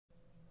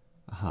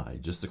Hi,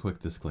 just a quick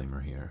disclaimer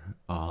here.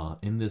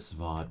 In this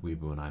VOD,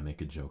 Weebu and I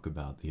make a joke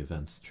about the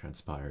events that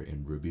transpire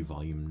in RWBY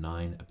Volume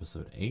 9,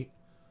 Episode 8.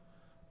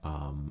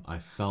 I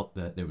felt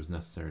that it was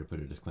necessary to put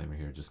a disclaimer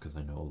here just because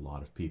I know a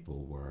lot of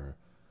people were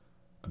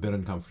a bit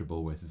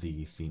uncomfortable with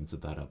the themes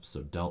that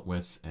episode dealt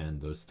with, and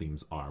those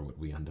themes are what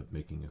we end up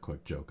making a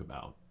quick joke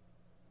about.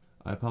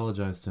 I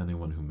apologize to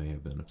anyone who may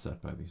have been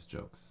upset by these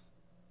jokes.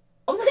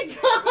 Oh my god!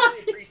 I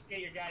really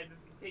appreciate your guys'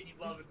 continued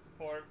love and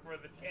support for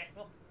the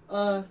channel.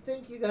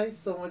 Thank you guys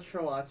so much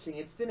for watching.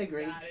 It's been a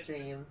great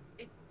stream.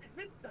 It's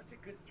been such a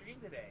good stream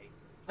today.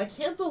 I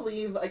can't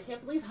believe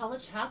how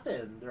much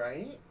happened,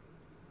 right?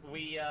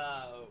 We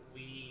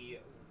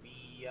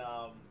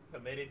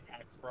committed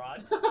tax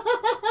fraud.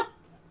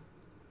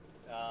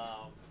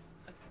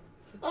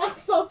 Oh,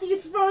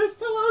 Salty's first!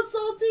 Hello,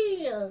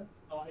 Salty!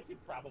 Oh, I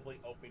should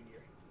probably open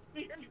your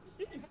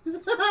shit.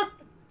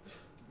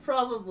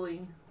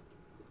 Probably.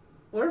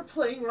 We're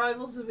playing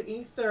Rivals of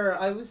Aether.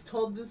 I was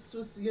told this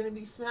was gonna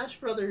be Smash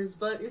Brothers,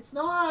 but it's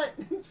not.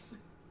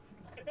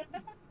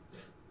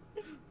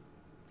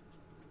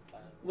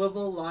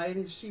 Wibble lied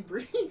as she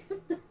breathed.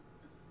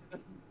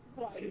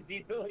 Lied as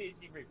easily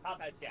as she breathed.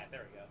 Pop out chat.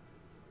 There we go.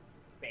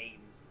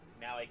 Bames.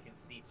 Now I can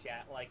see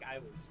chat like I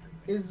was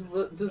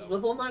streaming. Does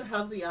Wibble not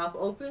have the app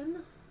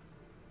open?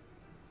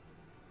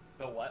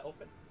 The what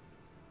open?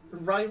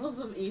 Rivals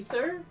of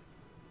Aether?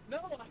 No,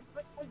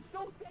 I'm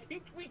still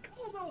saying we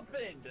cold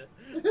opened.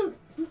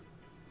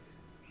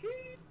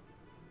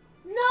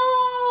 No!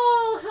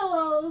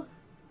 Hello!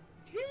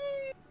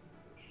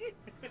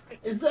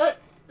 Is that...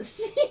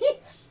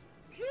 Sheesh!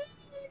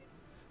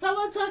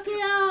 Hello,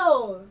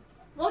 Takeo!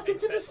 Welcome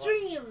to the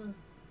stream!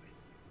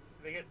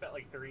 I think I spent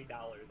like $3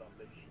 on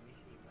the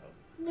Shishimo.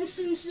 The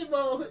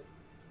Shishimo!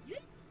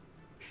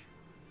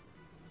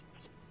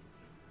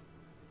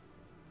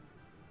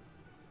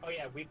 Oh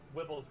yeah,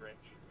 Wibble's rich.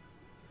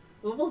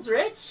 Wibble's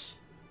rich?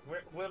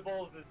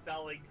 Wibbles is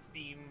selling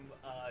Steam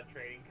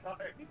trading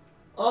cards.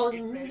 Oh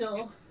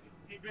no.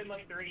 It's been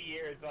like 3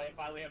 years, so I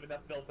finally have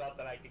enough built up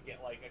that I could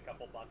get like a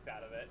couple bucks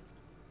out of it.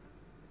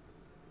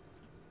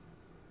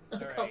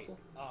 Alright,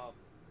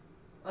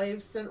 I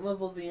have sent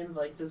Wibble the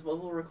invite. Does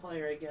Wibble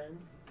require again?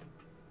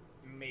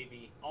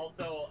 Maybe.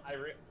 Also,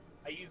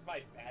 I use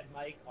my bad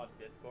mic on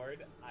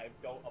Discord. I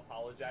don't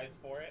apologize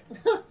for it.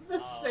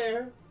 That's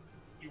fair.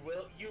 You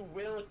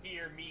will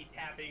hear me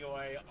tapping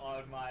away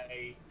on my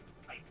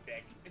mic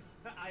stick.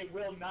 I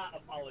will not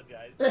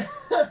apologize.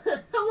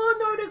 Hello,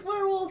 Nordic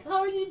Werewolf. How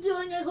are you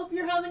doing? I hope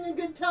you're having a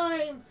good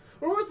time.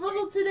 We're with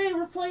Wibble today.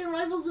 We're playing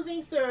Rivals of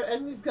Aether,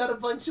 and we've got a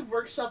bunch of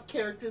workshop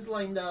characters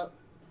lined up.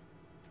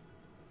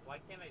 Why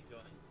can't I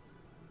join?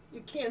 You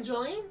can't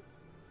join?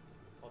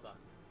 Hold on.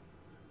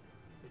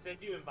 It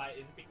says you invite.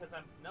 Is it because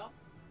I'm... No?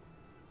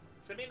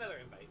 Send me another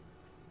invite.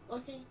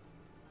 Okay.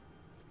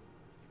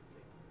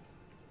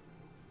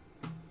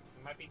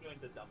 It might be doing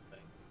the dumb thing.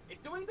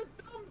 It's doing the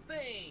dumb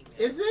thing!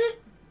 Is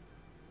it?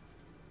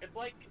 It's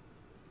like...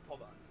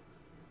 Hold on.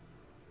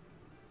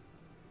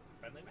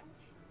 Friendly match?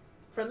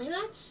 Friendly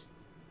match?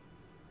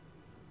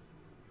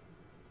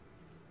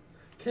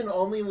 Can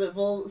only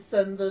Wibble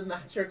send the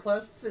match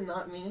requests and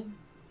not me?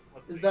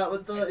 Is that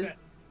what the...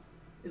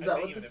 Is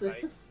that what this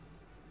is?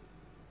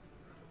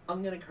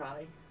 I'm gonna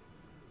cry.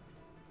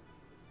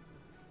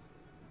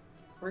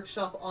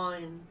 Workshop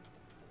on.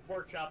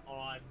 Workshop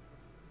on.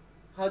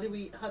 How do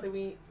we,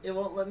 it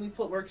won't let me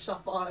put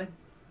workshop on.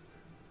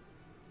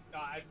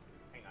 Hang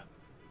on.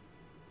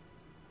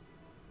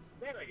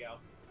 There we go.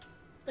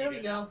 There we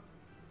go.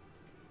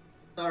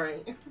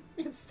 Alright.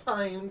 It's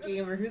time,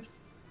 gamers.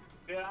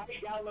 Did I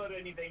download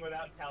anything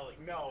without telling?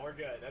 No, we're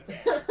good.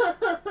 Okay.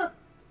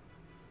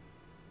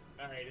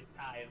 Alright, it's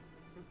time.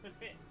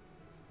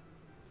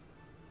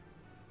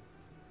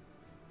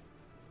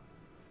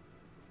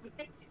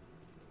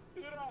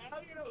 Dude, how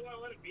do you know who I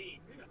want to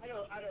be? I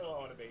don't know who I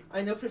want to be.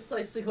 I know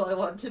precisely who I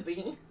want to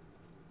be.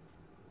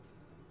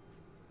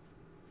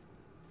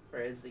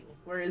 Where is he?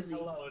 Where is he?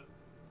 Hello,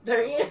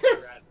 there he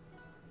is!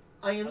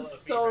 I am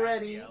so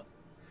ready.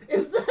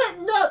 Is that...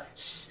 No!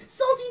 Shh!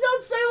 Salty,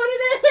 don't say what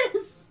it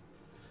is!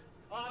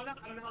 Oh,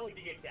 I'm not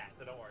looking at chat,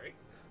 so don't worry.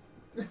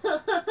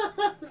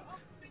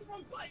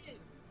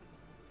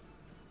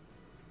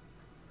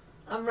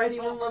 I'm ready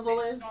when level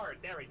is.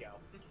 There we go.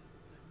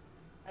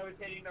 I was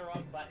hitting the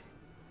wrong button.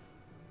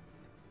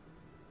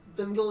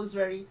 Bimgle is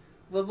ready.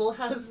 Wibble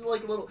has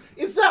like little...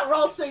 Is that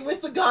Ralsei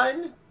with the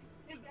gun?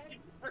 Is that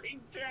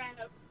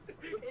Springtrap?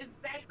 Is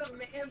that the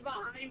man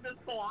behind the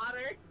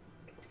slaughter?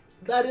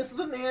 That is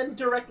the man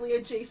directly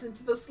adjacent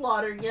to the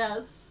slaughter,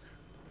 yes.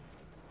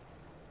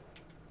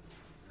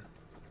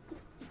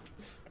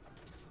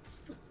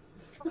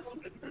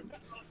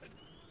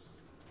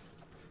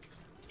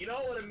 You know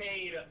what would have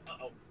made...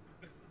 Uh-oh.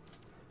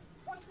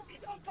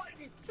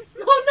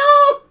 Oh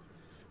no!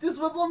 Does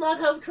Wibble not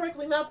have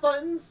correctly mapped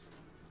buttons?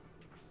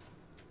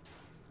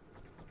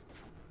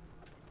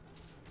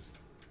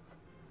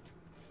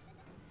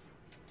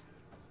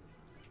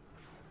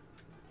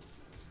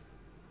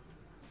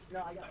 No,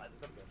 I got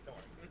buttons. I'm good. Don't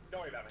worry. Don't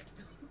worry about me.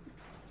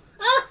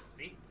 Ah!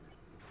 See?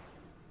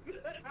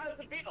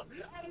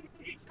 I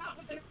didn't get shot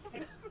with this.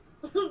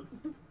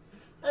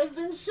 I've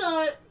been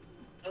shot.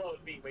 Hello,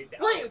 it's me. Wait,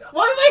 down. Wait,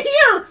 why am I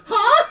here?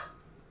 Huh?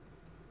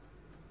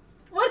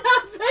 What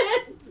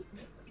happened?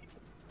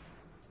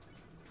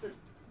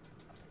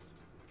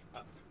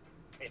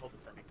 Hey, hold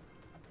this for me.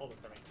 Hold this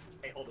for me.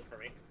 Hey, hold this for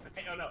me.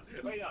 Hey, oh no.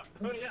 Wait, no.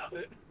 Wait,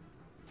 no.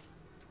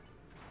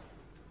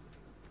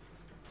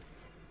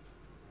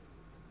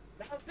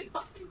 That was a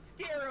fucking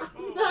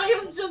scaraboo.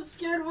 I am jump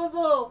scared,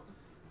 Wibble.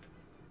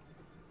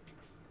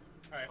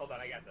 Alright, hold on.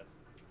 I got this.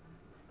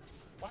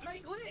 Why am I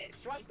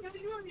glitched? Why can't I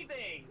do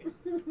anything?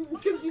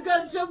 Because you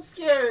got jump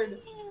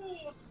scared.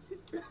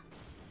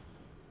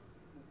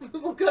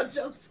 Wibble got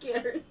jump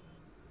scared.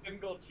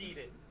 Bingle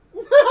cheated.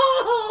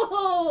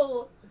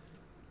 No!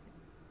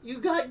 You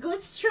got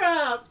glitch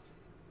trapped.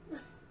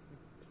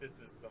 This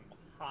is some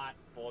hot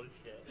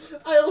bullshit.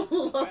 I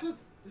love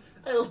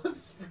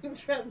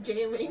Springtrap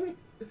Gaming.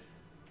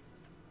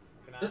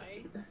 Can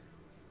I? No,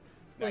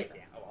 Wait, I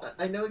can't. Oh, well.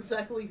 I know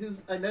exactly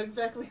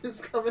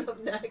who's coming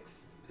up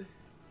next.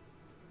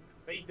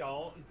 They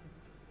don't.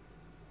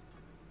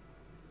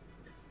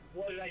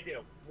 What did I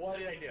do? What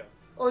did I do?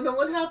 Oh no,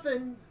 what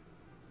happened?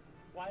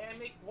 Why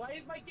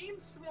is my game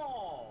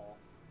small?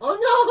 Oh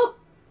no!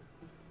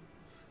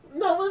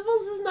 No,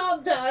 Wibbles is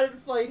not bad at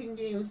fighting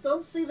games.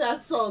 Don't see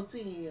that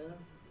salty.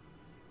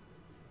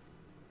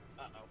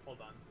 Uh-oh, hold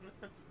on.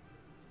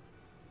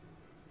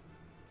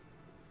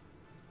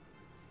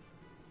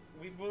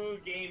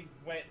 Weebu game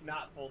went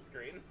not full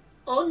screen.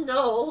 Oh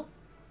no!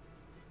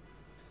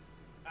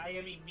 I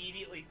am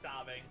immediately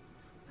sobbing.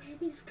 What are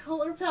these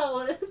color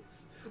palettes?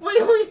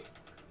 Wait!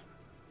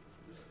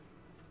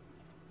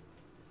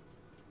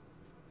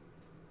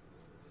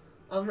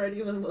 I'm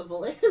ready when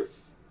Wibble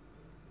is.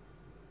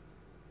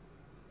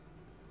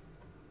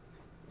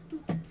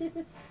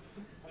 And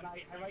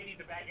I might need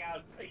to back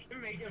out so I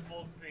can make it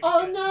full screen.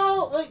 Oh again.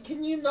 no! Like,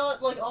 can you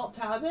not, like,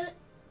 alt-tab it?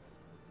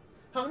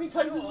 How many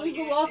times has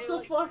Weeble lost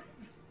so far?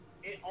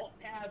 It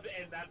alt-tab,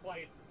 and that's why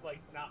it's, like,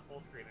 not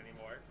full screen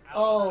anymore. I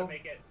don't know how to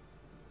make it...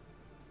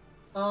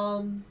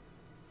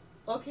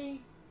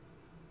 Okay.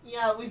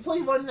 Yeah, we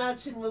played one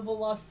match and Wibble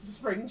lost to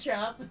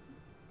Springtrap.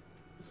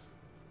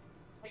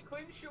 I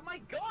couldn't shoot my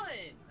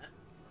gun!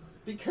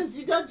 Because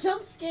you got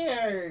jump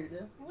scared.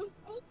 It was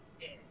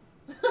bullshit.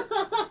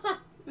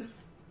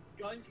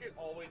 Guns should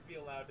always be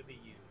allowed to be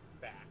used.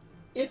 Facts.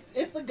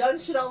 If the gun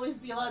should always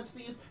be allowed to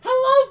be used.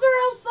 Hello,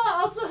 Veralpha!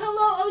 Also,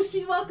 hello,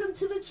 Oshi. Welcome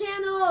to the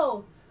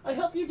channel. I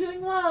hope you're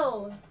doing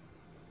well.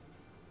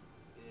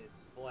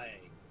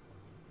 Display.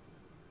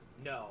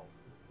 No.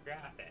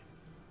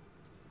 Graphics.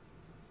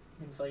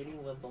 Inviting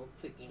Wibble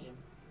to game.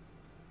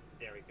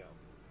 There we go.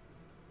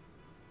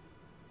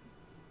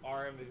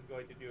 Aurum is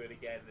going to do it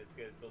again. It's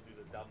going to still do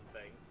the dumb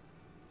thing.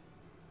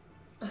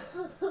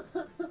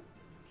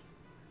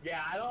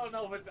 Yeah, I don't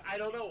know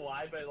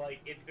why, but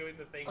like it's doing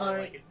the thing where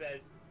like it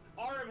says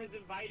Aurum has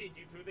invited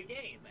you to the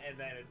game, and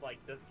then it's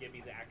like doesn't give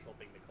me the actual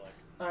thing to click.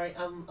 All right,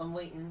 I'm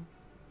waiting.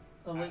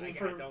 I'm waiting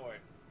for don't worry.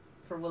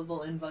 For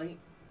Wibble invite.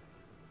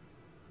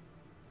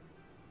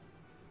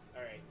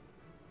 All right.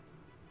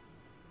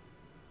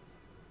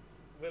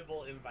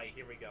 Wibble invite.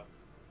 Here we go.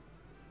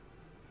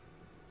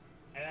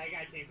 And I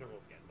gotta change the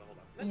rules again, so hold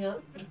on. Yeah.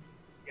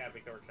 Gotta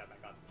make the workshop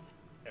back on.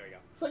 There we go.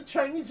 It's like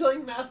trying to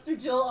join Master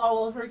Jill all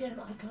over again.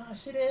 Oh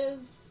gosh, it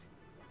is.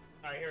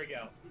 Alright, here we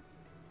go.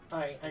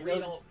 Alright, I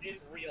know It's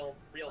real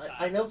time.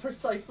 I know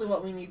precisely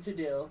what we need to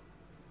do.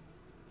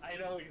 I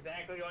know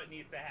exactly what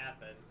needs to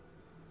happen.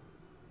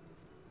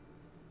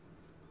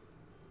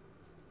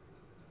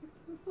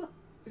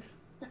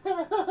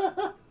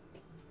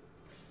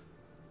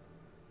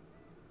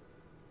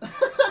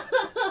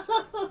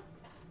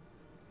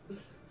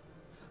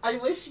 I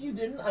wish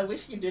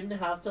you didn't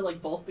have to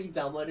like both be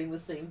downloading the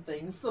same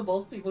thing, so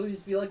both people would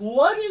just be like,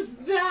 "What is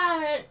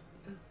that?"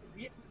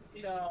 Yeah,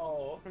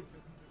 no.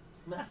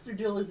 Master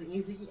Duel is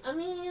easy. I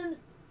mean,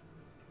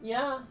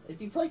 yeah, if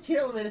you play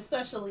Tier Limit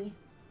especially.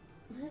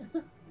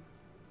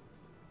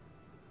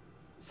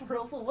 For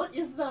real, what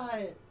is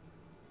that?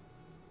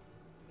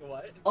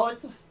 What? Oh,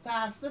 it's a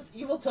fast. That's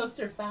Evil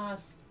Toaster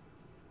fast.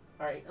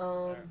 Alright,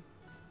 Sure.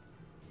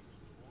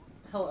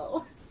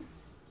 Hello.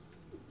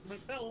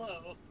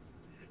 Hello.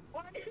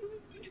 Why are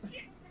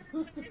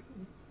you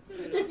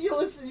If you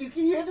listen, you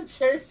can hear the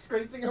chair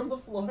scraping on the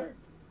floor.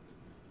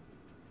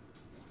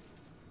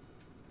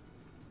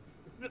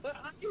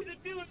 How is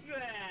it doing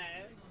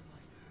that?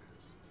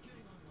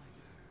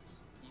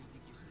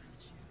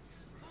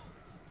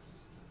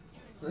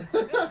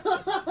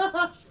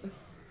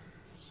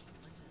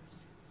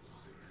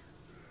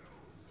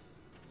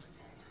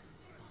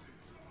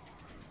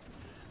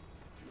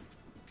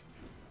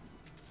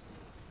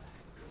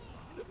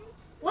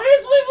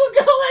 Where's Weeble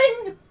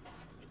going?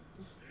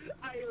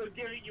 I was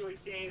giving you a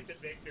chance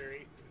at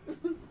victory.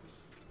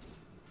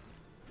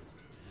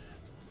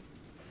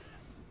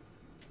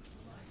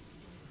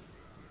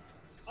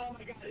 Oh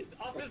my god, this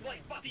is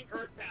like fucking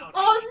Earthbound.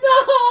 Oh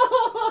no!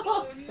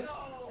 Oh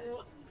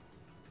no!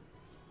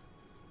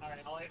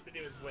 Alright, all I have to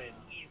do is win.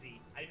 Easy.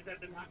 I just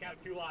have to knock out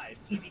 2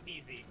 lives. Easy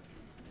peasy.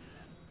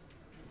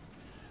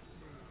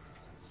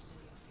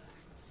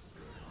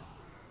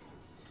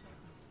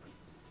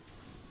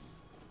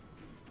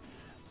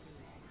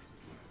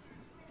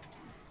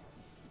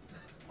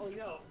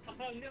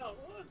 no!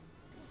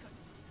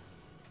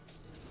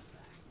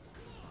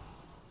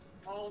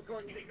 All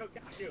according to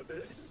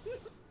Kotaku.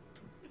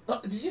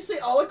 Did you say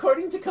all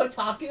according to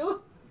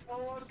Kotaku?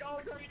 All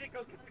according to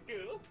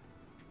Kotaku.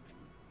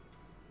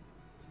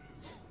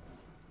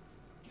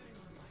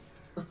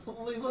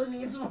 Weebu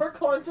needs more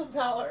quantum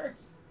power.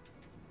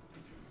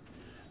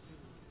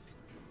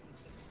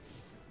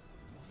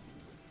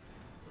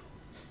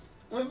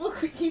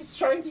 Weebu keeps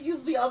trying to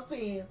use the up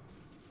B.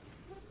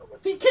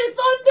 PK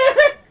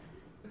Thunder!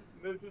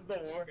 This is the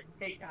worst.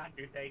 Hey,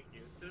 Kotaku, thank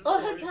you. This is Oh,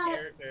 the worst head pat.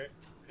 character.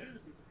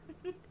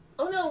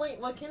 Oh no, wait,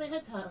 what can I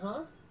head pat,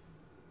 huh?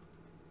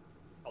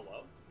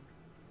 Hello?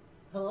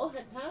 Hello,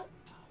 head pat?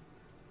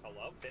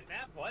 Hello?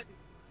 Bitmap? What?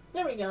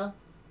 There we go.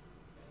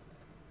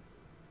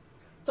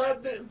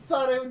 Thought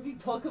it would be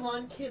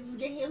Pokemon Kids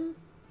game?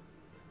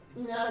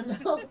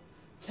 No.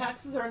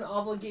 Taxes are an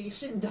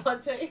obligation,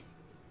 Dante.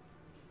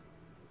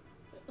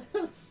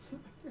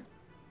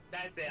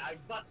 That's it. I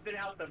busted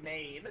out the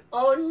main.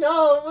 Oh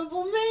no,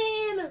 Whipple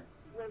Main!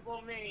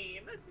 Whipple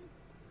main.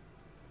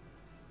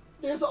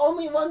 There's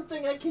only one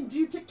thing I can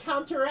do to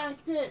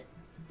counteract it.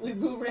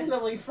 Weebu ran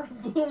away from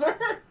Boomer.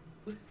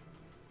 Wait,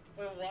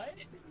 what?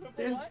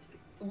 There's,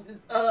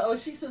 what?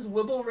 she says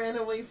Wibble ran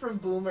away from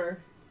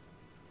Boomer.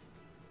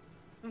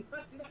 No,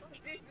 he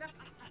did not.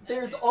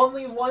 There's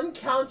only one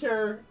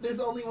counter. There's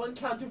only one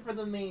counter for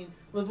the main.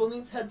 Wibble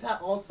needs head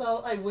pat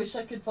also. I wish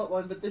I could put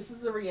one, but this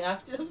is a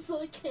reactive,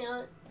 so I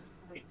can't.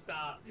 Wait,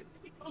 stop. It's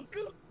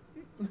Goku.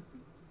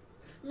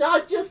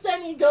 Not just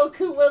any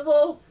Goku,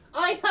 Wibble.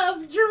 I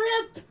have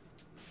drip.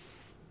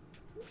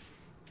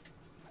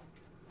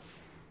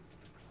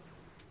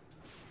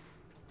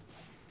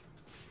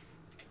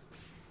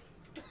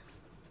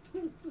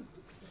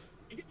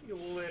 You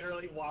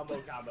literally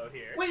wombo combo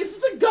here. Wait, is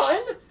this a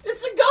gun?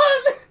 It's a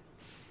gun!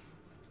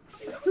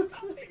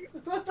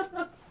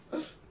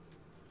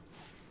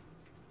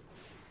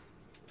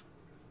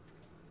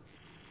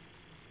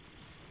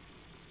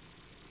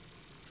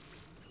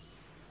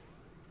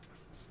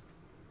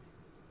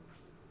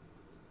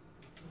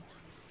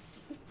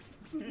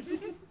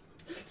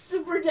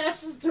 Super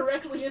Dash is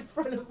directly in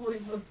front of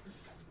Weebu.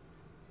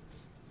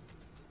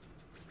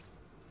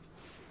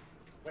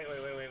 Wait.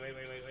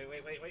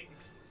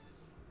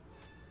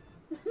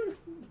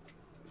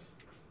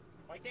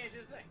 Why can't I do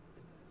the thing?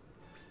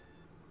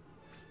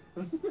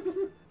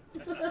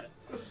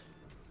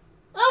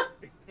 Ah!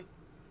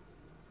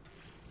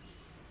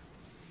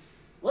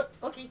 What?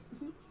 Okay.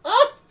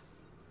 Ah!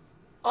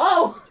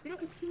 Oh!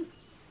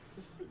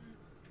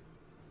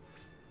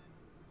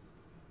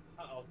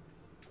 Uh-oh.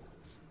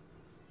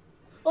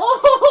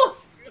 Oh!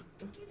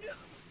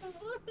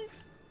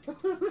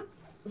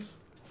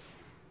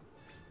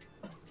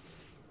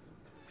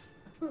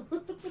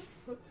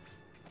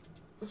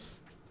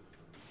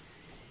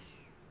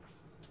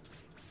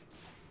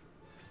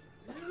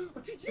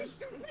 Did you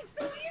shoot me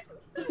so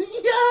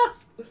Yeah!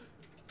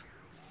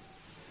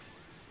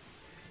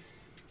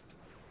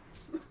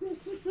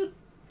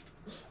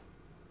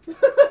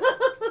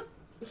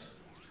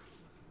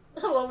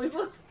 Hello,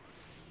 Weebu.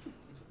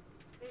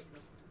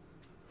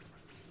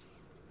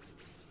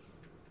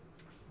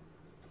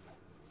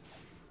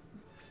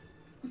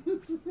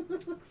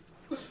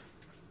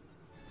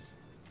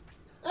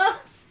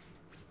 Ah!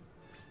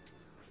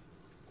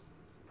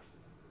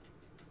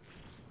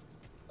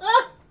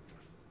 Ah!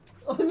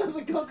 Oh no,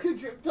 the Goku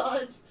drip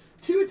dodge.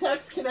 2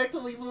 attacks connect to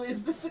Weebu.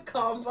 Is this a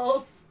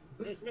combo?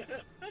 What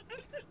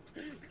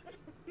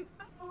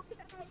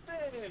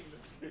happened?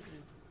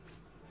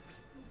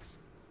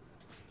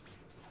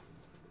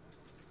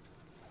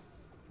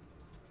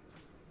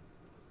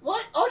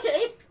 What?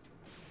 Okay.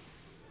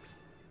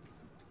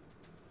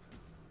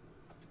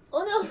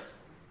 Oh no.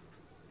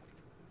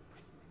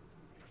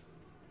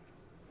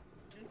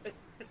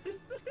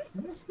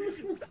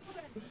 Stop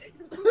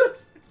it.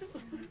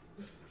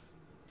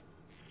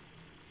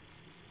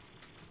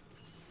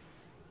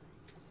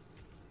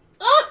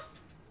 Ah!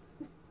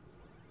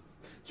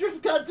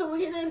 Drift got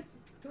deleted.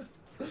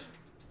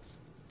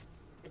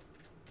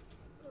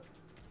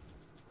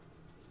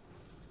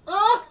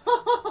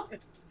 Oh!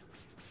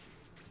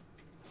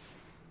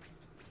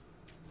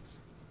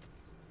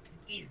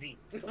 Easy.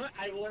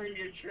 I learned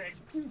your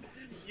tricks.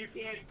 You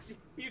can't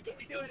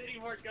do it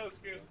anymore,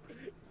 Goku.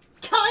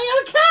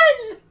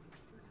 Kaioken!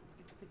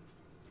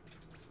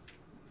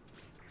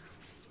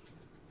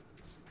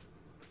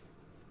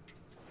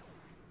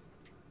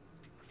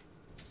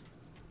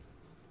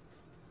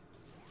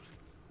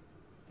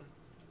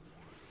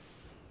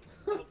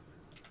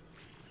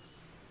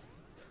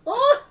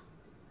 Oh!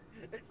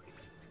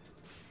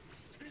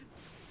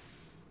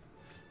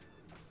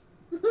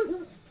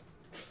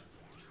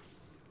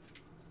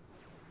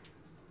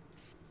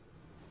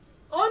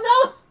 Oh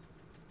no!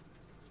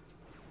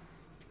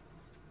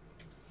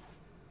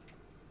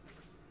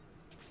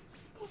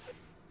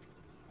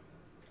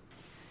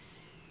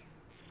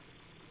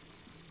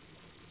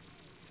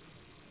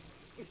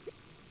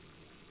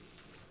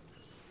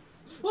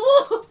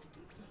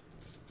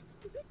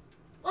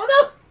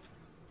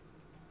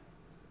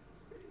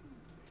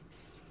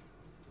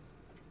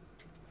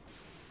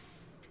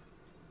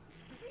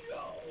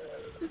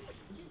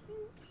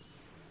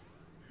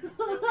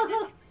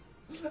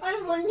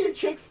 learn your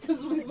tricks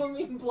because we've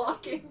been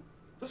blocking.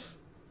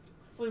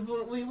 We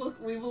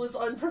was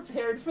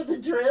unprepared for the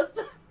drip.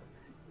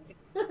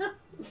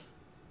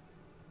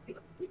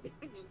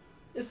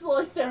 It's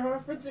like fair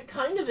reference. It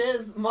kind of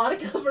is.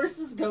 Monica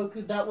versus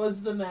Goku. That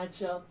was the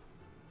matchup.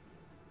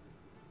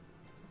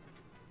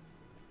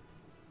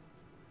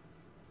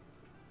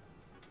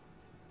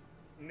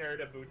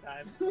 Nerdaboo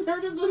time.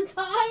 Nerdaboo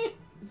time.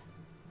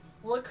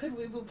 What could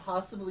Weebu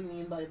possibly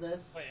mean by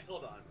this? Wait,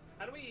 hold on.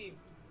 How do we?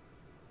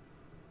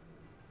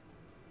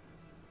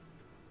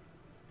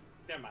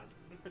 Never mind.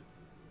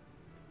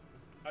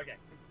 Okay.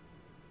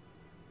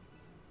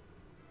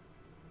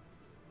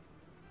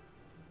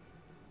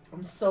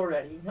 I'm so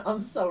ready.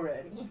 I'm so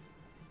ready.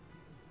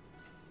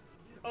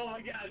 Oh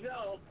my god,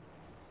 no!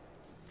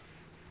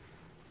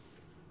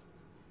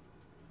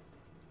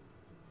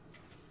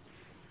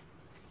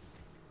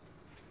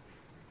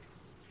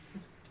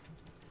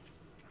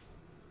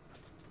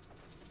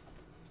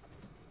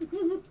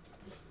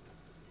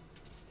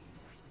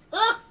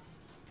 Ah!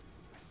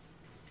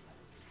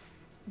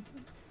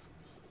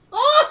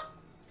 Ah!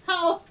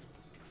 How?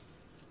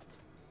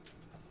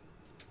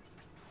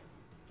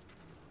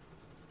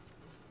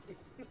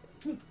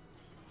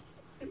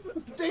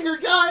 Bigger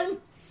gun!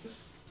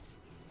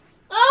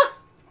 Ah!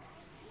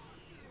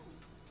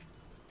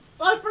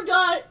 I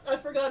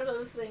forgot about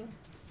the thing.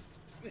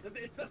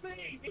 It's the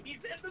thing! He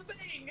said the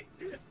thing!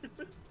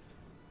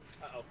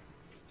 Uh-oh.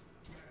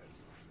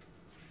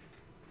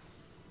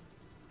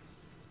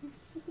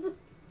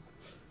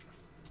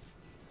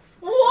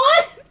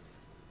 What?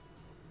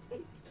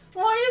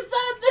 Why is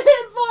that the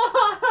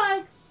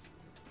hitbox?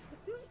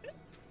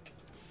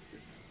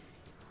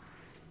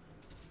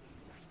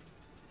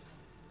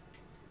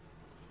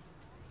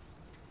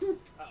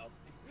 Uh-oh.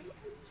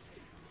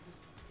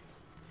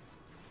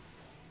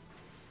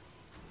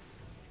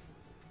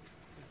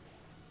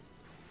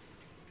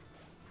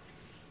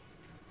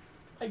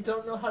 I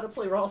don't know how to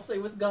play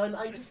Ralse with gun.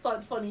 I just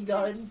thought funny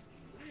gun.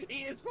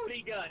 He is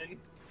funny gun.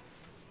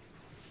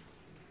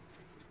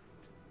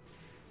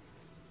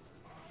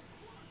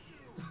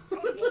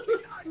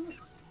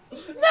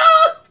 No!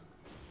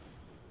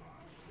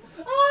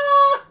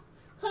 Ah!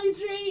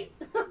 Hydrate!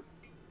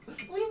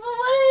 Weebu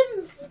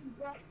wins!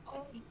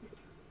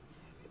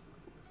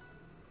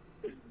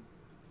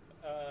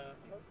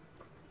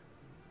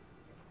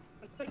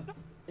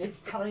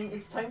 It's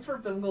time for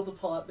Bingle to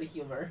pull out the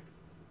humor.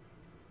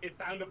 It's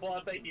time to pull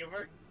out the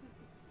humor.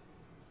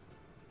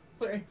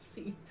 Where is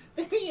he?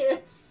 There he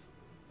is!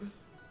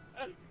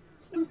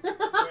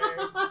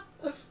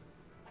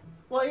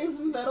 Why is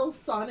Metal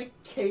Sonic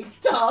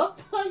caked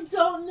up? I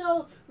don't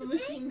know. The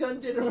machine gun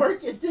didn't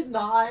work. It did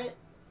not.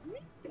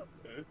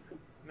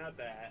 Not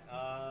that.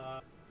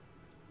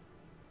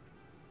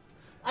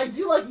 I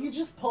do like you could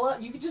just pull out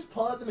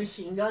the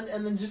machine gun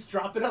and then just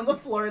drop it on the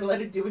floor and let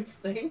it do its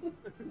thing.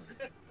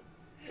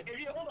 If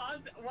you hold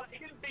on to what I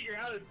can figure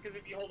out is because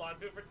if you hold on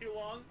to it for too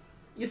long,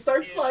 You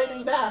start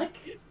sliding back.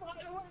 you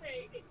slide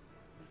away.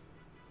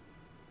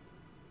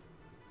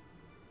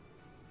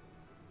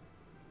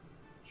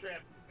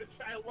 Trip,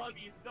 I love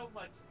you so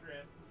much,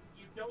 Trip.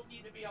 You don't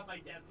need to be on my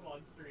desk while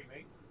I'm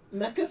streaming.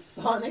 Mecha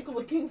Sonic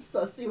looking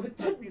sussy with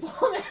that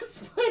bomb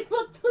ass play.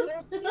 What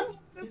the?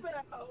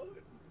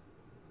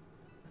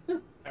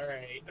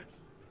 Alright.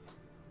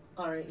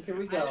 Alright, here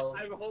we go.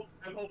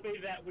 I'm hoping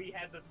that we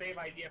had the same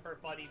idea for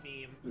funny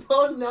meme.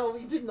 Oh no,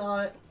 we did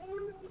not.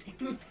 Oh,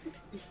 no.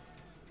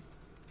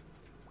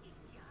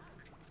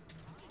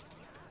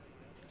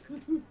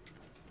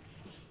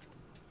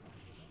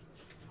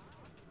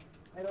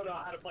 I don't know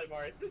how to play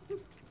Mario.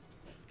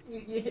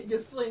 You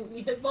swing,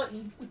 you hit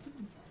button.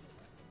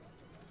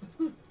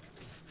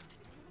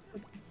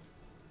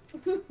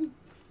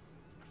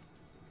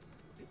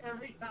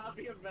 Every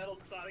copy of Metal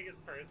Sonic is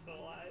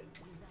personalized.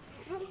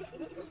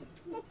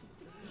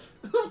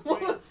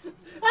 What was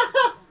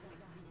that?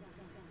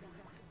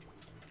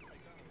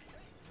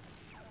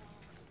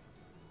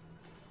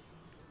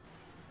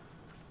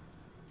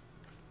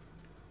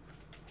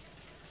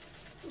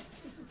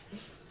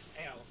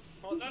 Ow.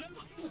 Oh, no, no.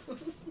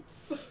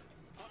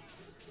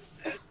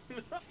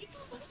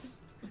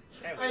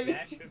 Hey,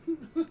 dashing.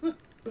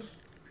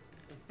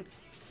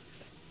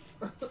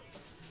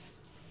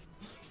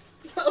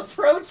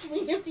 Approach me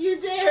if you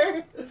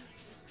dare!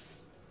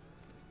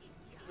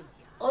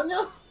 Oh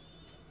no!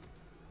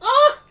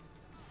 Ah!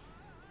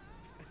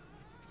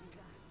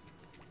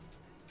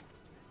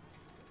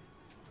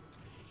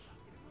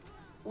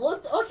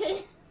 What?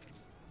 Okay.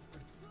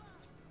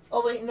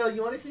 Oh wait, no,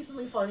 you want to see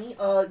something funny?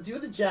 Do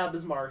the jab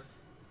as Marth.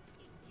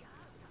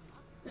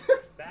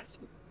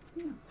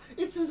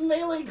 It's his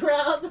melee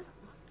grab!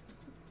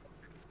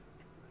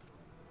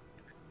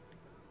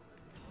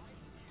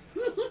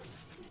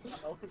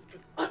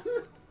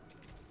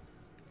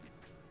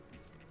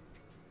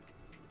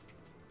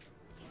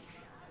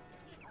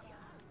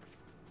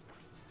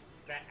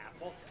 Is that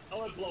apple?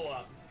 Oh, it blow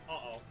up.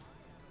 Uh-oh.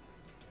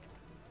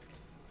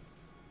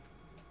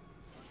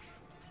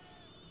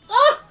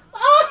 Ah!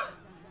 Ah!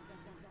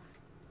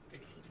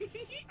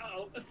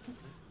 Uh-oh.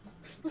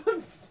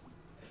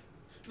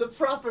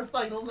 proper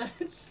final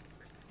match.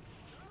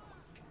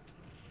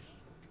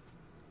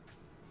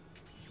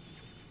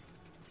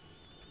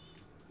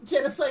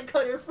 Genocide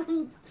Cutter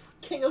from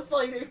King of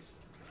Fighters.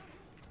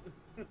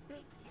 We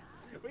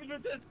were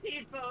just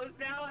T-foes,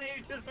 now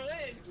they just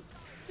win!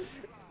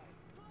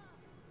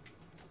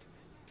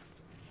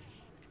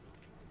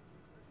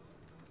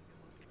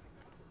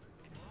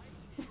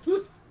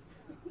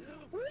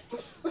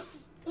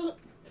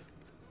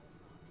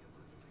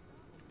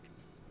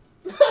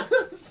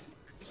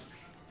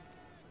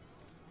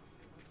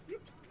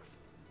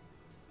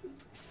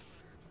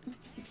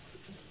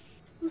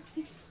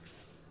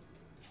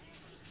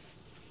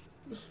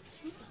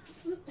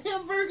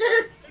 Hamburger!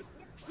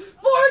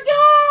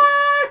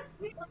 Burger!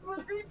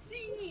 Hamburger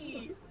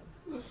cheese!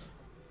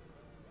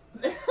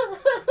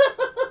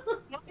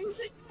 Why is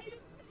it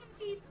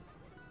cheese?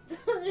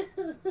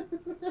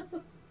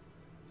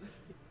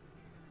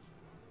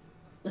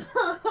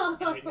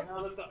 Okay,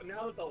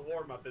 now that the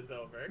warm-up is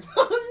over.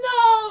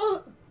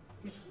 Oh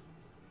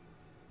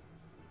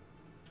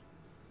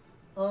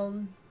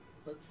no!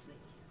 Let's see.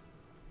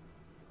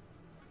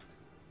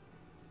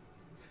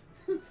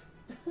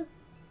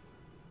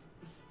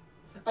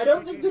 I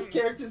don't think this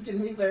character's gonna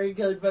be very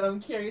good, but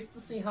I'm curious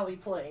to see how he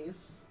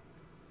plays.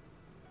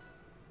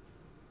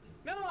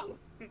 No!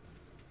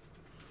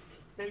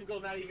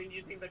 Pinnacle not even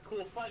using the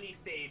cool funny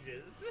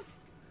stages.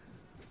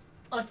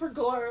 I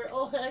forgot.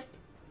 Oh heck.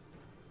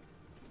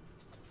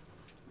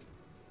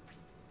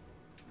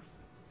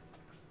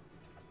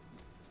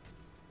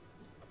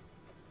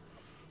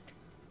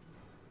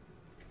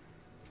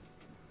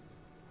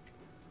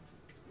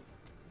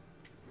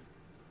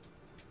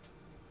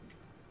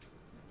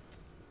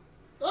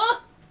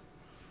 Ah!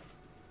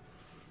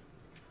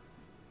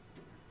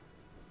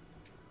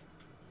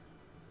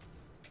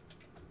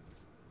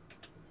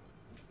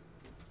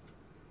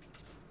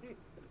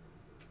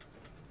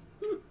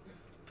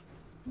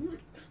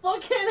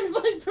 Volcanic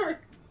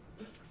Viper!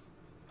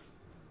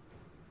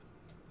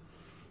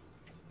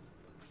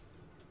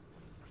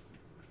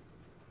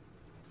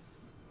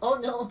 Oh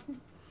no.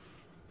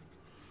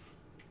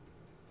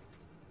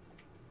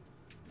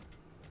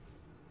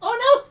 Oh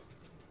no!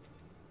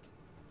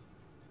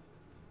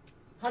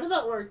 How did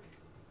that work?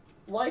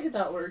 Why did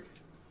that work?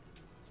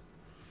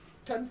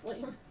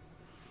 Gunflame.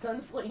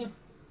 Gunflame.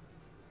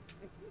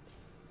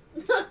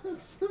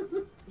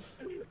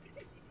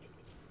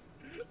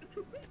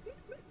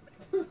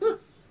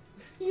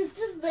 He's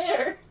just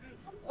there.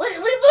 Wait,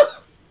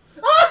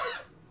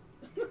 ah!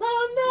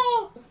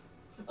 Oh no!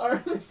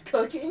 Aurum is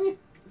cooking.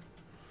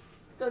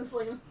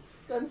 Gunflame.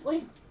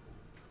 Gunflame.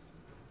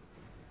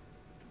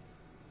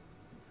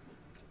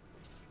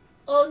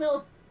 Oh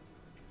no!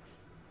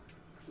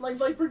 My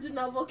Viper did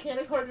not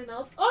volcanic hard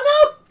enough. Oh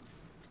no!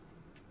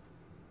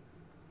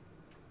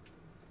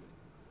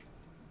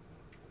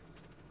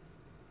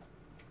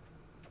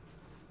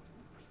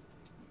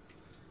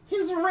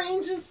 His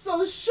range is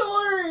so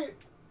short!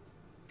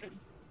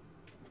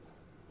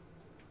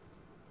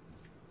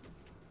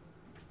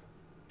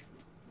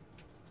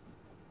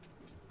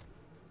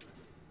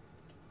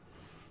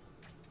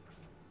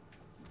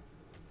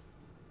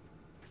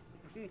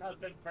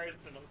 Nothing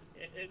personal,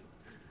 kid.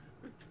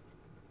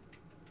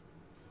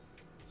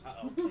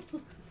 Uh-oh.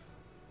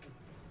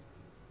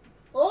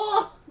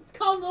 Oh!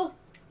 Combo!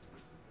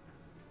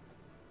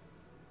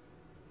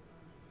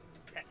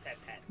 Pet, pet,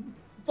 pet.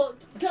 But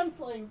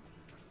Gunflame!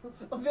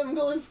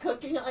 Vimgle is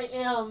cooking, I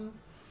am.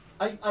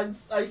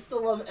 I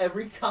still love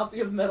every copy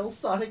of Metal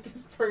Sonic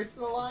is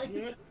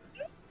personalized.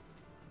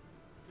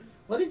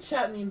 What did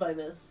chat mean by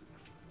this?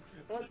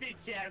 What did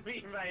chat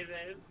mean by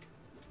this?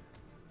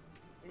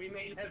 We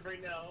may never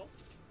know.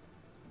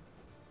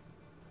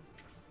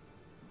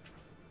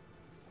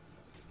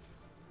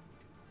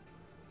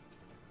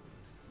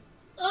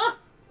 Ah!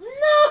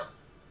 No!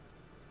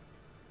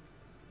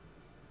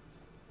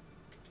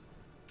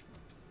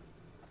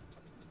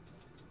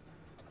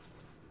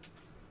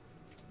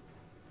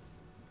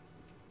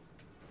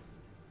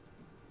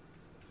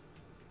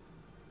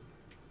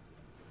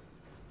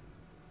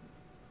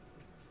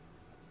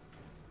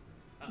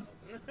 Uh-oh.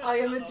 I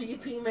am a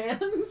DP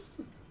mans.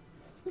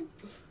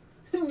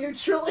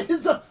 Neutral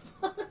is a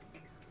fuck.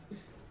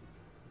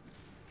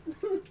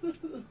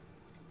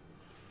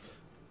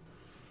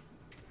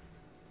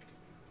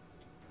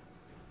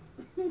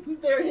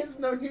 There is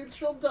no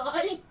neutral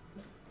die.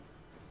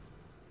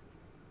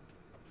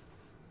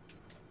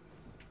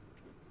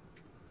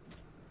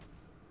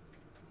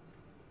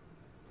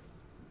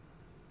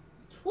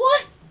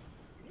 What?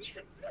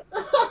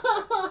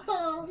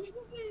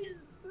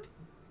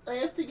 I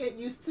have to get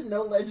used to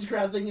no ledge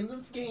grabbing in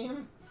this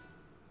game.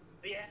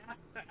 Yeah,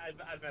 I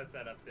messed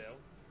that up too.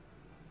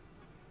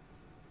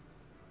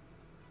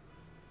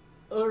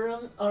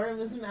 Aurum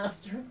is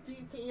master of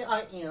DP.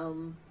 I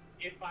am.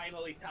 It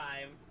finally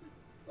time.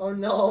 Oh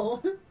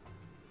no.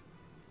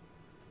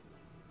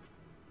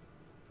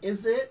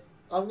 Is it?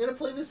 I'm gonna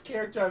play this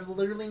character. I've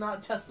literally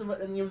not tested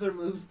what any of their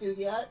moves do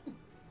yet.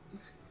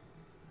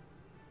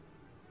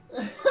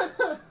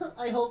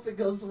 I hope it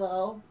goes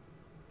well.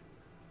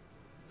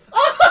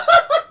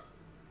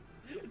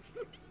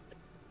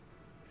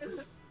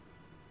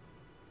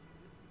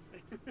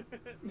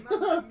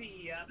 Mamma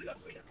mia.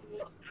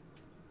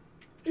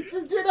 It's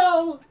a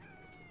ditto!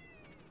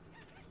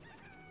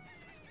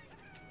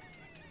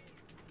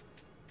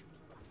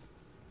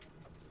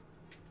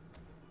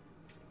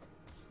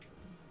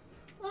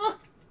 Ah.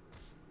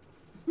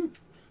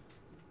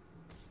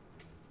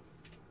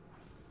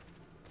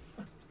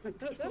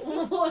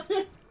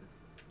 What?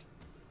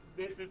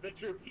 This is the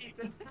true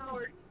Pizza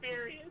Tower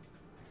experience.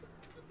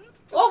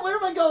 Oh, where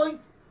am I going?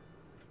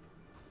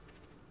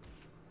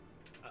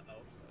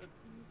 Uh-oh.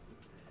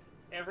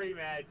 Every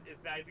match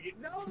is time to get...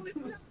 No, it's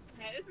not.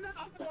 It's not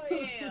who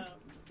I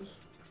am.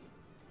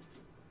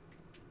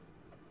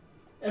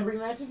 Every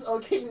match is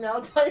okay, now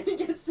time to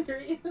get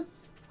serious.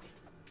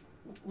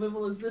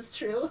 Wibble, is this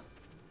true?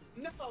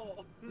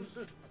 No.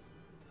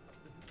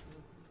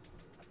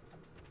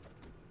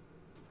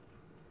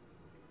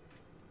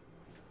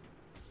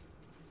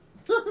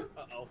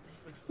 Uh-oh.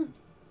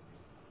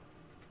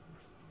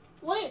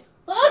 Wait!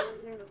 Ah!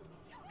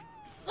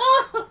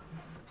 Ah!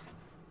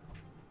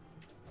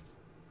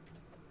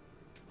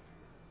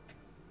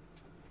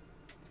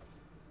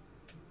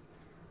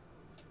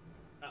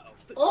 Uh-oh.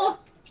 Oh!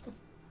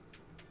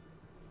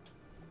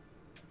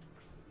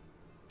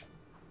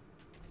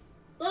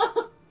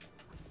 Ah!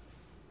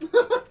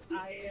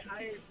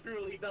 I am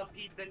truly the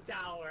Pizza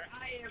Tower.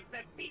 I am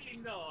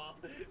Pepino.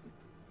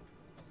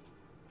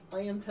 I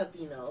am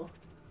Pepino.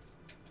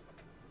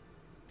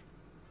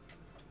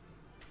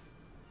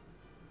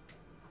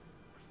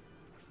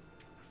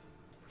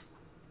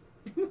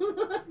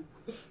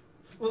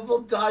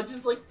 Wibble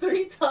dodges like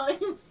 3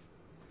 times.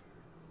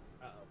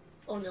 Uh-oh.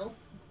 Oh no.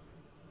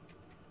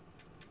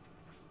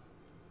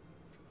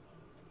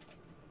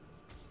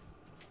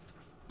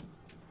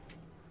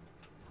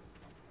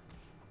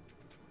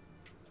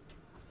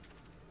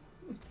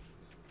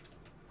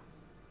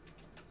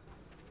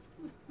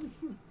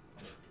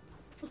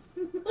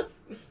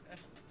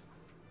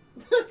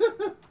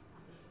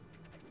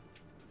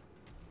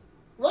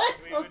 What?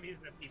 Do anyone needs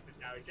the Pizza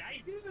Tower shirt?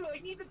 I do! I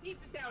need the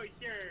Pizza Tower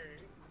shirt!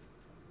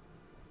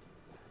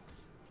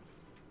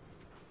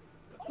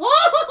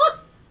 Oh!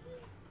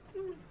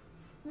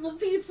 The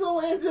pizza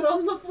landed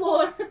on the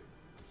floor.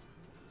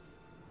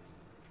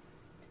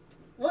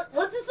 What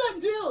does that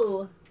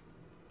do?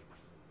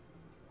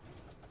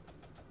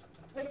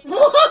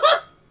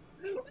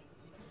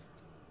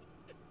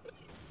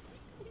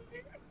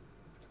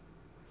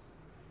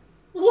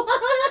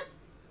 What?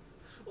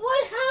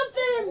 What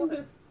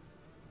happened?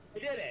 I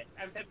did it!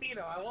 I'm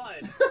Pepino, I won!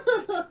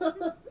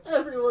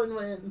 Everyone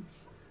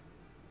wins.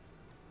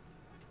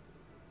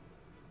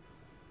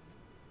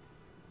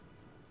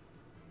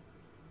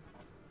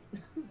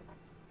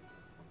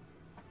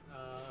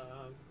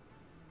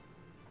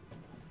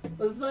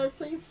 Does that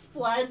say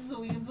Splats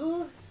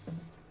Weebu?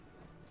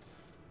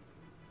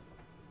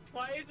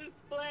 Why is it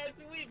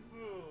Splats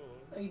Weebu?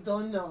 I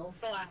don't know.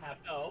 Slap,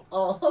 oh.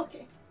 Oh,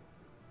 okay.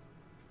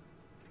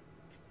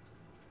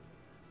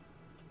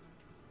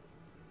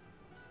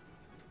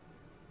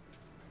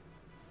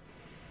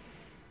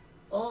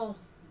 Oh,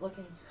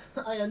 okay.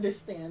 I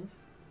understand.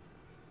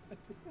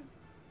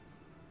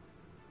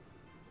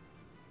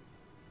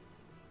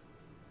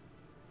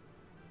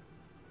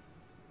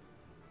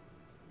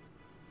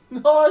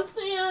 Oh,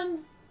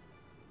 Sans!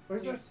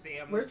 Where's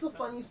the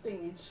funny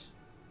stage?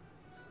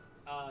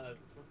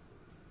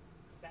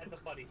 That's a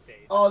funny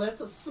stage. Oh, that's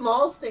a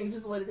small stage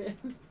is what it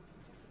is.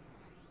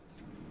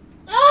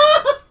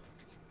 Ah!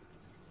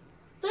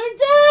 They're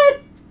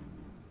dead!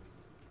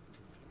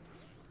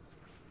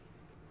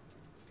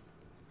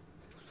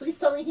 Please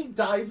tell me he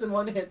dies in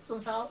one hit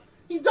somehow.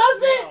 He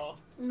doesn't! No.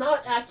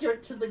 Not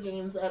accurate to the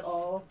games at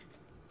all.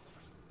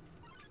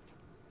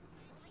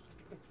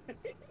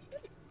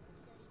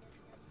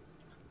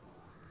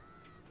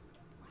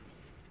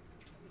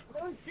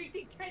 Oh,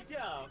 drinking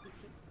ketchup!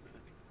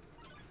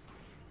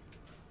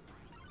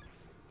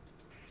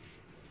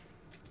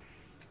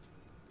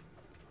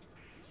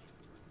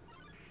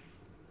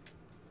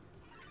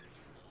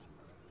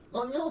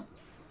 Oh no!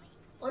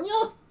 Oh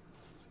no!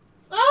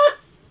 Ah!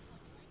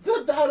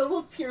 The battle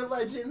of pure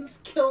legends.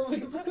 Kill me,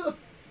 boo.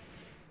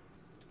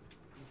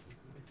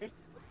 The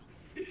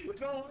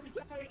whole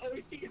time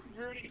Oshi's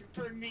rooting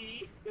for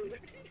me.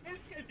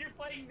 It's because you're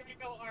playing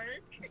Neko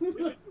Arc.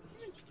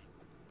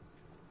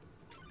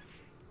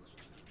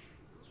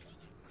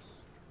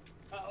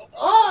 Uh-oh.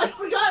 Oh, I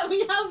forgot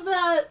we have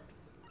that!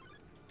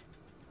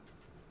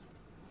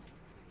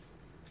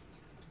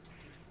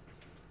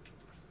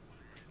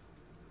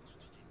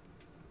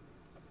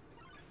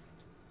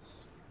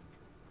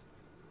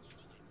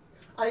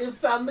 I have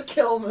found the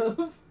kill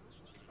move.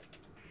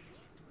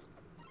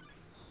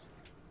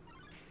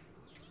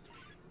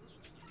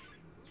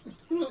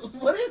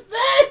 What is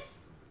this?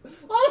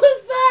 What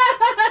was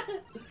that?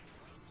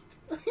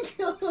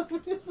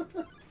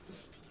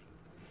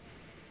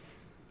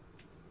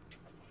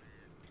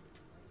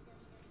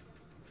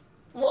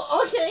 Well,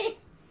 okay.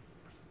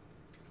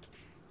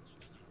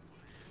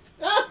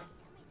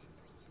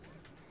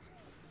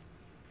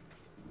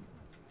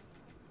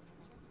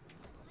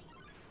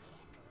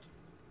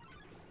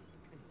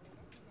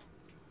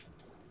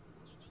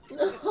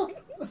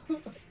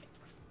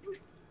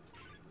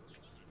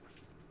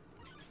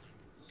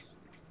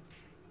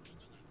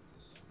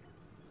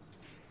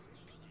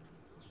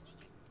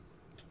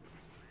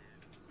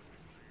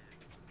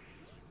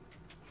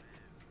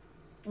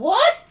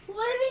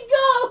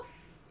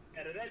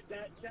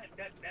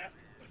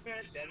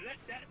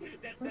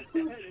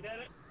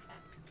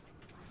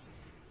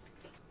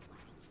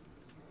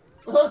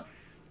 Ah!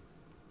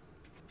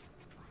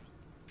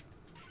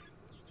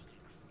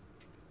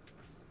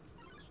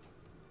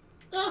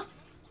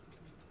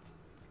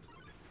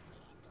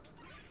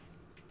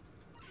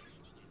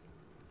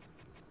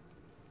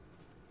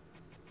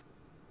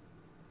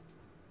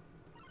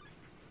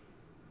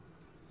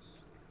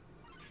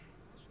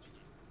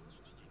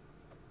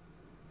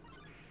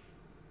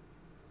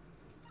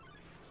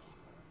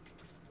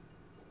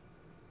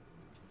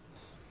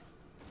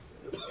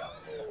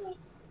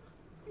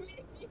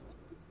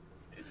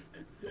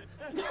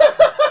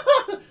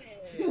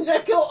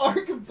 Neko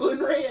Arc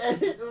Bunray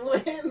edit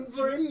win.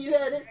 Burn you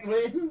edit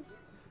wins.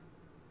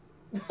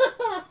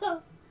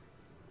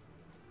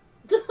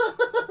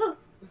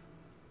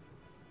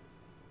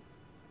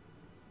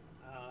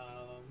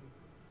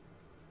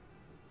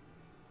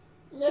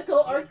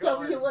 Neko Arc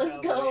W, let's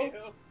go.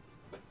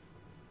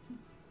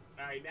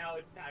 Alright, now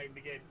it's time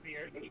to get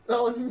serious.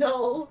 Oh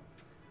no.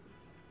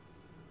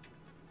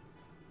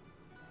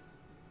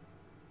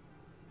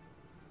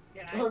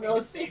 Can Oh, no,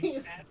 make it save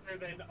serious. faster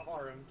than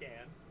Aurum can?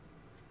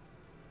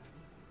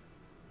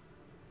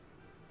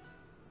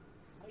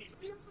 He's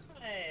doing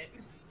it.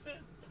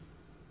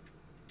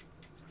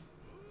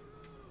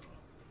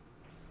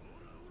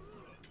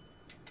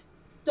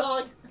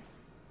 Dog.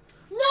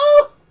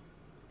 No!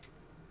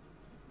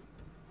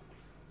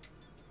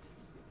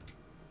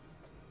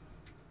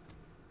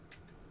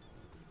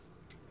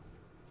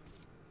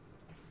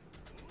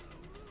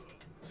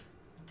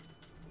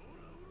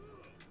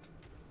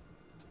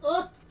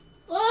 Ah!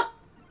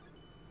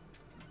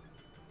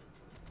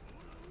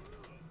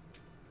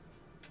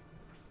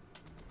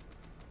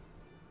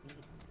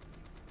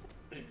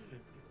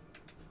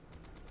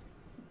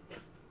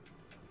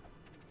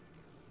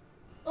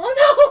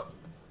 Oh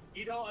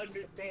You don't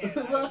understand.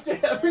 After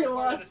every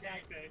loss.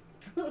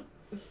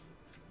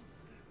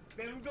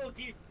 Vimgle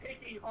keeps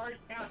picking hard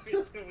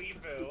counters to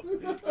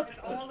Weebu. That's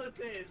all this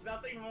is,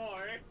 nothing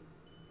more.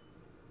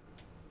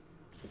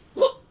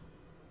 no!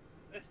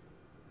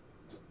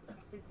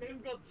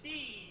 Vimgle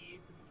cheese.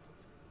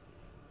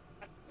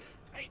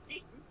 I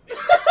keep.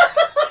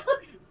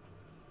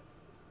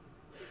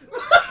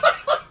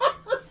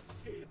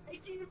 I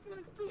keep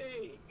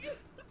listening.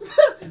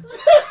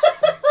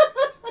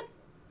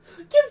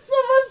 Can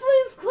someone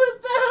please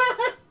clip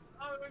that?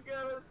 I'm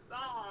gonna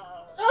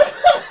stop.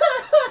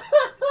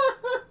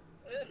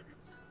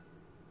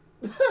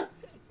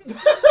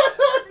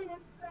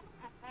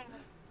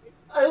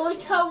 I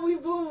like how we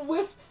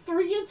whiffed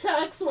 3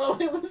 attacks while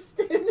I was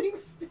standing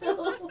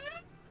still.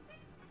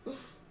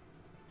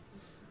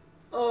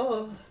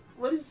 Oh,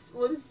 what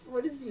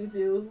does you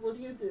do? What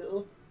do you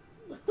do?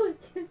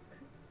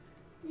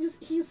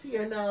 he's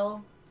here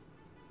now.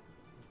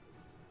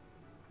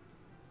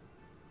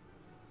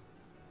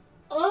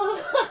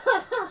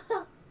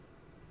 Oh.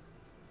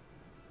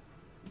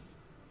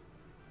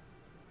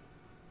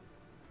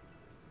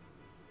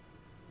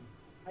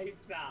 I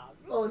stopped.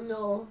 Oh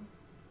no.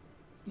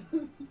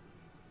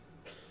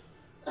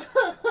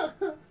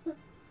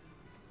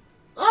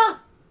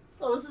 Ah!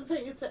 I wasn't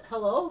paying attention.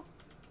 Hello?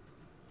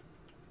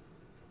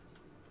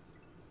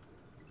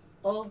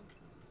 Oh.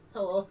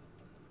 Hello.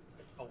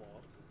 Hello.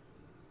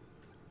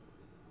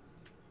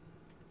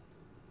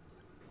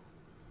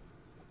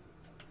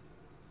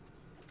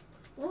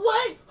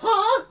 What?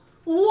 Huh?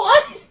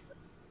 What?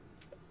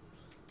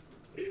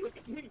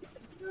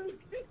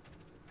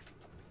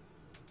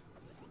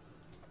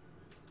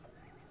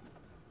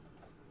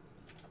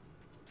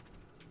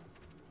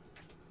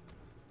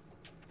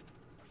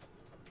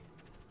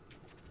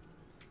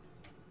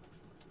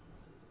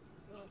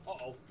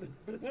 Uh-oh.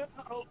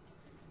 Oh.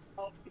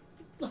 Oh.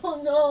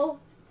 Oh no.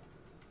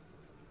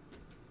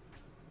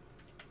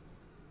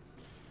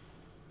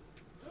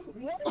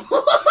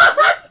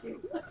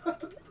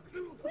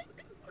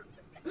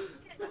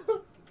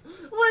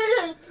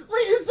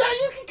 Wait, is that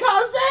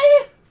Yukikaze?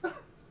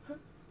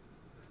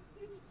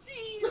 It's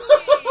cheating!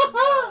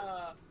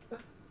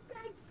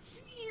 That's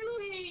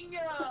cheating!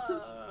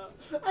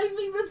 I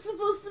think that's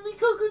supposed to be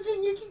Kokujin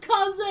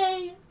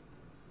Yukikaze.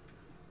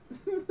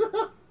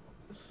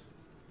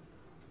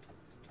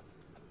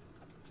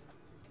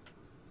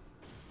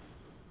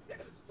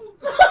 That's so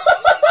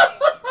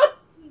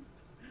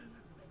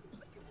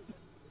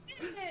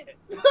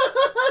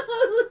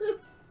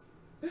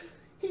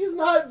He's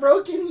not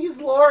broken, he's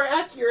lore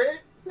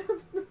accurate.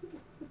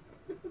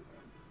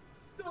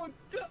 so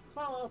dumb!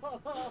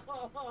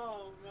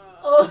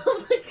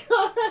 Oh my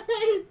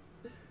gosh!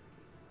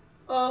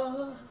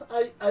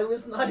 I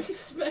was not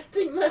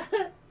expecting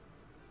that.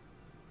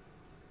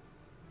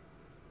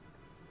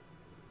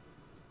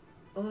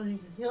 Oh, I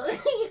know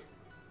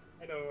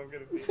I'm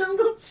gonna be.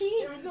 Jungle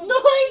cheat? Jungle No,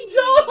 I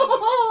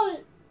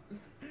don't!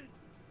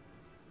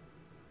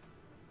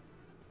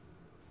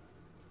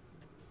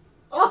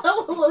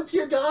 Oh, hello,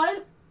 dear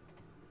God!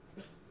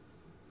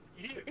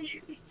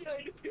 You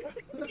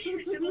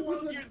should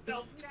love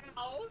yourself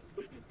now!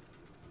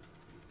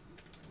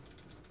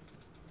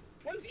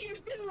 What was you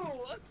too!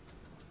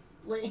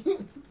 Wait.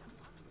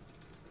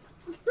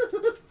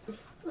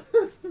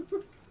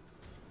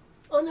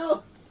 Oh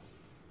no!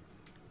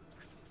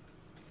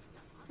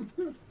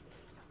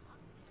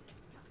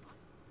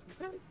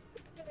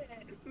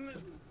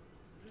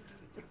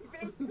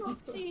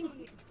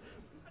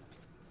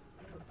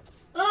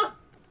 Ah!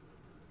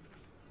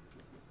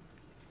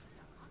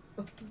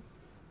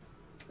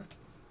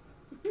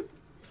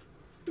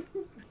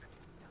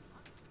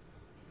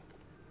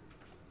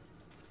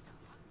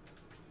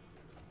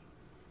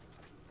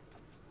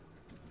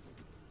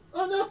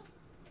 Oh no!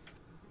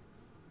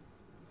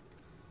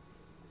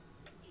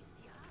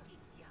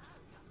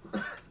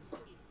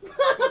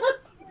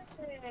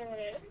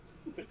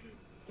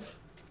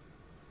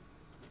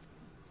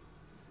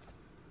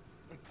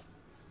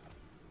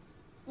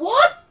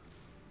 What?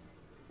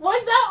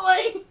 Why that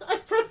way? I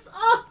pressed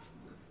up!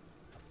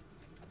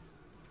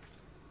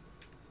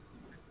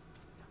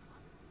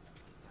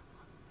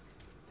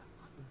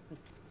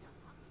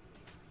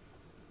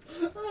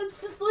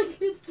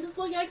 It's just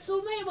like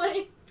actual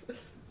melee.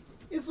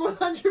 It's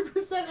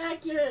 100%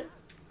 accurate.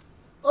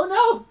 Oh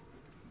no!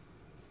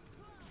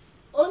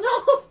 Oh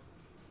no!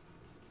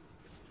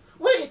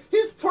 Wait,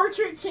 his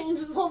portrait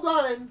changes. Hold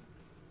on.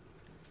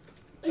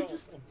 I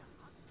just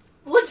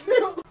look at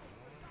him.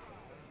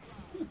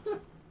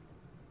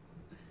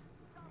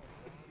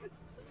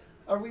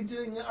 Are we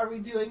doing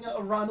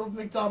a Ronald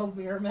McDonald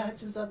mirror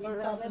match? Is that what's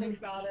Ronald happening?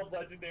 McDonald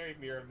legendary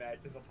mirror match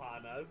is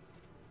upon us.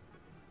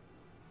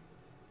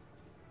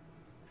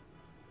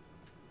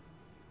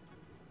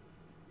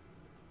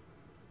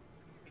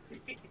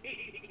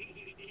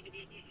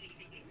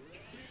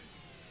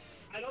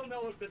 I don't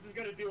know if this is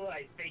gonna do what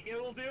I think it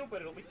will do,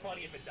 but it'll be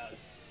funny if it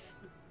does.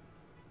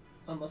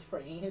 I'm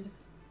afraid.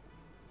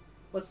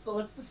 What's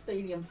the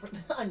stadium for?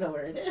 I know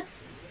where it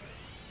is.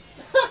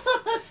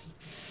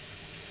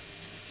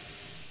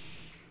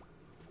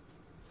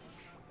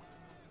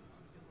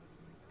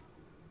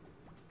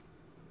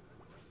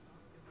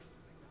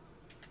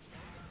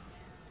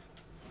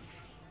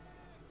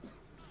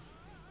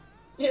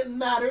 It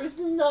matters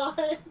not.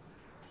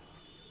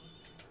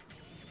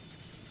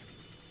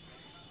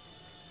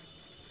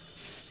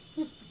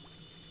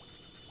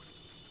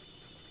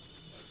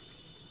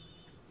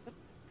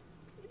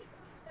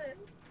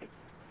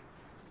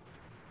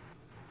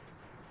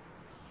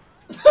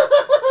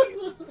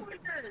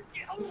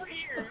 Get over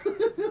here!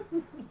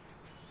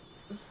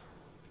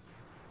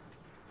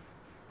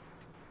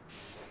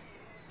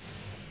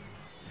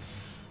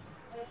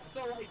 I'm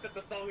so right that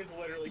the song is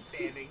literally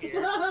standing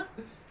here.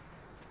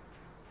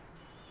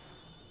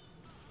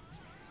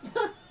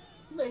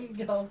 There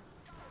you go.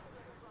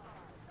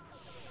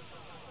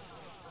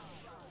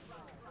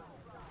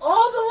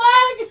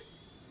 Oh, the lag!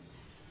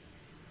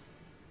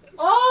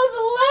 Oh,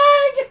 the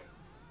lag!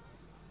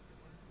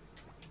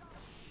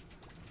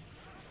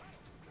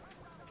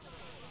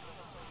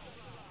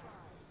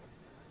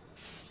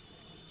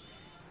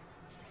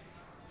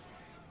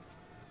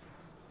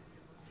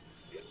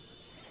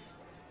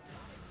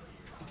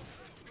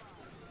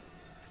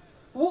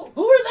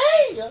 Who are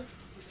they?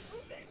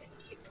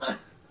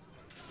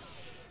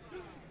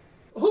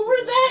 Who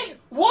were they?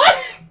 What?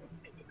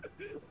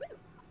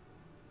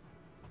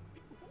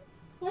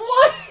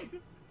 What?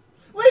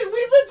 Wait,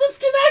 we've been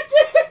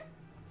disconnected!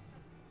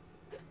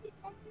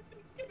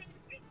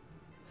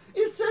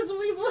 It says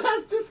Weebu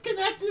has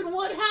disconnected.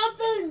 What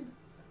happened?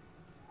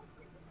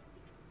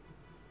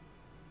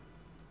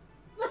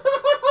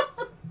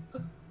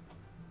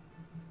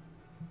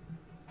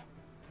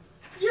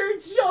 You're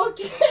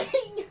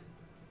joking!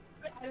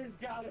 That has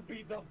gotta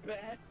be the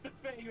best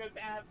thing that's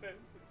happened.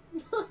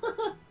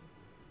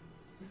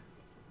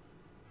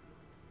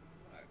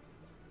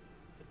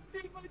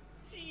 Too much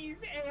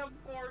cheese and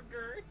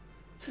burger.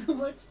 Too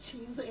much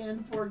cheese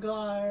and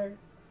burger.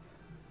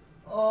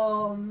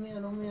 Oh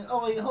man, oh man.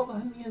 Oh wait, hold on,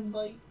 let me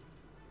invite.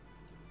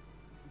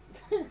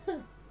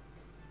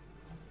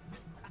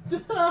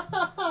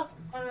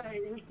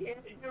 Alright, we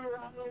can't do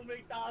Ronald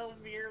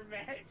McDonald mirror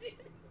match.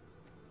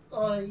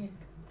 Oh,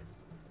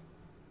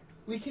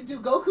 we can do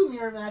Goku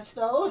mirror match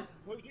though.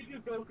 We can do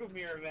Goku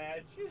mirror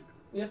match.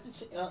 We have to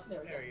oh, there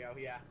we go. There we go,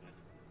 yeah.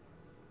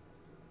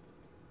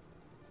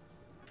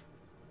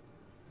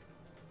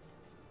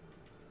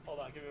 Hold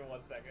on, give me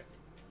 1 second.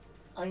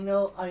 I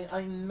know,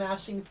 I'm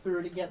mashing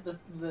through to get the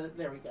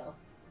there we go.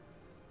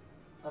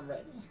 I'm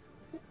ready.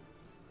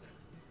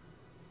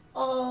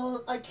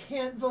 Oh, I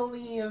cannot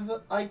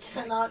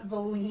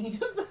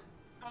believe.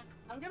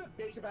 I'm gonna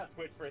bitch about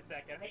Twitch for a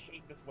second. I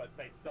hate this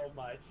website so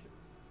much.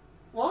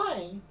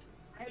 Why?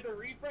 I had to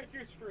refresh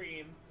your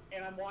stream,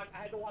 and I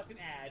had to watch an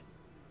ad.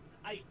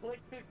 I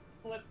clicked to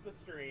flip the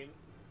stream,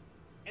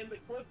 and the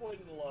clip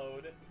wouldn't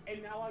load,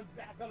 and now I'm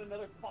back on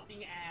another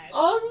fucking ad.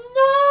 Oh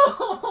no!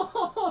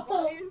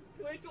 Why is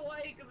Twitch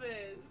like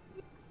this?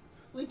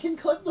 We can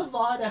clip the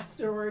VOD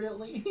afterward at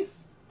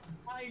least.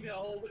 I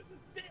know, but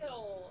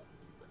still.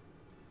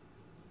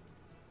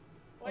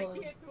 Why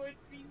can't Twitch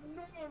be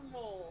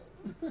normal?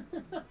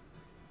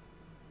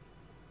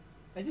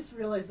 I just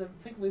realized I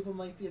think Weebu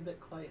might be a bit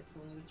quiet, so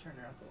I'm gonna turn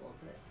her up a little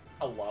bit.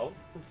 Hello?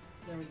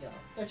 There we go.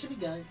 That should be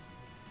good.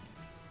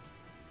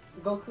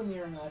 Goku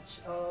mirror match.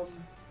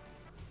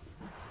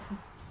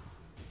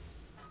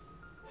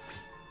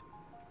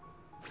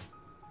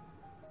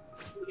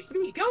 It's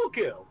me,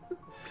 Goku!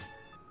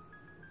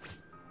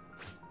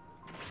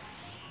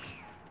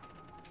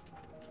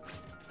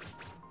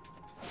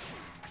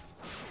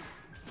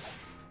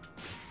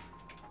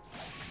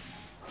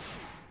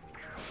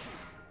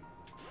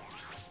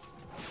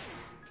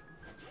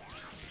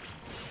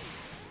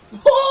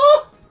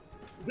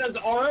 Does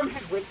Aurum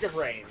have Risk of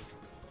Rain?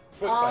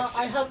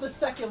 I have the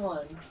second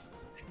one.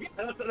 Yeah,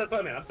 that's what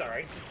I meant, I'm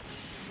sorry.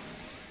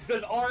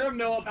 Does Aurum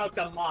know about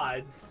the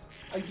mods?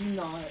 I do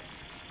not.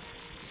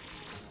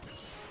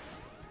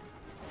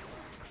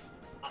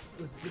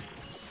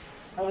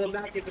 I will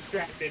not get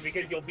distracted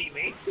because you'll beat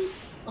me.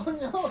 Oh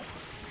no!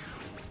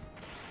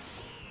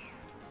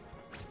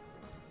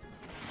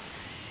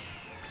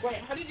 Wait,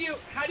 how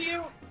do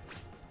you...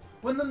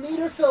 When the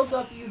meter fills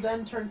up, you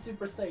then turn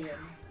Super Saiyan.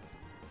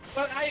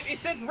 But it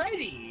says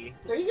ready!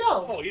 There you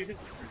go! Oh, you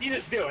just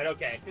do it,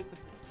 okay.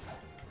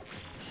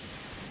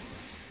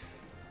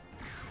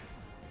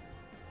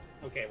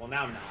 Okay, well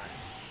now I'm not.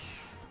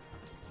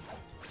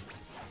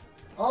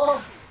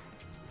 Oh!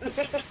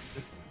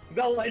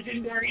 The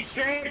legendary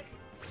trick!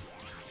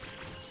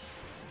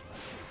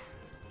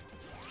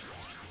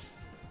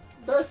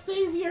 The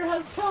savior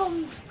has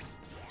come!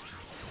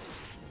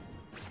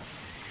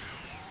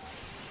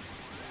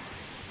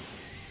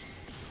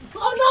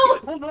 Oh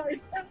no! Oh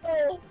nice!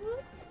 Oh.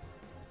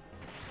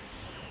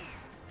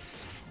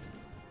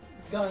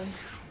 Gun.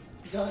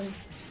 Gun.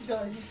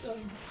 Gun.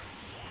 Gun.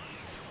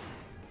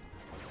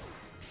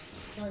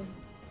 Gun.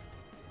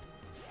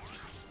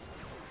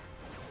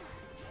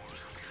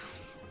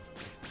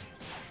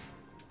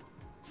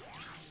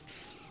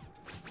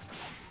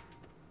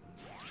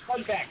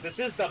 Fun fact, this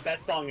is the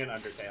best song in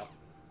Undertale.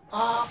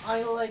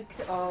 I like,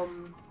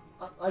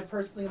 I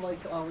personally like,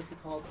 what's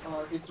it called?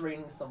 It's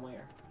Raining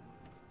Somewhere.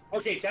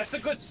 Okay, that's a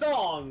good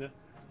song,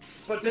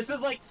 but this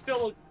is like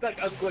still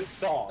like a good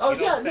song. Oh you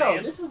know yeah, what I'm no,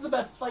 saying? this is the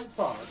best fight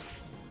song.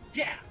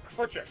 Yeah,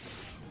 for sure.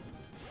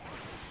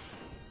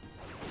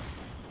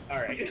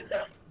 Alright.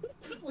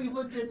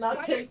 Weebu did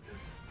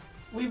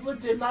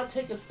not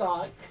take a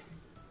stock.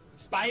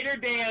 Spider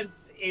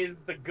Dance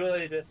is the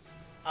good,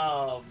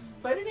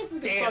 Spider Dance is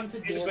a good song to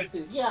dance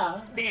to. Yeah.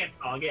 Dance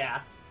song,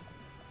 yeah.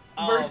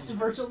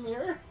 Virtual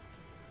Mirror?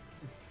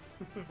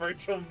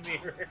 Virtual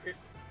Mirror.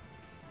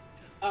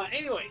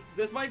 Anyway,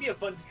 this might be a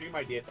fun stream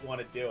idea if you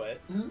want to do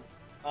it.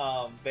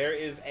 Mm-hmm. There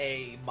is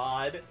a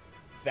mod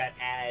that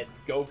adds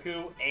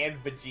Goku and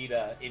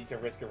Vegeta into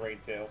Risk of Rain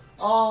 2.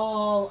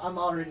 Oh, I'm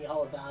already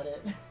all about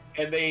it.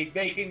 And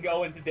they can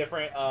go into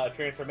different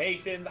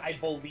transformations. I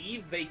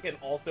believe they can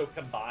also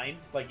combine.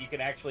 Like, you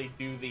can actually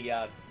do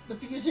the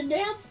fusion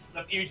dance?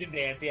 The fusion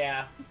dance,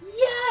 yeah.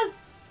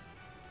 Yes!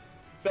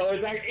 So,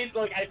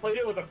 like, I played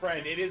it with a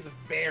friend. It is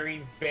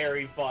very,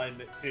 very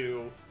fun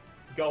to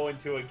go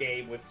into a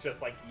game with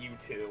just, like, you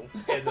two.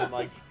 And then,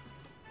 like,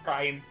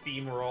 try and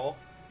steamroll.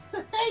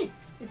 Hey!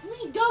 It's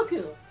me,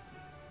 Goku!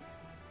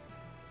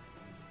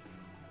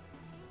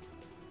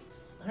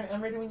 Alright,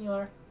 I'm ready when you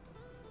are.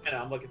 And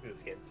I'm looking through the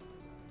skins.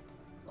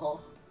 Oh.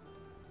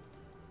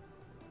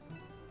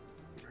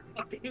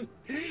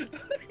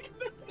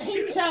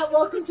 Hey chat,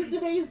 welcome to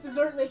today's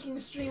dessert making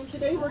stream.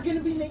 Today we're gonna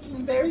be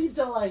making Berry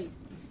Delight.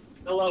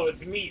 Hello,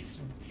 it's me,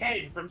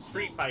 Ken from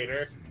Street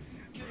Fighter.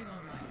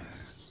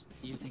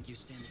 You think you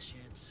stand a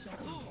chance?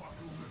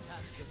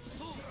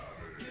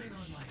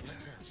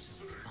 Let's have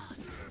some fun.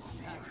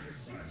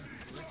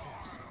 Let's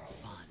have some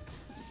fun.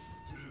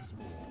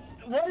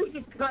 What is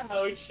this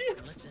crouch?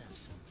 Let's have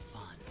some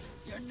fun.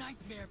 Your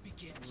nightmare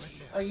begins.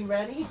 Are you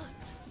ready?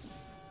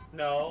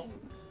 No.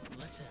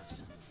 Let's have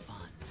some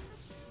fun.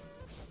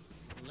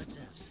 Let's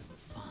have some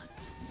fun.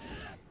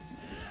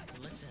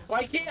 Let's have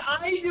Why can't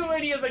I do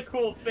any of the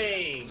cool Let's have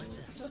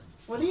things? some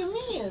What do you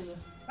mean?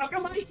 How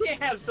come I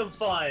can't have some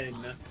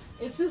fun?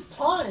 It's his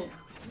taunt.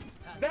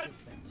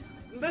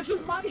 This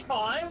is my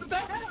time. What the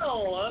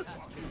hell?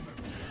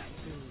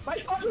 My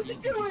time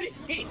doesn't do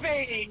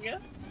anything.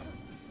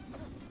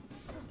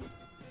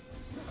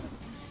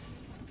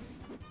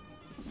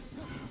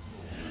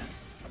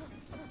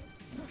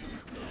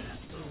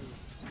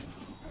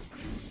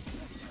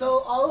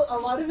 So a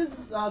lot of his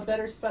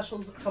better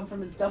specials come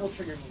from his double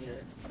trigger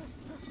meter.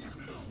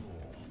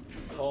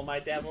 Pull my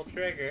devil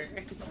trigger.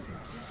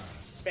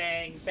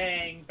 Bang,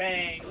 bang,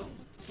 bang.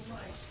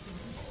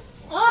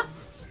 Ah!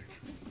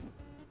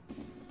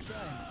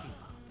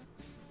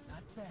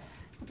 Not bad.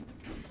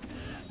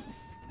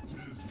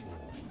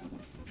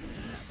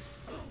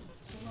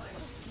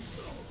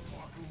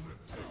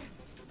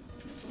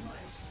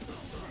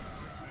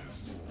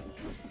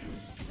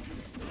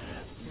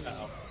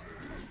 Uh-oh.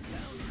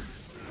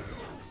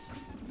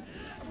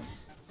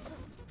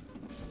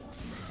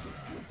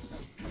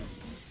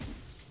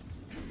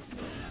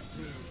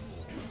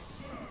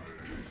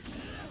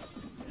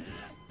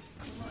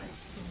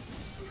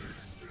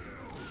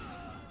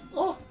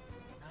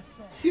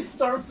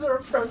 storms are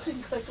approaching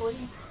quickly.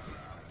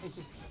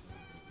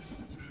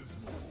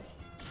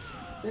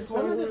 There's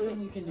one other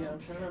thing you can do. I'm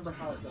trying to remember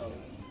how it goes.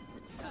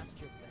 It's past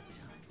your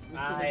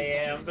bedtime. I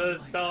am the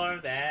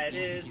storm that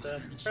is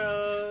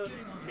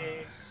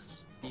approaching.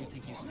 You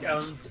think you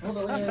still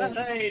Come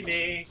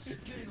shining,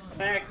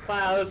 black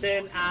clouds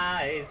in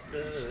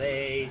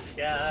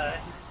isolation.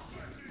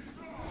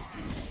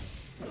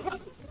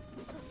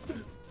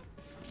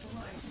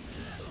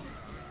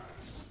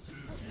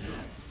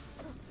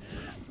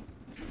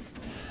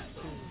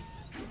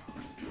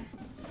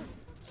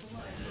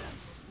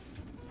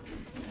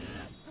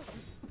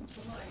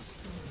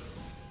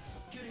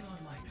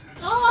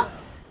 Ah!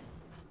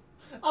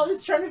 I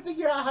was trying to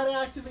figure out how to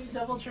activate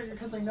Double Trigger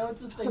because I know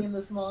it's a thing in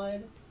this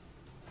mod.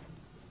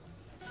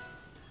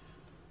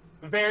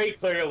 Very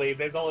clearly,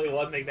 there's only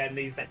one thing that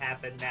needs to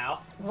happen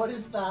now. What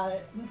is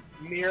that?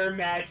 Mirror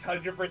match,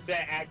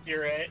 100%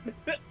 accurate.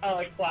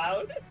 Cloud.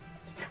 Cloud!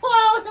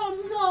 Oh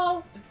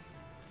no!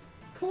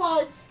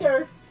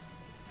 Cloudster!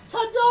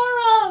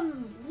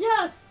 Tadorum!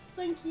 Yes!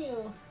 Thank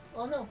you!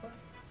 Oh no.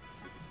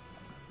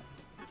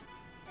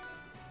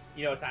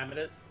 You know what time it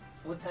is?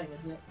 What time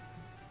is it?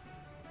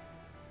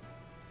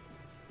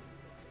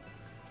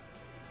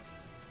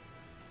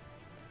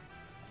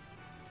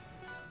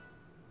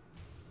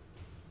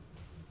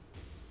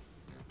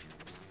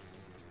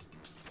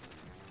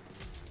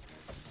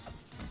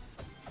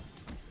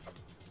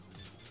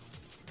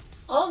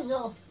 Oh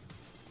no!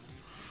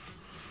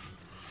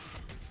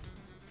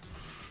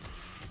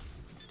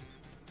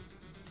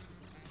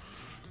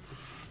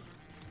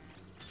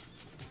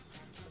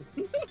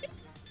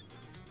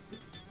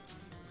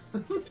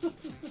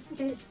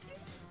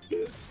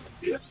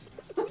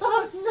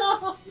 Oh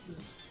no!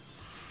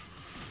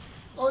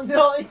 Oh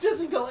no, it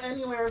doesn't go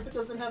anywhere if it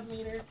doesn't have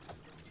meter.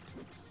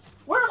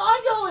 Where am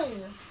I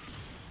going?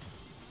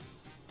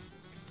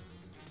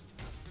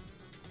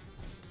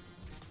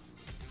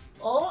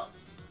 Oh!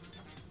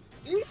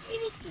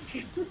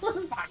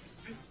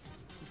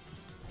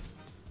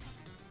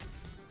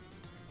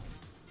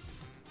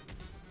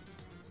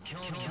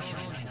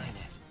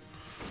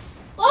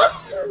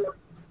 Oh!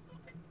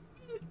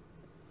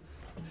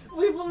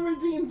 We will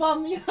redeem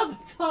bomb the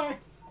avatars.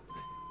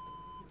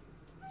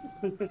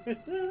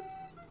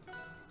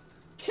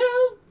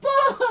 Kill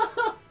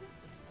bomb!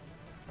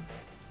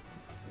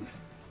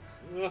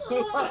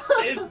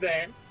 What is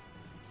there?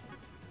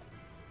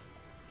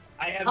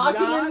 I have Hakumen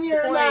not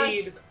mirror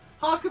match. played.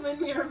 Hakumen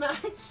mirror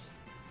match.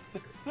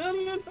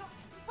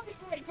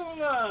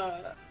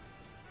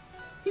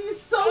 He's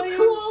so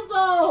cool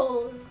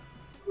though.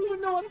 You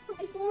know what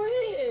Psycho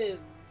is.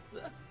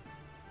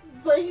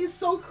 But he's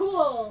so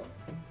cool.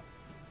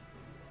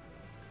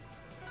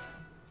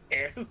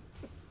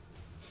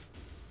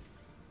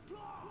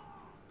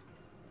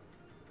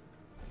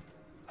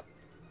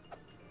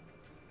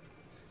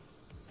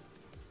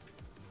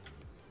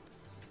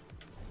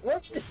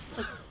 What?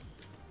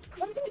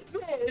 What is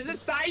it? Is it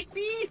side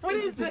B? What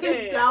is it?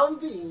 It's down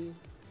B.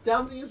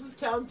 Down B is his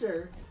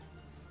counter.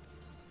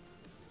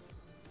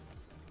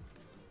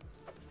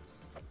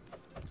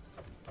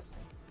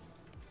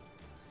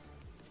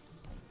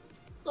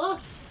 Ah!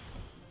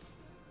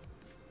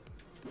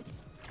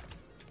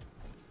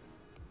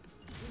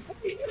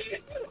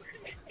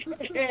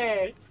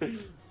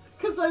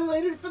 Because I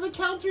waited for the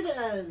counter to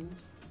end.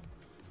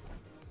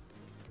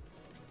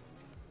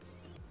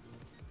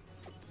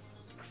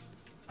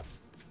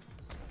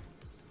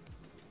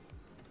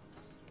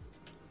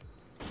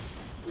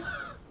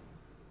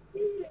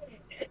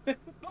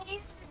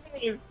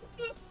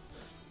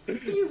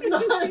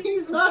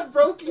 He's not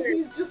broken,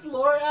 he's just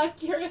lore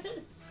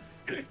accurate.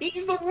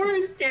 He's the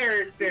worst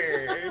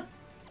character.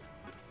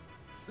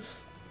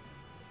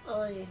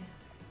 Oh yeah.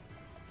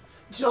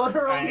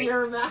 Jotaro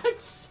mirror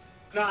match?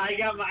 No, I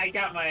got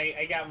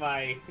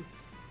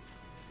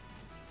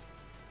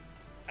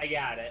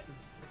it.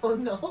 Oh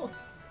no.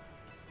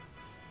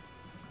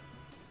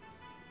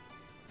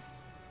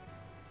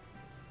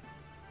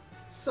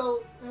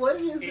 So what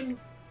it is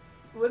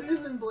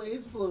in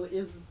Blaze Blue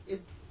is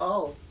it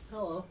oh,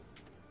 hello.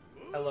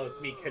 Hello, it's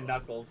me,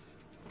 Knuckles.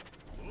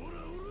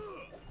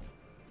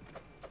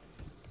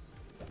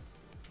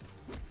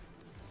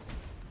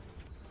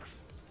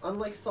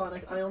 Unlike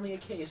Sonic, I only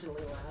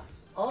occasionally laugh.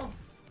 Oh.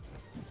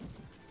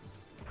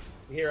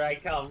 Here I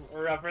come,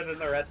 rougher than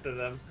the rest of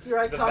them. Here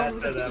I the come.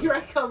 Best of them. Here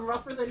I come,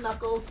 rougher than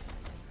Knuckles.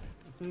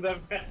 The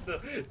best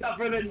of,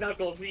 tougher than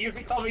Knuckles. You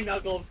can call me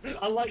Knuckles.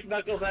 Unlike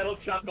Knuckles, I don't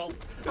chuckle.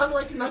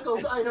 Unlike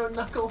Knuckles, I don't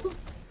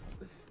Knuckles.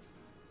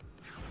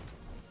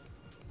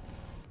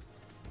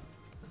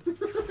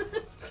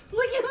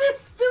 Look at this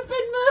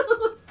stupid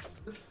move!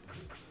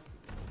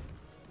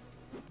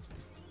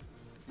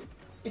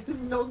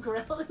 No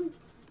ground.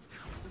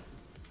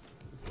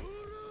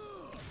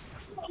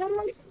 What am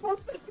I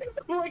supposed to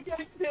do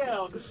against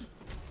him?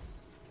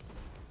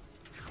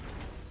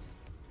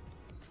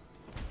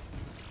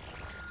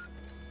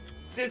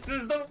 This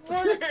is the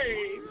worst!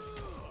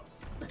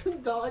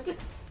 Dog.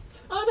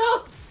 Oh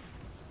no!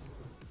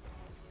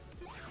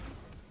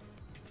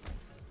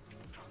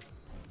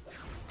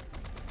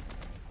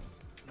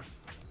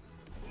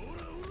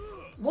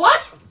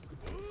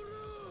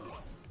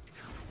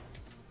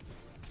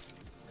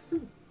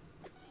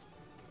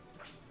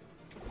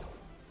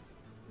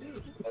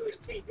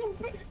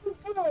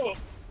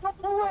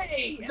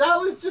 away! That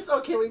was just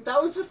okay. Wait,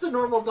 that was just a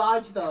normal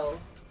dodge, though.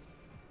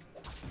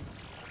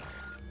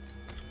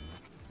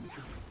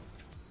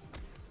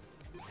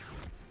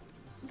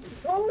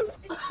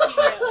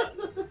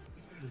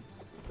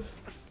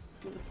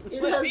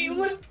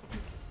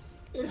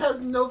 It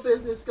has no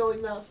business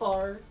going that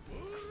far.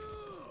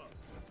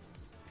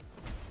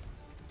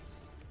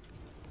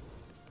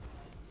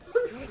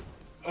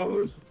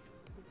 Oh.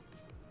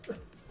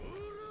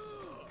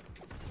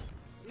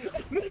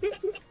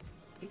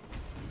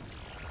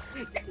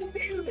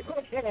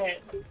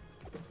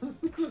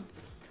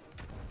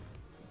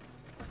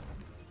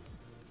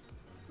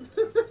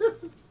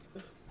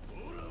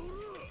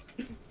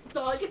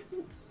 Dog.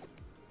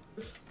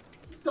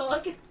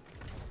 Dog.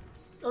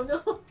 Oh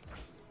no.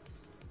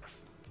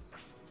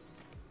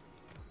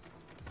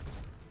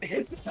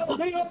 It's the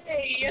only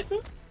way.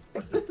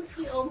 It's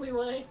the only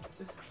way.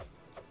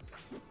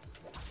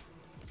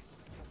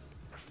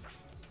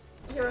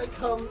 Here I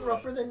come,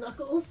 rougher than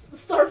Knuckles.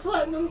 Star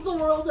Platinum's the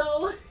world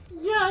now.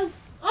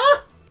 Yes!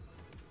 Ah!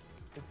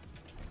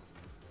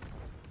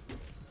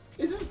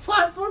 Is this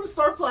platform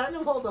Star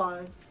Platinum? Hold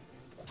on.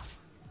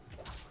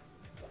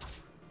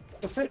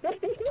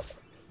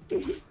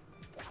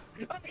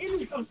 Here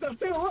we come, stuff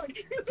too. Look.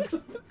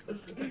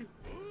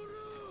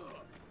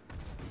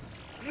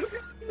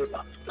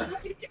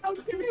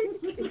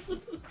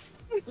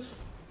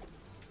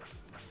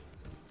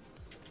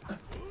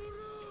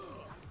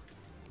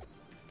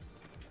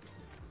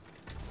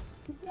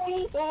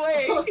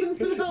 Away. Oh,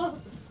 no.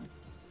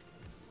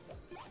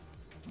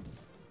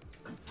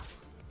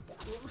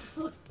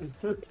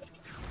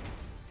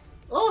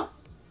 Oh!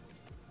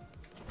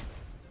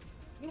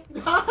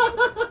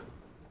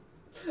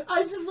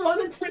 I just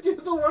wanted to do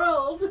the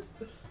world.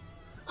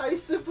 I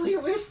simply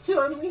wish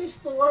to unleash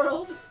the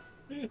world.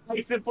 I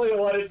simply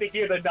wanted to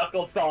hear the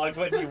Knuckles song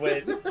when you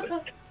win.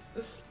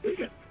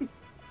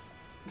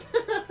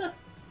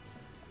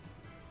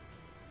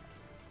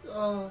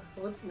 Oh,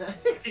 what's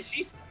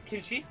next? Can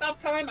she stop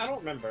time? I don't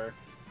remember.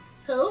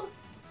 Who?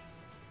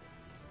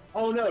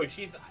 Oh no, is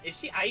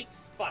she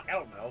ice? Fuck, I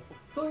don't know.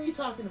 Who are you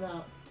talking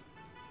about?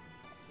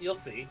 You'll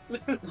see.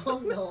 Oh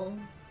no.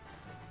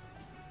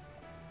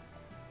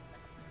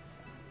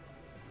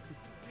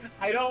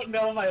 I don't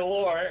know my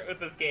lore with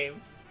this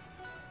game.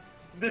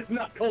 This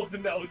Knuckles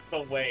knows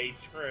the way,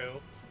 true.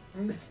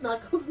 This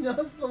Knuckles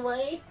knows the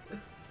way?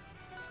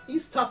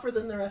 He's tougher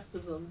than the rest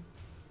of them.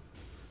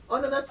 Oh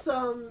no, that's,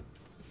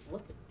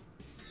 what the...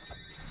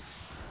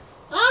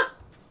 Ah!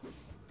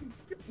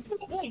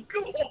 Oh,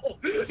 cool!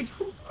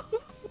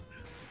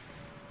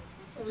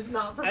 I was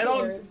not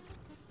prepared.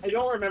 I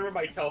don't remember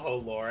my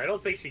Toho lore. I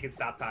don't think she can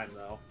stop time,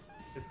 though.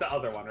 It's the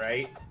other one,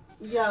 right?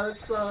 Yeah,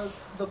 that's,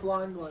 the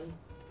blonde one.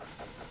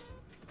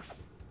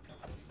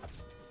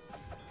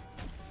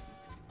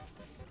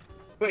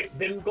 Wait,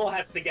 Vimgul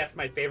has to guess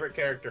my favorite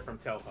character from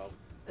Toho.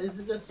 Is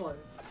it this one?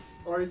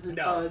 Or is it,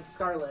 No.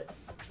 Scarlet?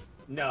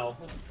 No.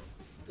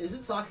 Is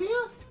it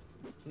Sakuya?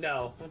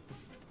 No.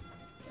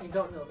 I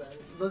don't know that.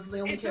 Those are the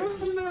only It's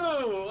characters.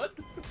 Remu!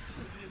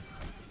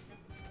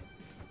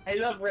 I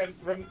love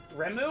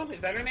Remu?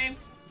 Is that her name?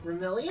 I might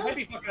Remelia?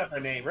 be fucking up her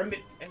name.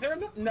 Is there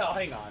Remu? No,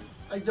 hang on.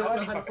 I don't might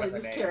know be how to fucking play up her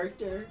this name.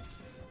 character.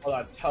 Hold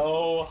on.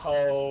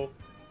 Toho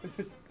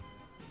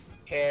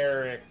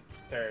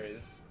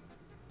characters.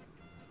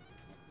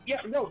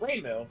 Yeah, no,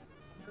 Remu.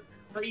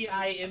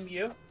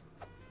 R-E-I-M-U.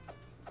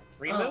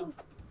 Remu?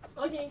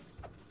 Oh, okay,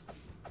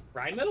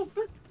 Raimu?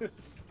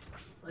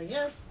 I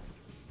guess.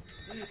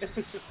 I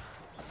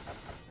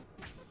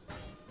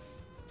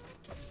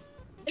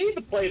need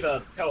to play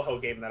the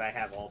Toho game that I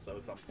have also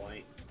at some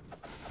point.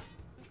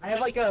 I have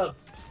like a...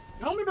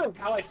 I don't remember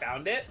how I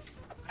found it.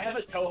 I have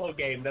a Toho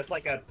game that's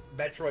like a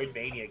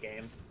Metroidvania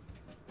game.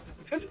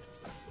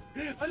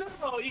 Oh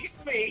no, you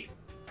get me!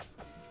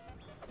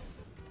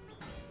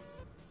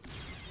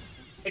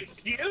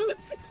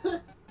 Excuse?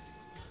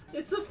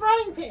 It's a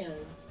frying pan!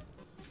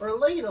 Or a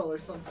ladle or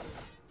something.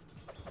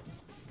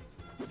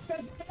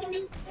 That's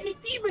a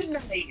demon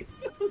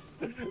knife!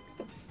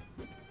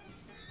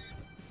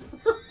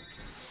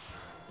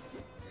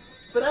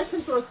 But I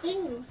can throw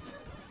things!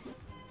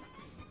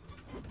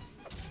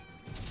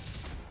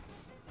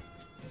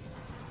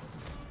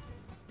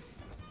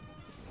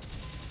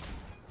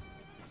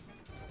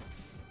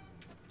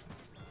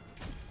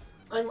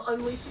 I'm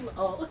unleashing.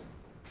 Oh.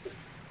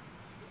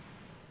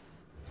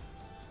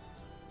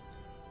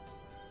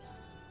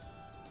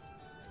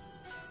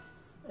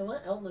 I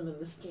want Eltnum in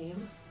this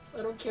game.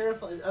 I don't care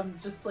if I'm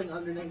just playing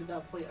Undername at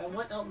that point. I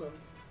want Eltnum.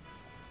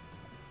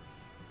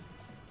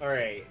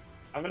 Alright,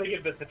 I'm gonna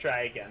give this a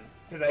try again,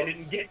 because I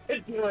didn't get to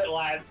do it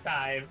last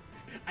time.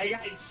 I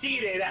got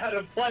cheated out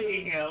of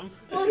playing him.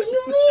 What do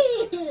you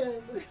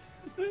mean?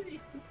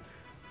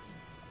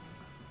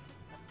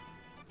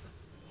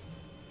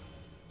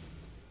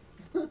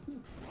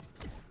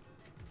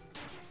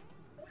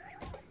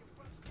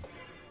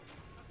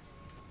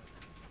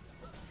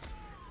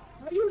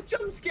 Why do you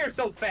jump scare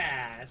so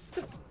fast?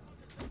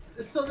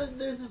 So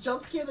there's a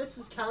jump scare that's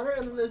his counter,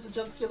 and then there's a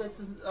jump scare that's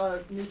his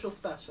neutral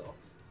special.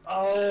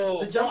 Oh,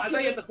 The jump I scare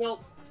thought you had to build.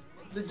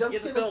 The jump You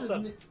have scare to that's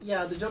build his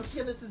yeah, the jump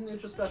scare that's his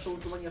neutral special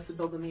is the one you have to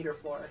build the meter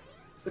for.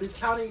 But his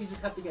counter, you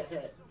just have to get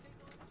hit.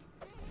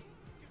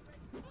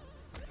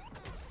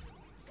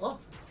 Oh.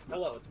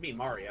 Hello, it's me,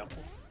 Mario.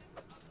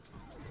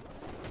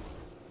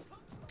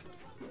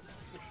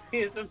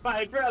 Here's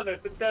my brother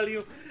to tell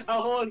you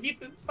a whole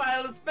heaping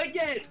pile of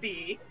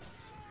spaghetti.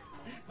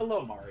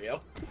 Hello,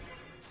 Mario.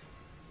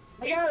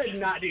 I gotta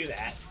not do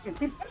that.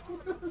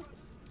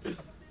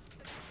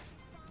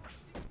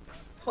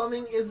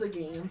 Plumbing is a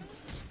game.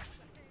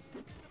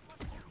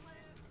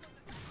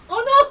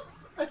 Oh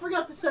no! I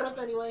forgot to set up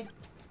anyway.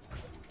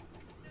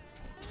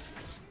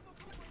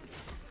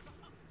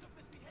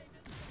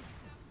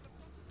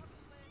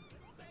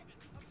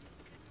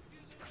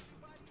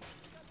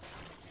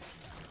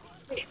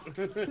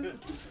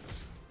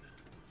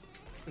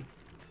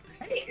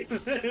 Hey.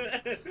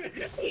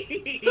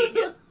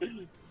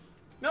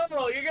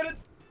 No, you're gonna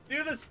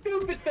do the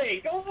stupid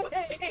thing. Go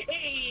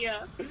away.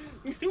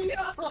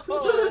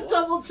 No.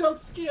 Double jump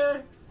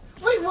scare.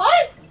 Wait,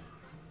 what?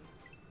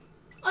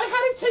 I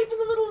had it taped in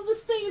the middle of the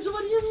stage.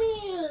 What do you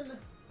mean?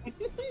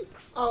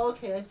 Oh,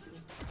 okay, I see.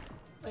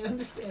 I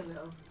understand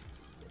now.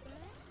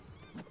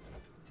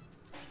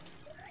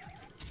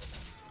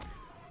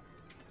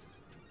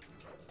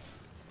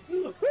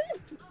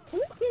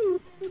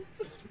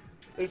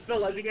 This is the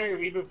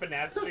legendary Weebu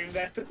FNAF stream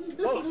that I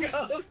spoke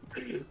of.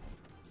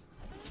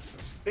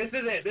 This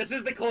is it. This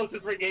is the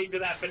closest we're getting to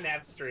that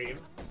FNAF stream.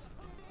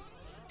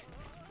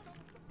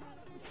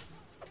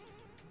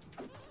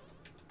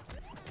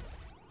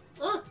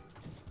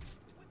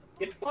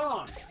 Get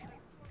bonked!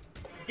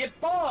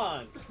 Get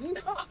bonked!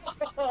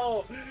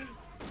 No!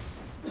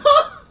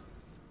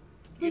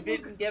 You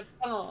didn't get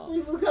bonked!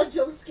 People got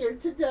jump scared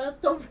to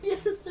death. Don't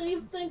forget to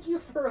save. Thank you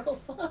for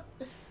Rofa.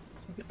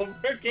 Don't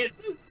forget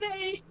to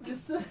say.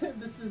 This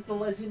is the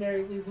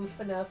legendary Weebu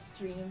FNAF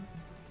stream.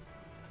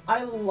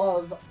 I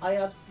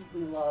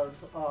absolutely love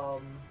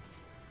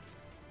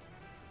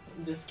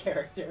this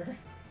character.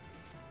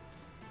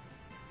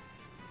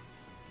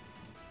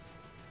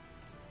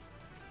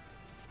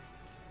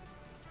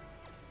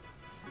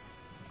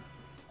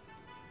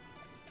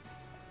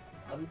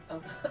 I'm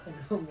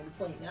gonna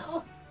play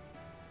now.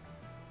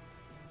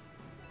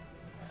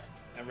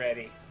 I'm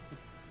ready.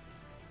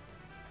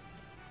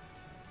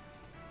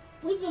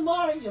 With the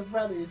Mario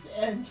Brothers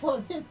and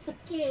one hits a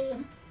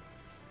game.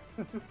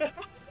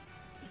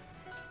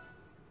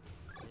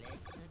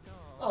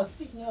 Oh,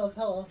 speaking of,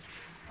 hello.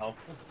 Oh.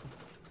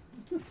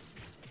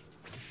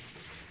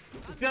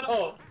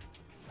 No!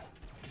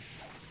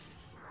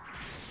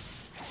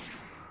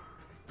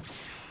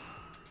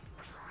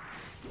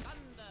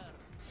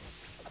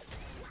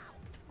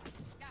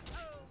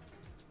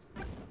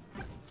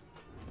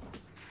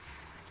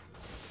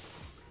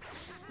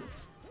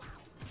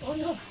 Oh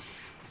no!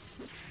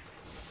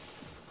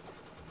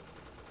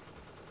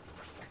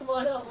 Come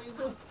on out,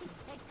 Weebu.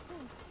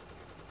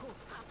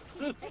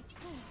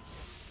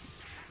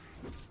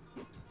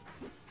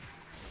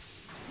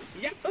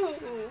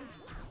 Yahoo!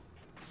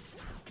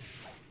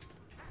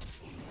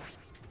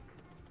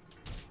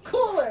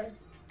 Cooler!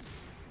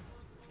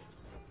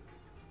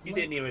 You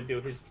didn't even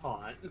do his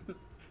taunt.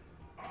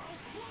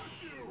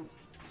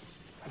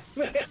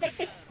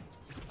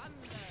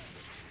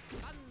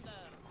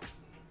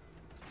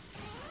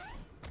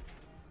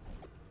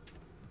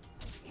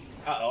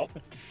 Uh-oh.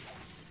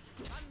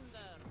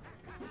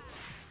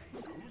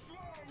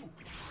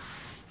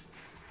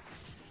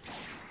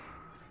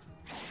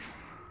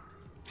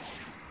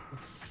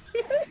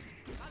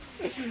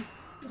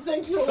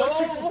 Thank you,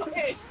 Electric. Oh,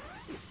 okay.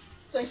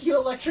 Thank you,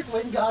 Electric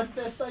Wind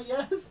Godfist, I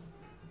guess.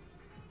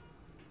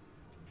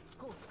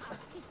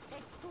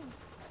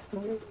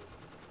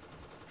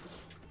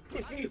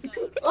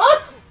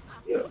 Ah!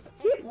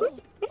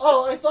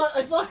 Oh, I thought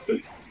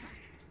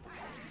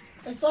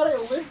I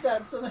lived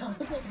that somehow. I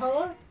was like,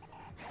 huh?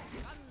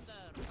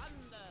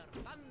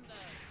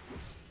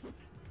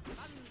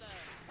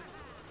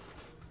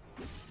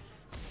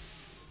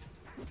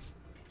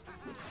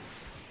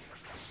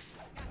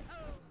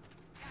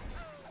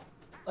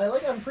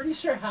 I'm pretty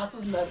sure half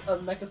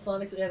of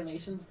Mechasonic's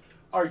animations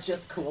are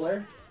just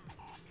cooler.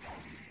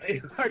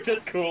 Are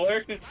just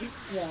cooler?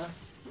 Yeah.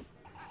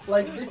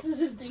 Like, this is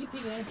his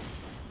DP.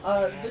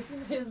 This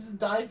is his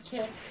dive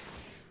kick.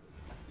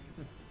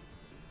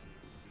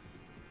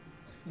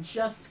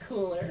 Just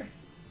cooler.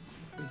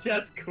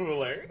 Just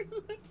cooler.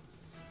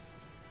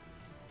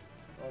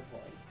 Oh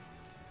boy.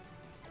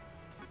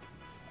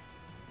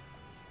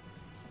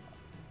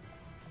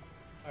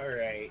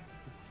 Alright.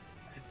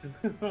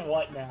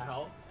 What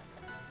now?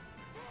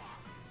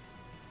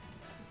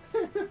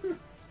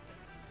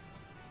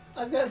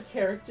 I've got a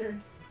character.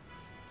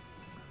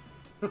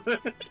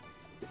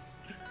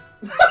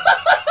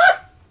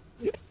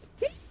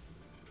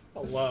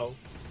 Hello.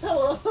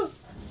 Hello.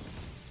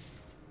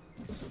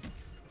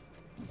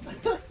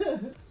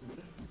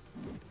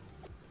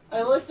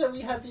 I like that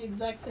we had the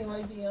exact same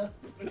idea.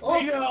 Oh.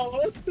 I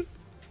know.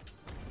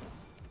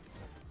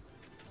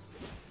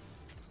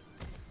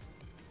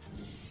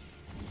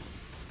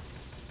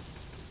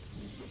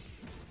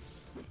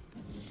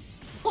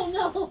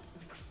 hell?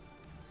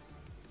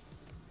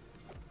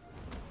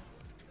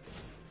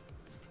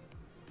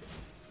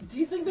 Do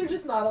you think they're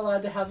just not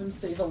allowed to have him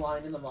say the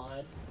line in the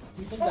mod?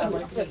 Do you think that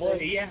might be a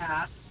thing?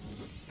 Yeah.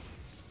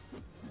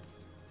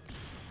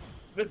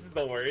 This is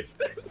the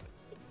worst.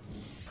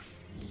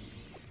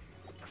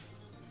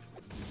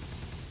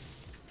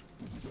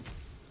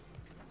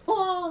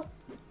 Oh,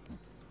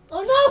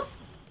 oh no!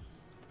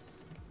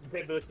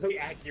 Biblically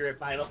accurate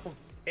final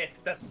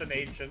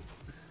destination.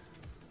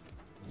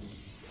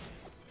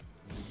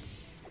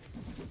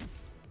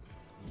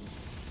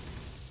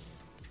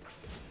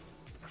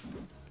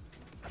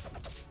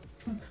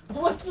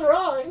 What's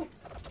wrong?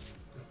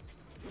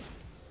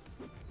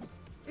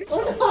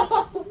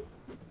 Oh no!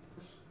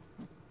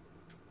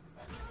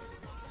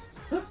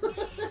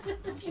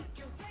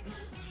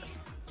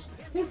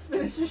 His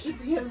finisher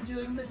should be him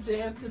doing the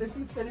dance, and if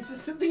he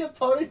finishes it, the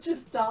opponent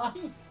just dies.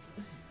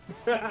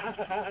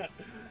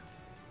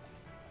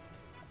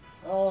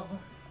 Oh.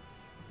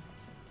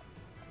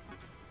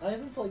 I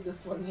haven't played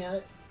this one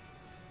yet.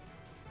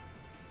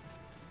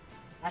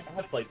 I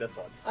have played this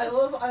one. I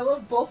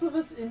love both of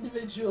us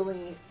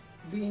individually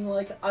being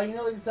like, I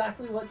know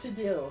exactly what to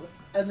do,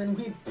 and then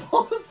we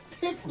both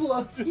picked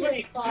low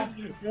tier top.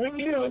 We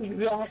knew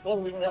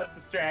exactly what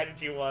the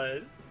strategy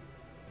was.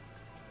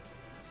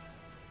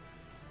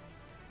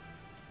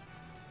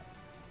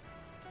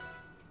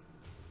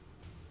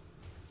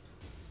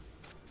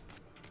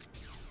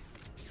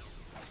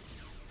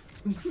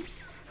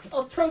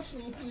 Approach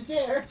me if you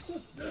dare.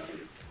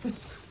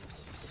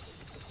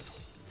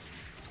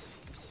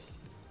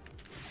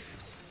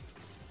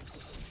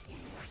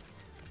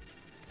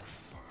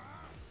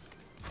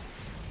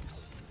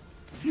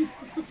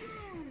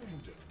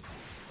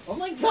 Oh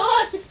my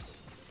gosh!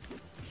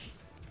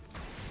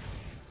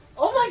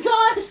 Oh my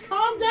gosh!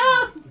 Calm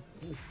down!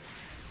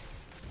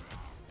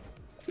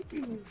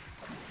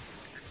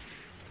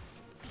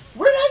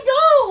 Where'd I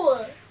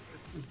go?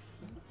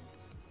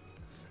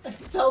 I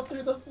fell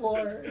through the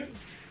floor.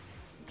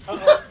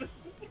 Uh-oh.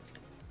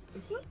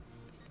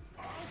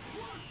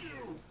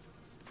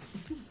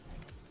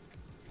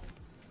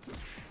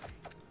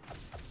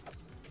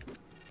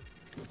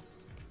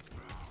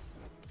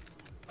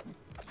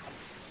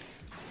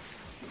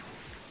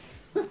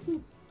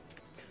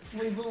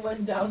 Weebu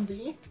went down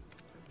B.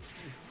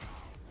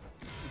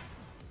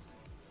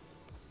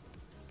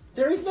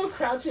 There is no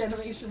crouch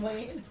animation,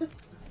 Wayne.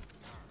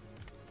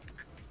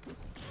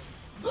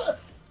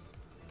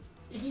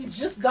 He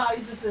just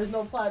dies if there's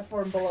no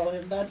platform below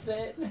him, that's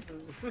it.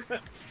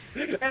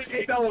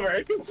 It's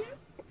over.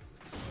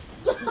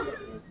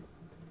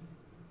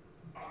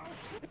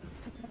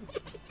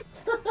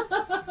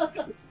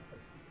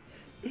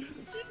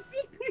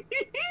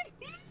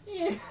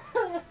 Yeah.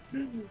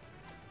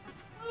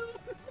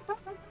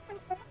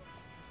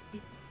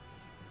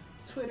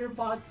 Twitter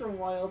bots are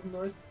wild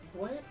north.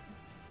 What?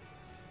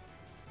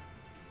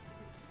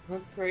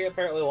 North Korea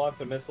apparently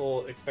launched a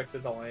missile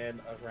expected to land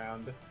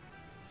around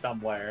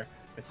somewhere.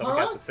 And some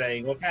guys are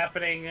saying what's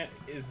happening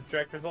is a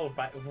direct result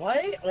of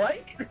what?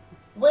 What?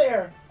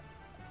 Where?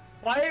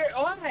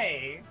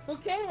 Why? Who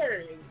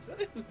cares?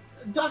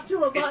 Dr.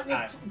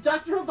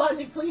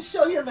 Robotnik, please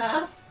show your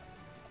math.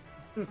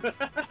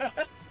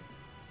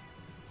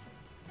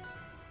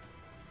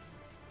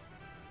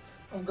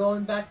 I'm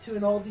going back to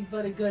an oldie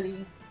but a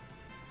goodie.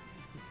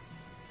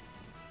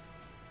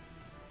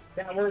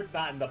 That word's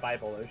not in the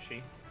Bible, is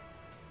she?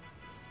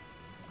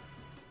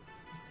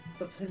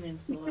 The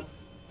Peninsula.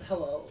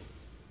 Hello.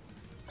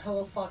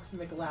 Hello, Fox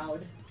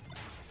McLeod.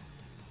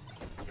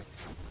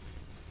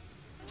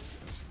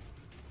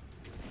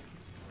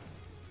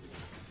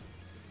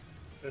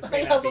 This I may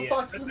have not a be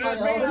fox it. in This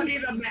my may not own. be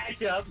the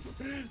matchup.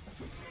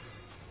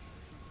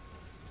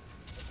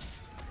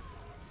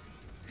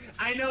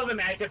 I know the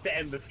matchup to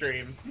end the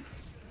stream.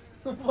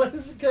 What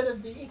is it gonna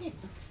be?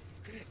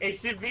 It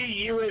should be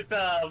you with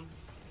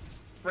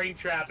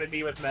Springtrap and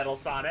me with Metal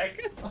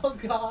Sonic. Oh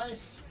gosh.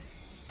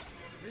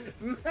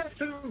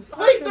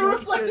 Wait, the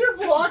reflector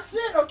blocks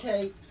it?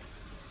 Okay.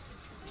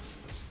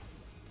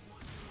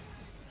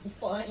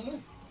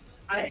 Fine.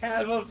 I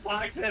have a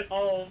box at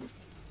home.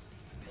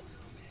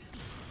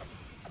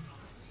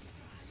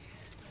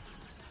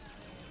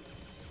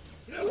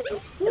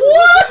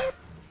 What?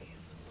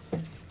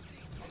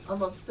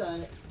 I'm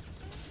upset.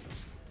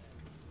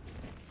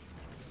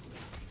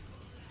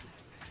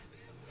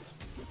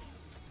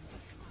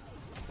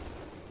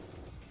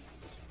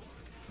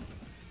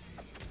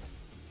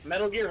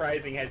 Metal Gear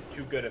Rising has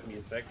too good of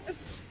music.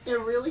 It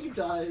really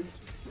does.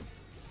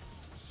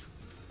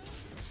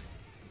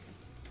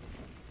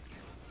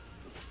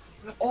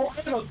 Oh, I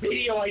have a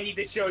video I need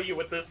to show you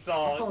with this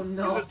song. Oh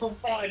no. It's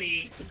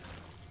funny.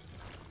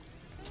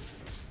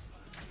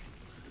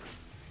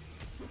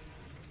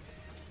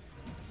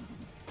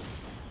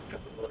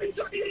 I'm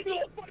trying to do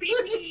a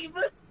funny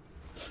meme.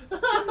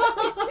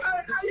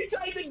 I'm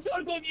trying to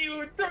juggle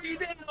you and throw you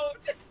down.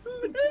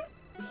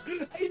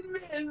 I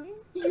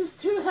missed. He's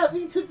too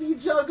heavy to be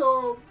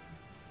juggled.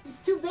 He's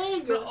too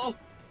big. Oh,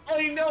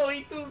 I know,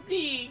 he's too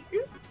big.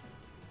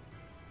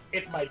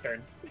 It's my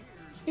turn.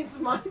 It's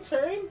my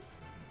turn?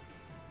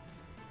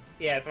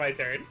 Yeah, it's my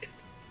turn.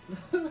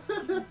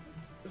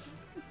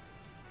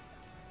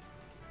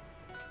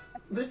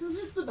 This is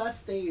just the best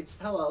stage.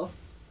 Hello.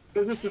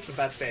 This is just the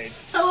best stage.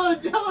 Hello,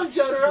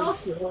 General!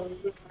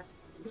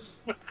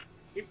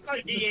 You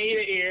fucking ate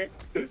it here.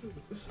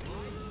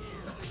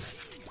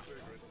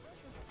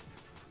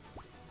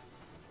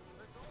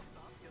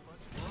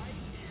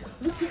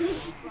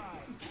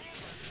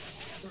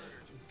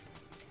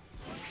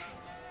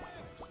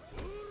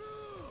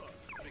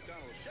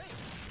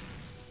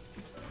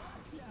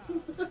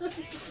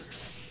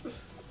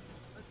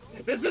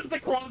 This is the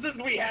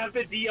closest we have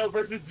to Dio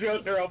versus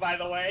Jotaro, by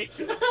the way.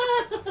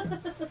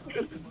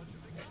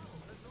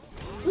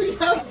 We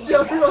have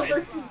Jotaro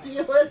versus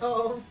Dio at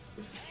home.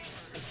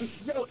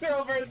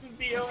 Jotaro versus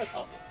Dio at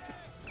home.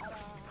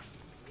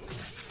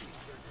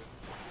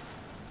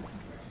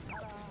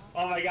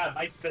 Oh my god,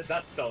 bites the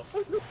dust though.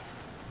 Oh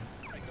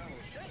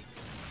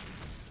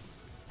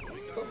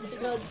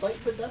my god,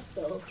 bite the dust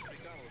though.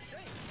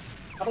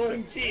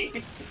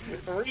 OMG.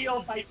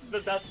 Real bites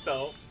the dust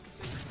though.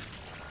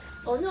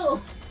 Oh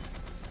no!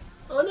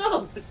 Oh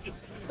no!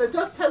 The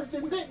dust has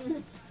been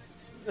bitten!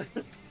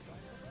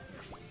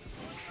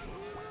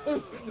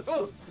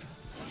 Oh.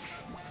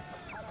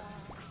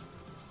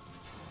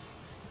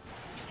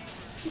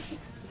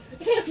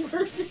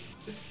 Hamburger!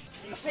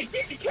 I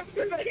can't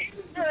cover the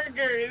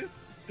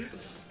hamburgers!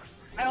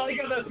 I like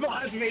how the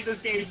mods made this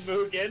game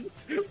Mugen.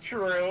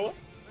 True.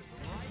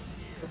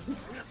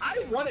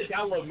 I want to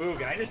download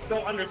Mugen, I just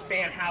don't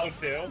understand how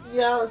to.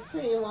 Yeah,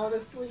 same,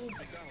 honestly.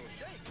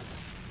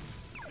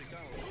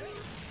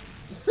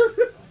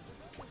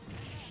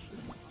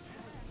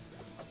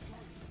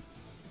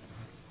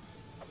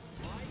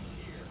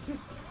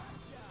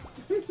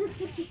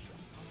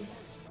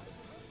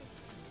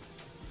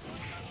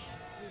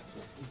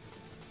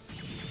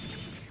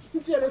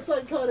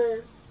 Genocide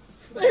Cutter!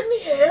 In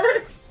the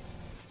air!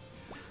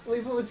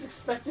 Weebu was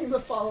expecting the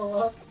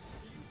follow-up.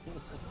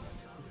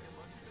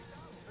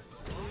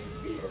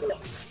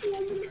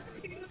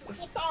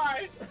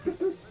 Die!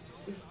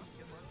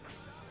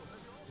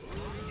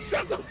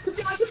 Shut the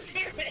god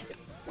damn it!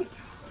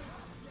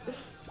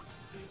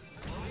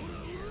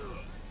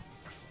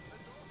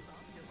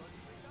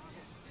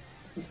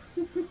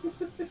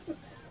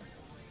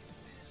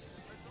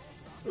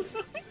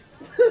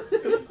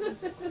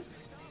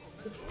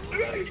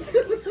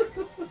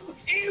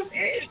 Damn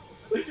it!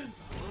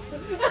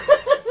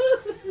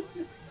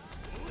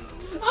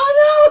 Oh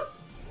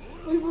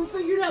no! Weebu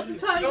figured out the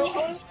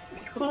timing.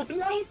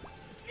 No!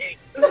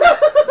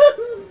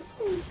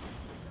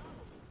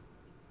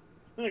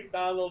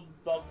 McDonald's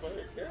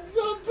Subburger.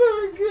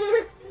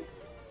 Subburger!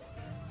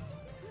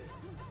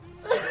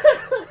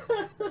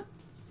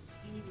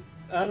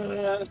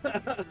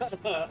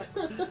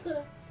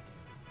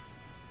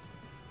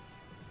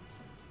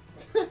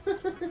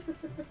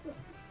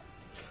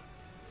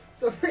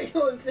 The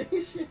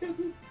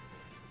realization.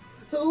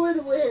 Who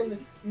would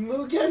win?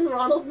 Mugen,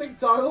 Ronald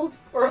McDonald,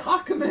 or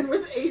Hakumen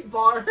with 8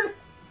 bar?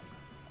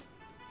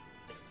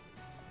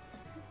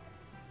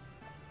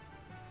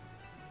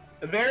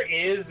 There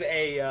is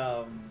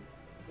a,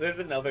 there's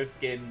another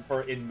skin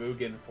in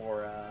Mugen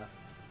for,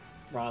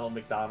 Ronald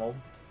McDonald.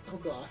 Oh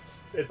gosh.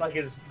 It's like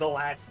the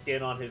last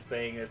skin on his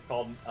thing. It's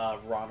called,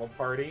 Ronald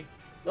Party.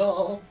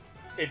 Oh.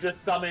 It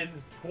just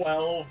summons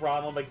 12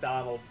 Ronald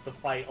McDonalds to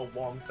fight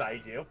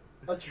alongside you.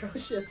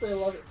 Atrocious, I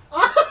love it.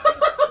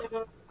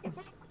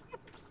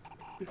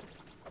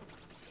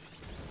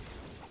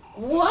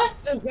 What?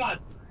 Oh god!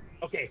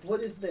 Okay.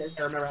 What is this?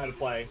 I remember how to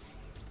play.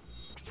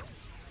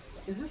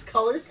 Is this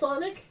Color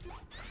Sonic?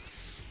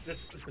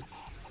 This...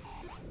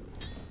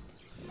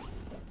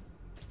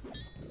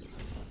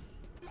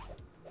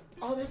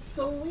 Oh, that's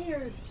so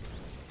weird.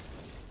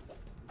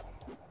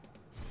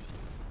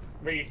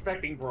 Were you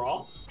expecting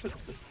Brawl?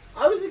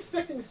 I was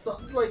expecting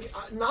something, like,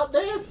 not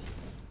this.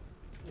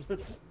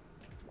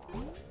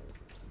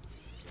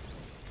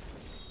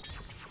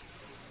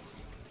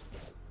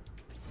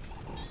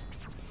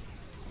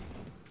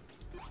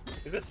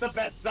 Is this the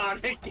best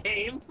Sonic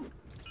game?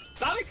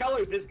 Sonic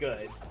Colors is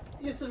good.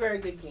 It's a very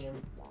good game.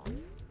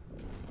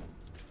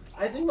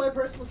 I think my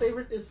personal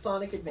favorite is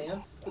Sonic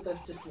Advance, but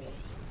that's just me.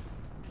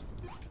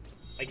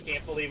 I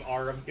can't believe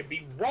Aurum could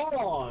be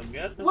wrong!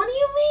 What do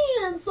you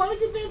mean?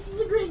 Sonic Advance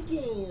is a great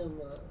game!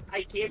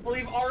 I can't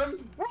believe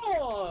Aurum's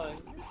wrong!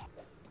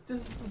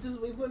 Does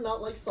Weebu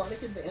not like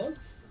Sonic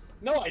Advance?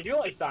 No, I do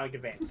like Sonic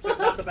Advance. It's just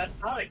not the best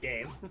Sonic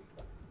game.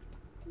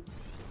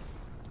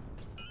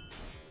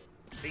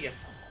 See ya.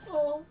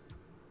 Oh.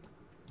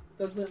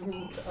 Doesn't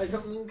mean... I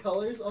don't mean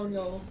colors? Oh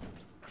no.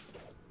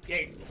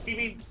 Yeah, she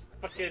means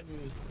fucking...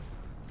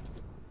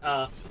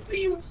 Okay,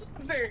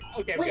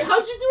 Wait,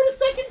 how'd you do it a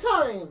second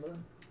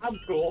time? I'm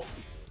cool.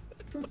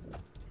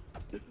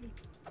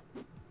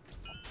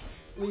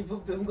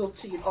 Weebu Bimgle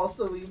cheat,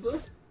 also Weebu.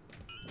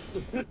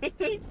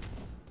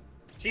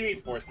 She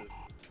means forces.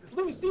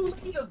 Lucy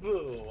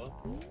Weebu!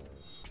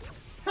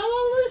 Hello,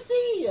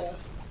 Lucy!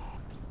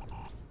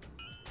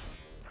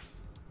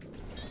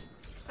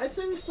 I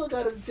we've still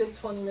got a good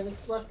 20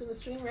 minutes left in the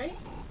stream, right?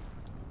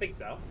 I think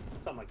so.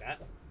 Something like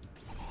that.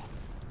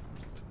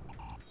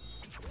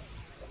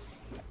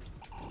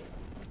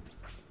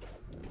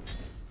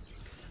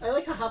 I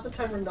like how half the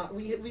time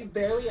we've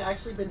barely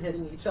actually been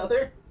hitting each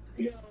other.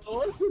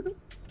 No.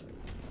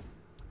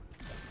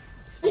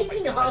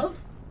 Speaking of...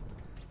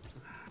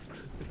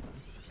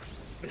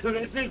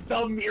 This is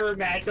the mirror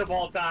match of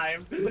all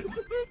time.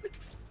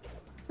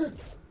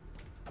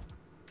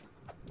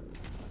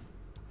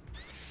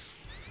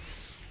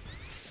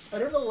 I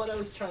don't know what I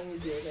was trying to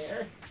do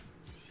there.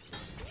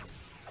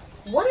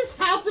 What is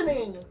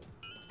happening?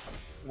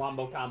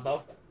 Wombo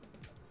combo.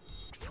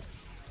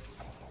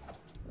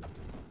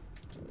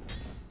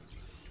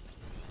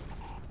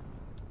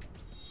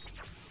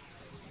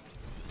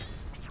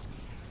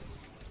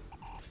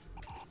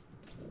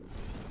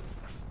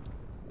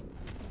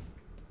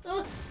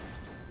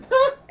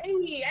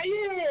 Hey, I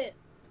did it!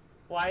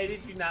 Why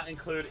did you not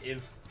include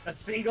a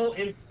single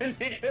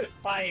infinite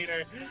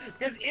fighter?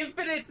 Because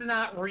infinite's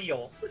not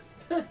real.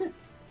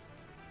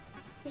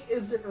 He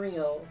isn't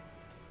real.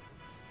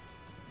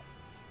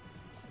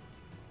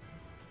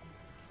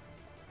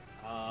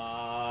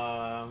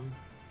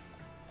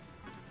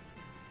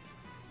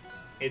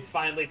 It's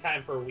finally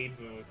time for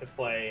Weebu to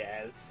play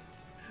as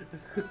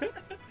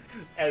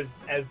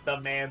as the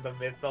man, the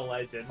myth, the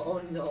legend.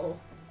 Oh no.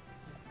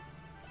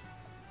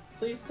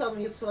 Please tell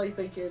me it's who I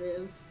think it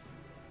is.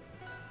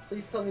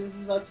 Please tell me this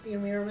is about to be a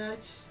mirror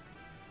match.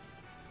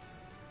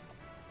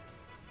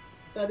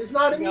 That is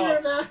not a mirror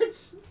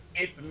match!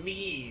 It's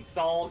me,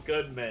 Saul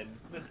Goodman.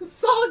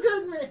 Saul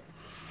Goodman!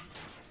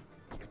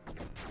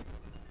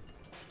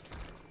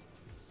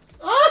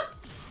 Ah!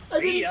 I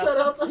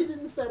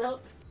didn't set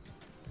up.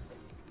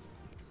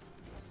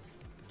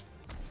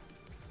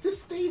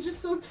 This stage is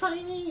so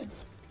tiny!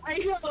 I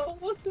know!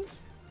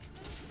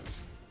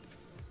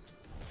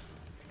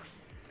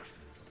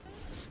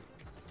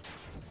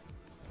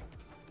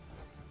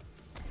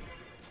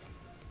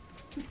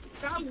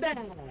 Stop that!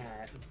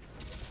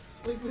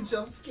 Like the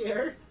jump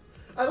scare.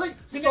 I like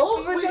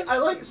Soul. Wait, I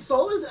like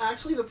Soul is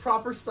actually the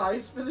proper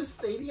size for this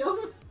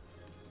stadium.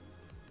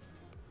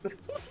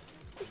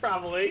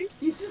 Probably.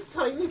 He's just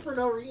tiny for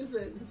no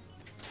reason.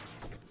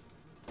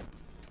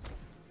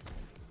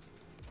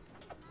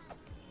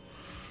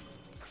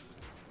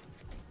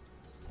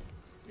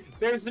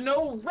 There's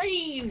no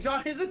range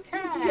on his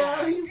attack!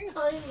 Yeah, he's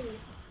tiny.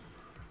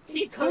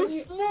 He's too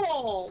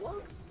small!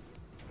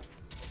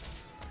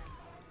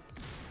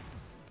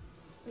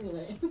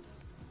 Anyway.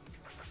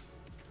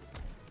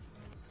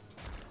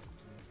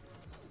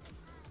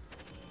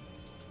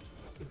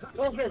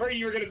 I don't know where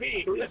you were gonna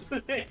be.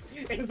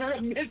 It's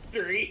a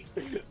mystery.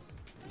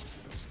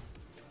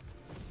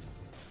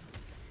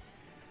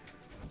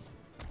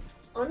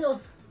 Oh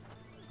no.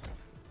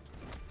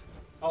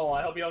 Oh,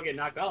 I hope you don't get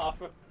knocked off.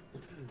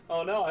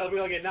 Oh no, I hope you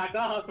don't get knocked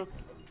off.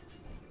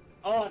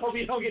 Oh, I hope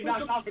you don't get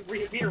knocked off and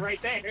reappear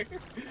right there.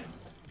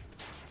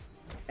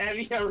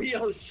 That'd be a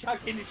real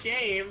shucking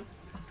shame.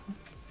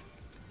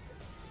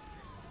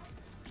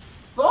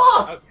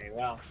 Oh! Okay,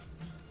 well.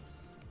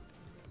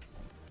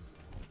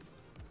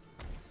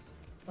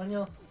 Oh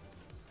no.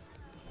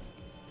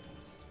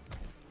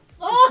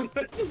 Oh!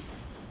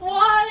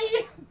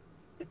 Why?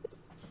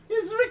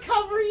 His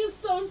recovery is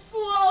so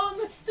slow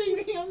and the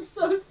stadium's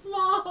so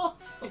small!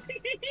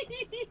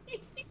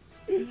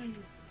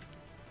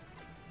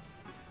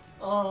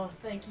 Oh,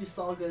 thank you,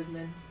 Saul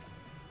Goodman.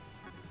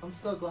 I'm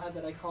so glad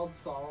that I called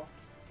Saul.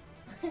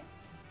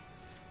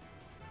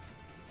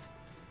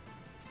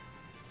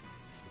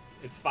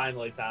 It's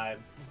finally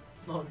time.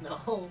 Oh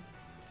no.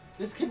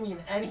 This could mean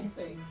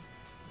anything.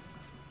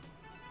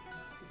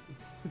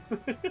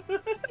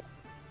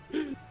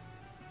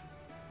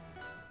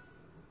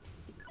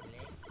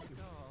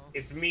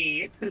 It's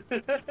me.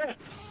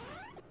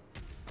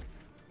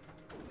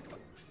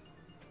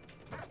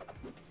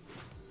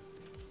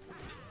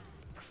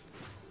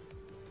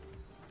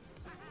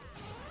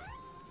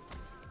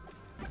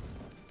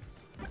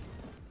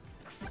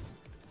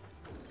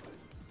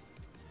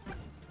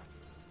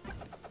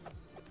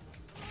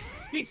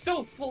 It's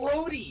so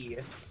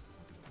floaty.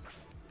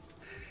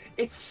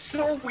 It's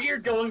so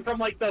weird going from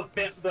like the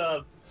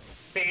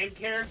fan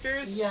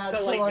characters to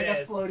like a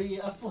this.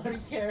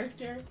 floaty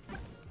character.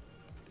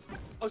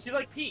 Oh, she's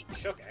like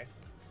Peach. Okay.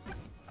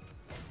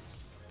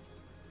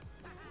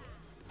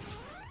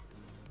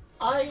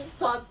 I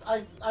thought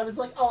I was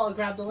like, oh, I'll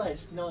grab the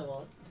ledge. No, I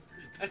won't.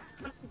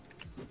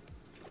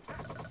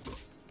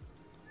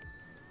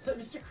 Is that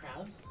Mr.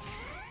 Krabs?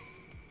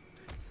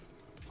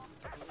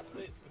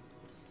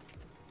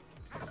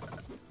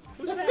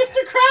 Who's That's that?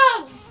 Mr.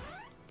 Krabs!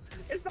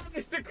 It's not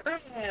Mr.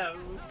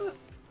 Krabs.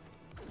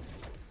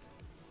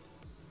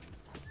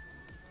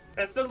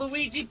 That's the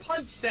Luigi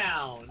punch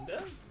sound.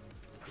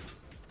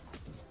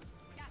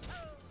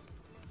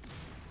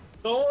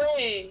 Go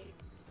away.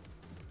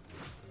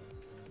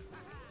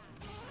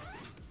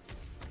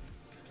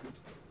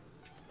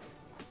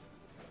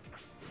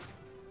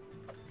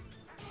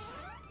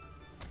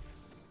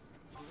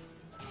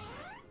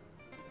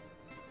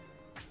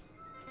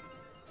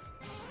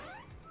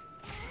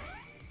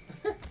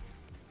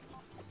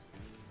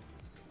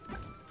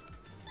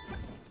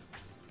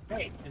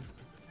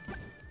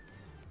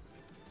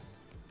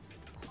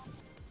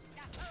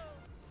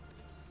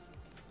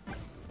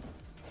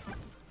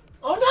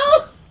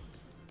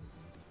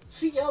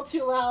 yell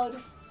too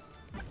loud.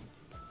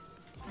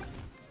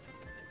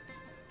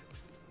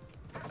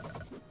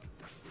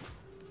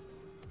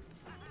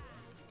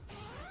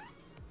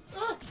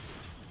 Ah.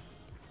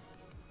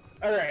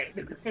 Alright.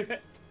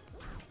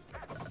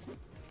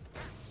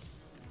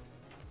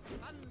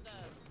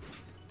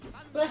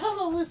 But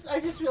hello, Lucy. I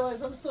just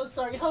realized I'm so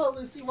sorry. Hello,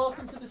 Lucy.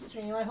 Welcome to the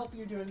stream. I hope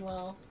you're doing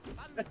well.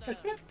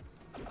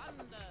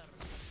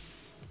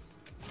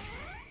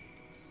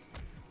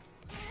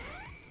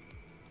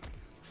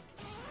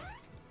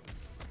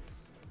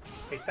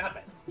 Hey, stop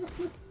it.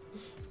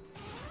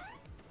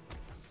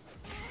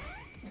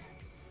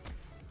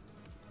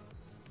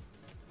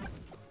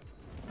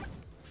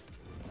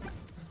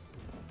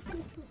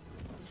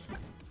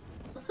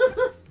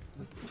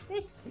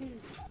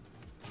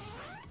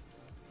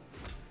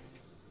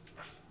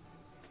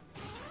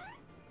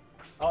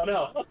 Oh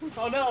no!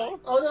 Oh no!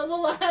 Oh no, the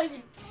lag!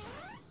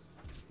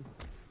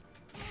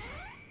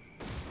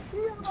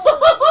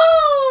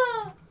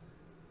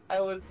 I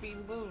was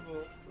being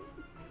boozled.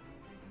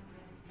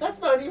 That's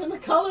not even the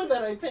color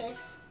that I picked.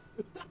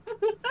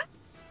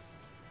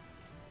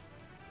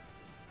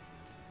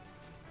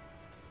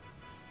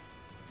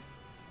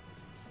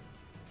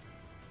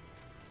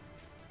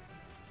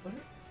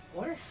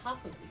 What are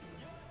half of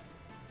these?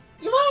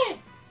 Yumai!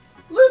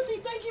 Lucy,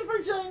 thank you for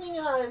joining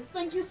us!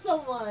 Thank you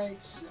so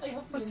much! I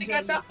hope you Lucy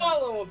enjoyed got the your time.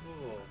 follow-up.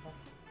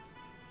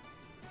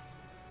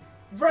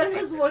 Brett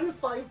has won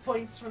 5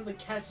 points from the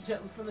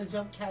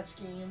jump catch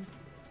game.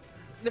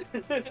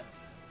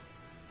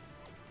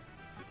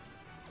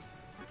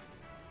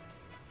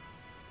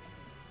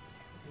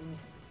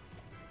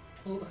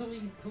 Who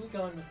we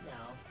going with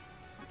now?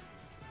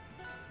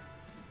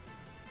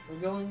 We're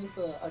going with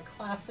a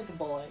classic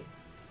boy.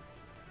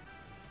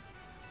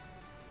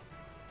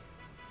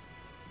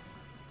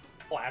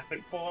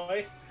 Classic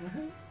boy.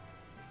 Mm-hmm.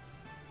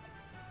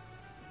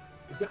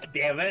 God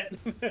damn it.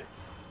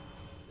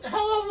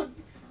 Hello,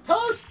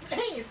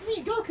 hey, it's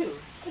me, Goku.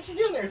 What you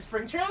doing there,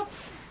 Springtrap?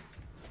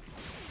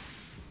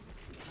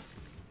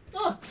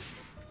 Oh.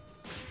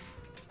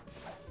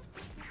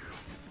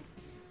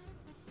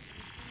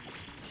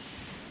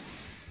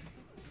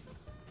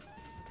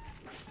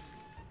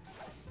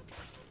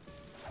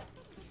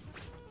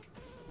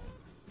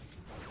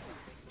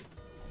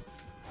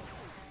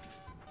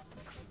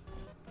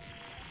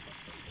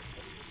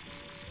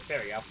 There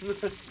we go.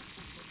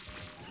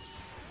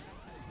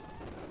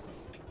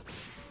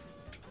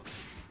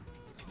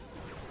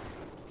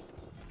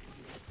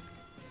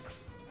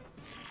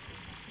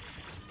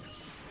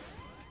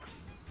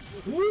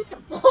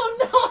 Oh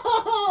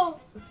no!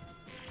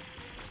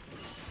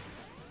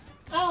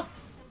 Oh.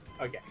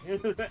 Okay.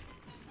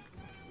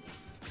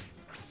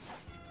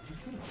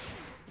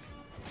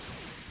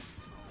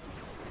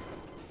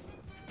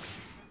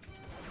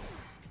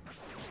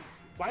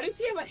 Why does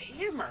he have a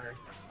hammer?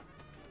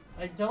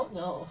 I don't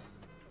know.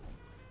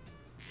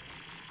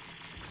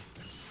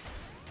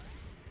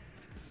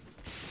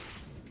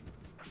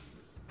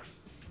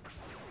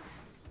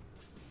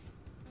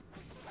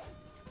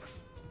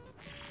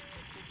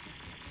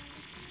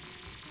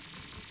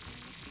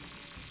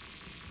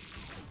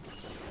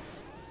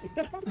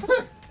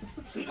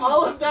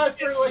 All of that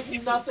for like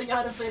nothing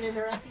out of an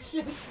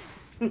interaction.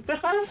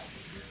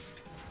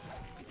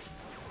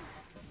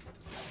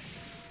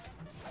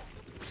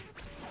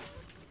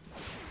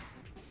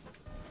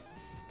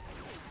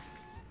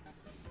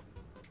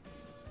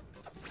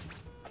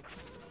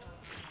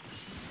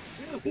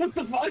 What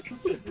the fuck?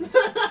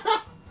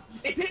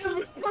 It's him,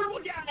 it's the purple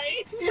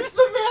guy! It's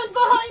the man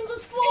behind the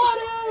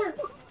slaughter!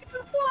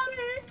 The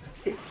slaughter!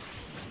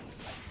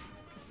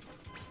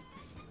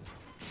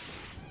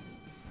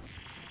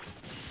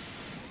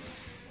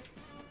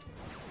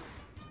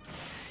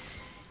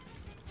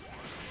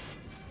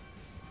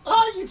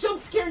 Oh, you jump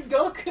scared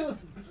Goku!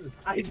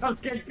 I jump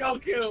scared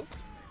Goku!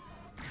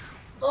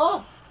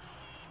 Oh!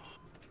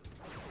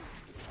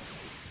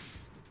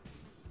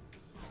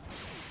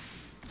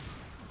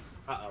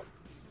 Uh-oh.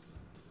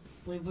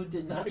 Weebu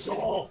did not check.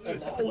 Oh,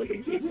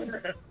 holy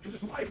here!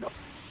 My God.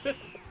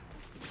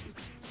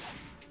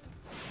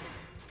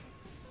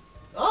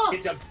 Oh! You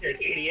jump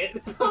scared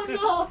idiot! Oh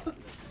no!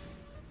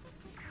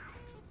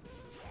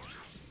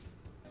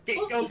 Get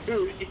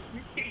Goku!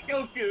 Get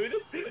Goku!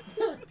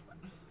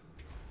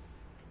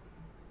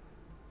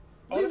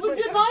 Weebu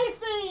did my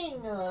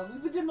thing!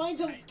 Weebu did my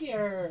jump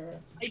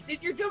scare! I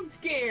did your jump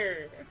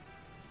scare!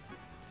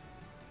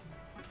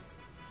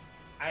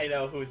 I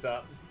know who's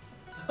up.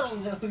 I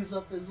know who's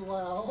up as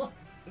well.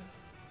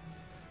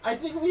 I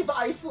think we've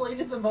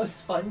isolated the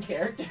most fun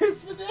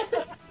characters for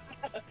this.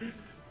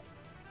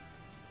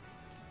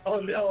 Oh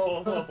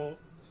no!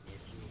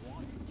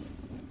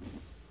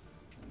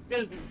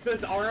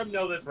 Does Aurum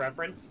know this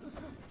reference?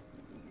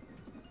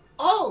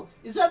 Oh!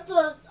 Is that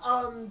the,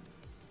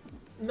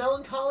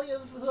 Melancholy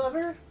of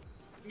whoever?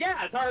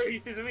 Yeah, it's Haruhi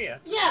Suzumiya.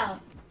 Yeah!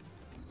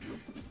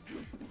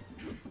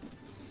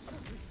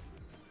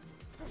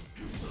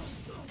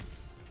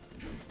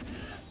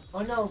 Oh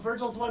no,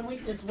 Virgil's one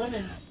weakness,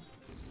 women.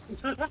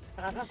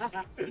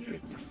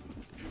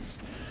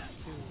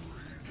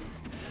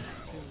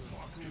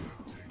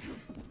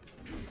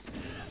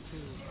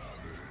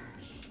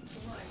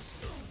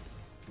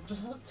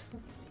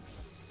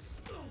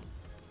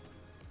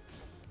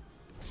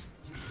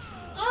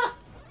 Ah!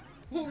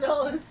 He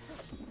knows!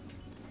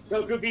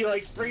 Goku be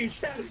like, Spring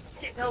Chef is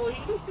scary.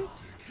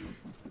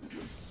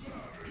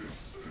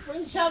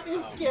 Spring Chef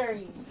is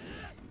scary.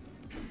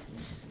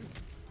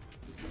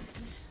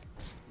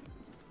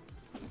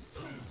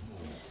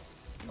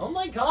 Oh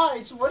my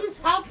gosh, what is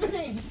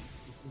happening?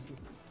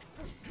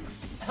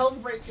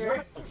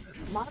 Helmbreaker.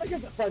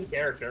 Monika's a fun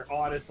character,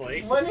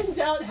 honestly. When in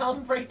doubt,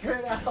 Helmbreaker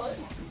it out.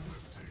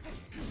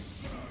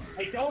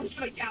 I don't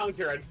have a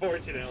counter,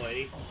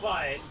 unfortunately,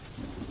 but...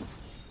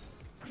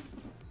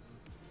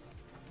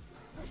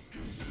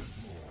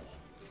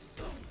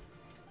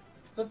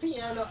 The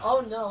piano,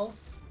 oh no.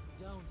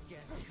 Don't get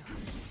caught.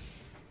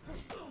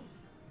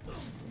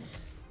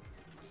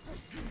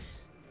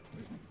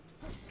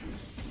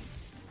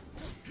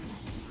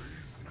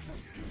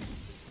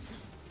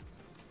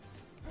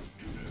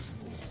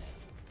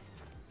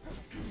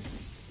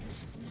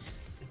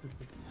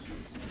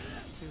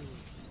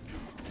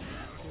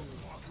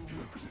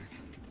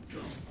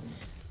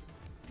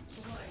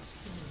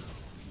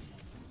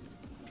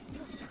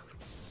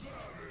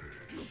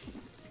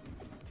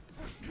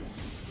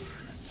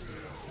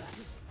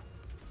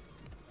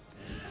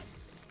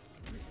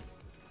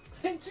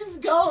 It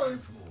just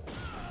goes.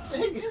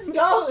 It just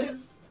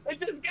goes. It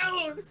just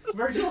goes!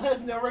 Virgil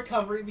has no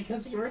recovery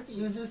because he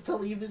refuses to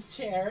leave his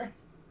chair.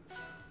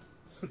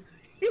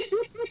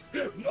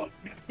 No,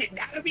 get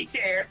out of me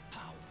chair!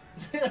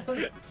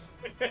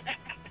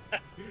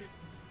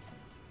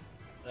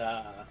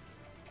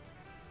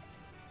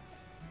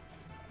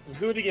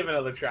 Who to give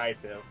another try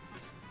to?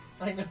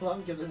 I know,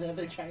 I'm giving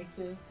another try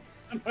too.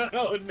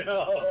 Oh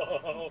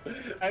no!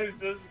 I'm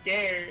so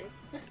scared.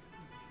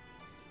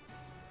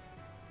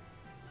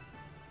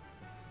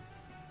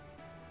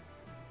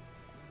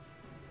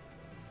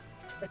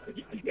 God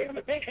damn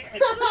it!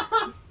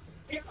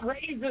 Get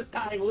raised this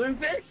time,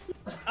 loser!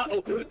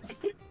 Uh-oh.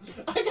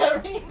 I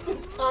got raised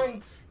this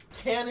time.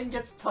 Cannon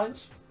gets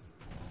punched.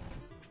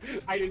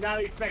 I did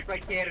not expect my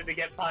cannon to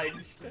get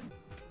punched.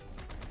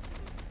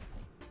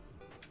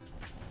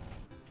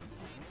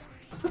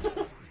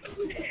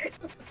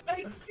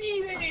 I'm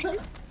cheating! No!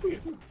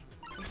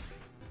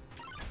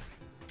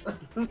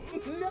 No!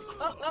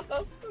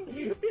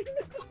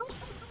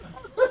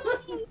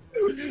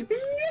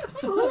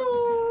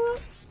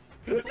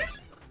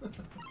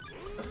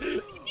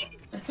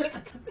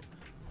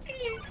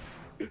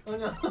 Oh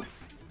no.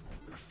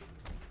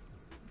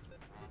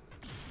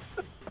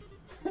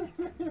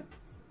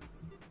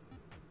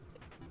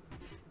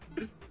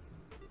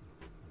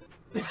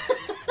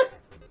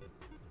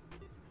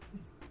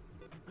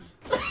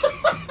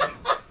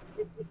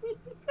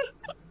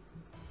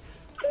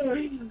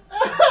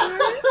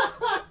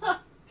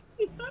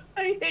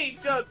 I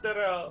hate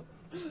Jotaro.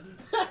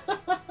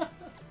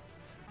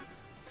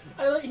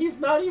 He's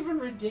not even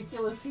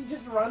ridiculous. He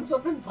just runs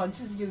up and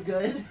punches you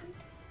good.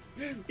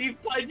 He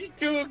punched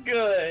too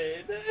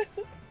good.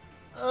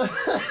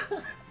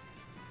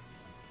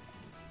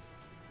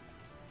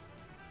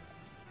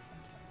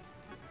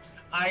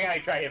 I gotta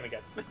try him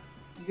again. You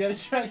gotta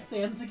try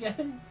Sans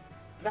again?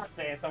 Not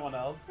saying someone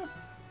else.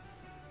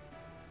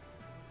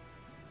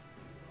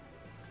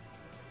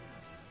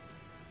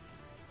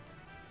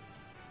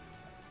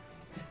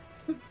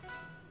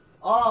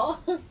 Aw,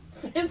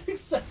 Sans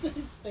accepted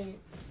his fate.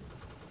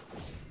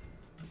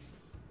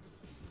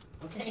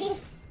 Okay.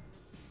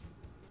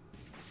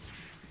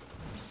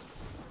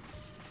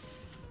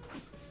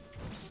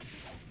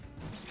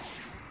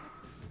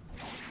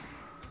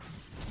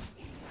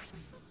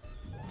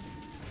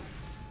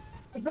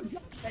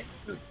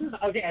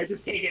 Okay, I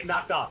just can't get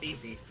knocked off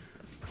easy.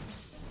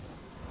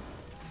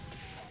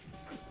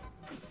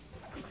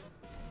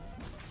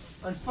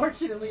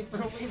 Unfortunately for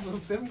Weebu,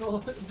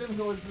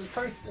 Bimgle is the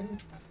person.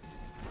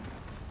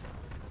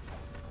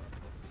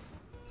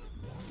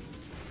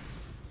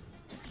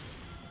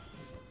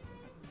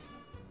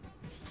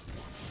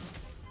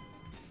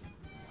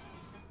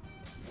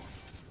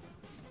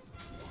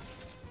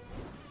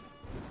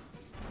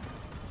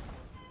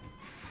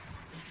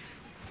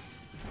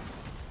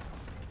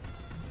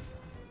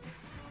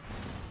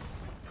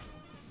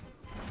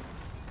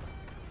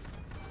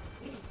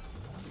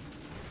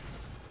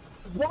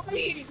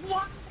 Why?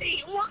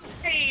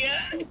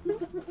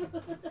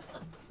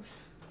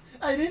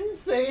 I didn't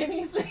say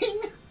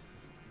anything.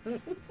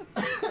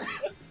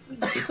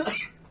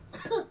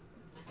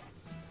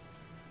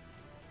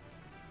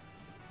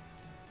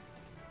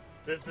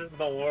 This is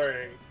the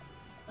word.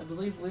 I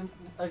believe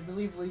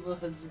Weebu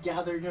has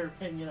gathered her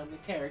opinion on the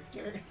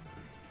character.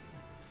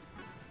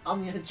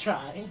 I'm gonna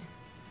try.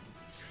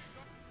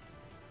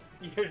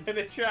 You're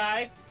gonna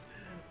try?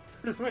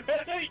 You're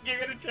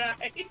gonna try?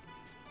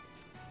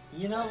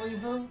 You know,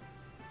 Weebu?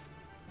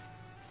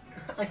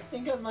 I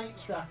think I might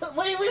try.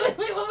 Wait,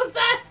 what was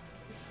that?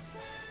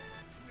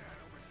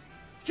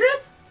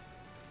 Drip?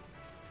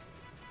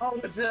 Oh,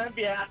 the drip,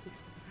 yeah.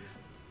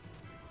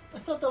 I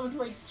thought that was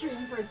my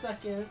stream for a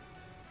second.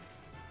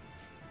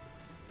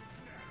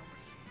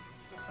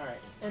 Alright,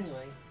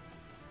 anyway.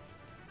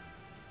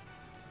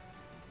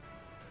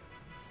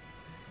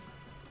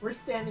 We're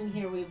standing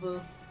here,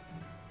 Weebu.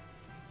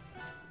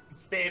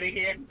 Standing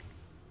here.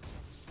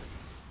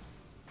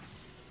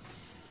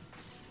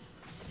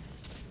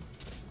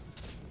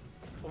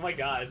 Oh my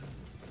god.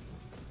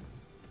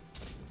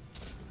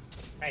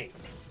 Hey.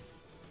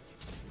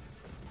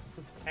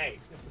 Hey.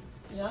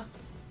 Yeah?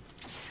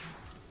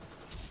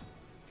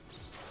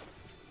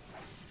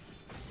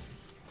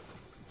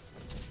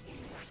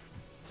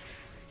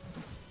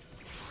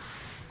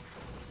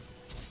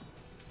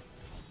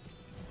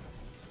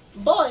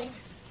 Boy!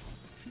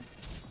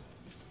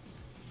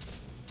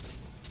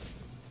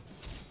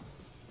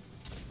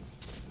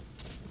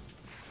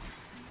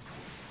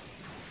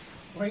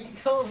 Where you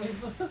going,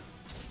 Weebu?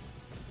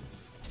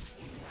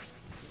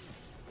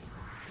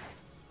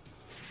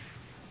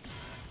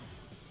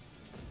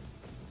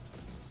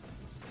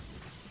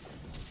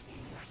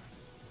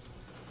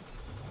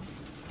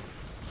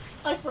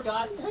 I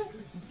forgot.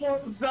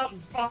 What's up,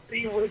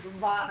 body with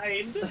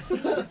mind?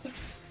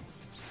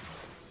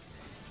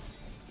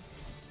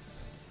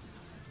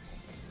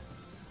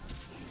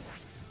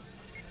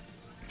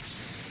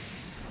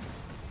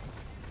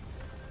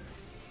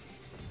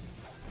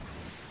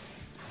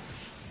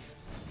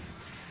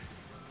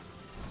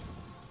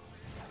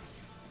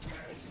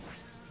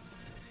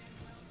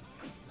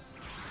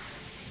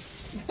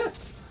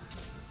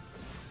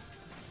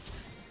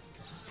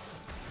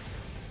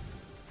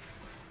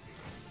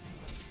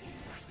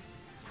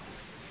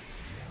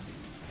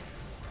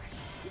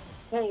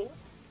 Oh.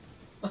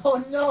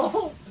 Oh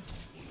no!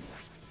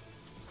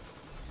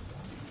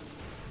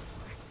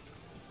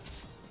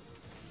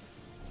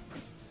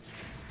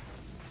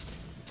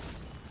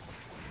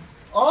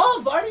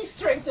 Oh, Barney's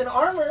strength and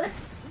armor!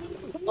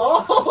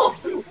 Oh!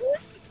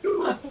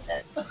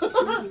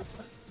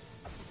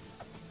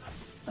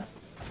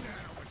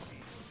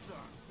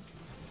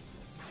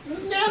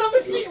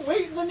 Nanomachine!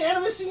 Wait, the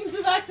nanomachines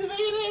have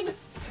activated!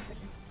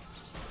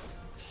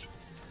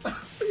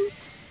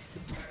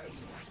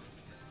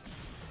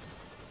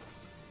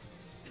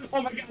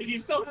 Oh my god, you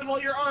still have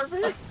all your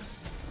armor?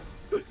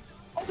 Oh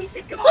my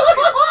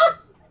god!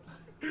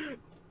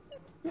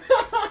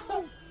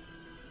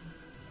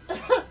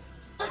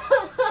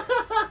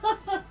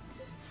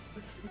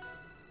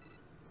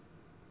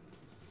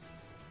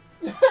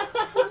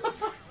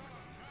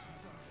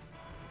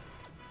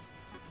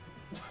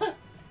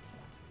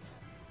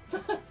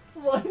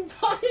 One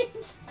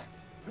punch!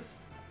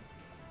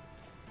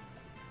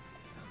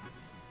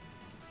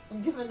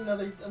 I'm giving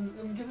another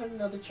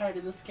try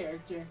to this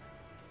character.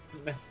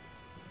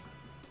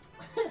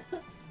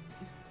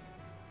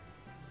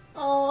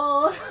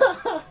 Oh,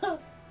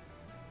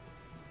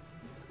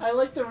 I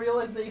like the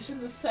realization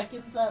the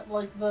second that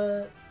like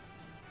the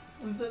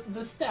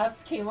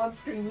stats came on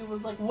screen. It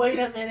was like, wait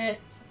a minute.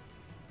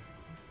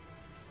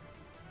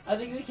 I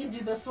think we can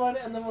do this one,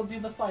 and then we'll do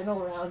the final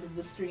round of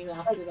the stream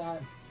after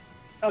that.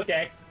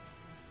 Okay.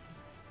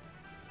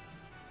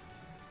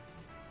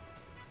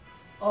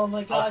 Oh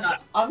my gosh,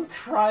 I'm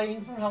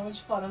crying from how much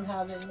fun I'm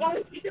having. Why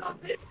did you do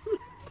it?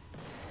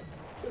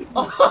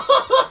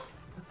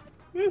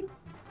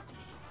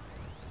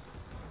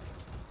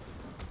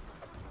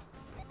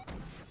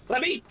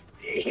 Let me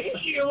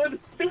hit you with a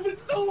stupid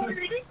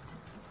sword!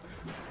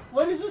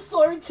 What is a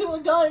sword to a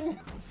gun?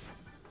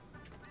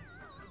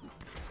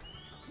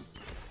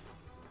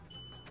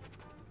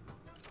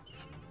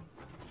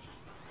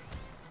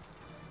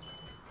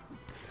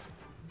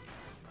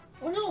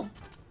 Oh no!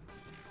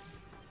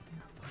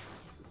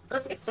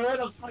 Perfect sword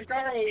of my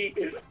guy!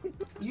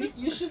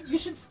 You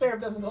should spare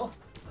Bimgle.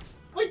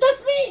 Wait,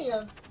 that's me!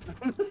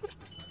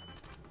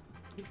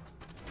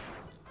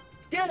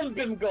 Get him,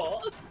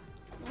 Bimgle!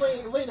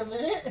 Wait a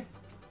minute.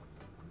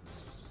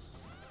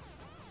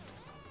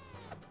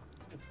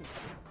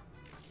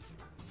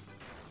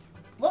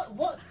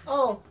 What?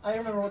 Oh, I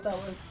remember what that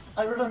was.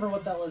 I remember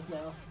what that was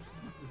now.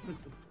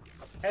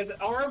 Has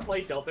Aurum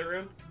played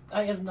Deltarune?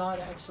 I have not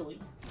actually.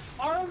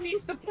 Aurum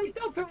needs to play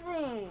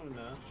Deltarune!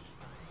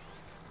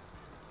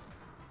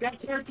 That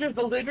character is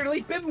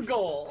literally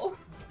Bimgle!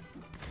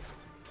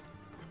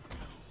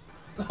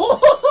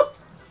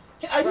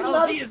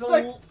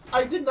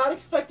 I did not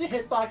expect a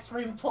hitbox for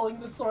him pulling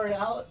the sword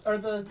out, or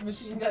the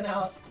machine gun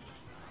out.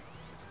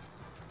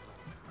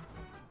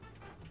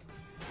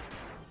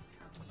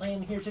 I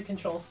am here to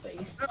control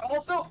space.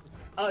 Also,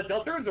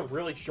 Deltarune's a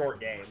really short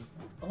game.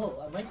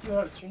 Oh, I might do it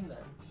on stream then.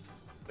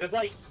 There's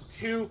like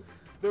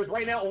there's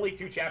right now only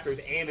 2 chapters,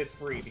 and it's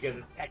free because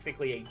it's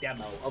technically a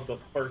demo of the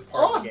first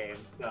part of the game.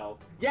 So,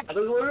 yeah,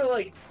 there's literally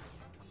like,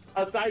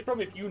 aside from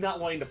if you not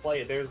wanting to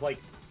play it, there's like,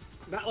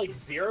 not like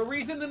 0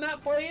 reason to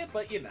not play it,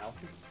 but you know.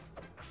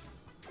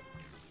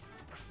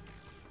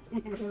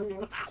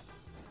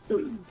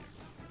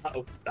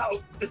 Uh-oh.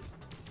 Uh-oh.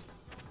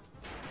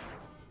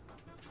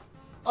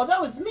 Oh, that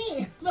was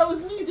me! That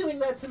was me doing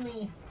that to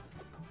me!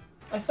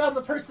 I found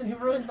the person who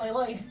ruined my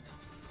life.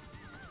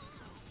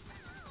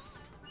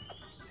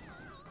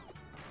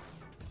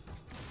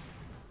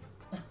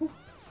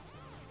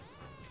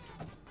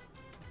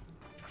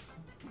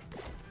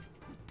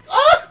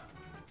 Ah!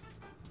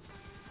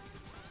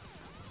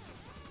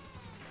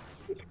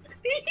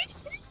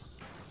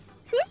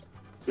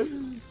 Uh-oh.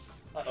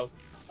 Uh-oh.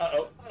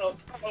 Uh-oh.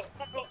 Uh-oh.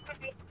 Uh-oh.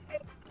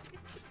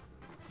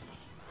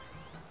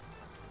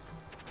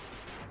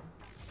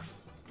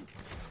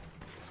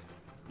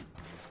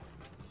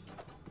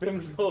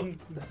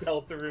 Bimbo's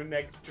Deltarune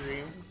next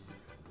stream.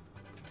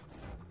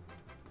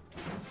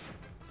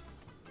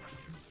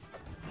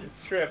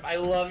 Trip, I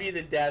love you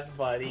to death,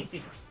 buddy.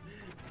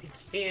 I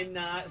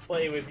cannot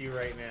play with you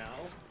right now.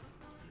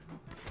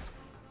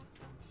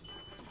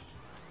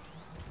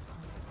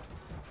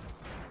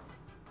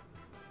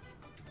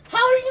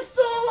 How are you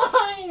still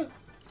alive?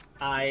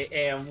 I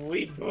am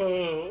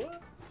Weebu.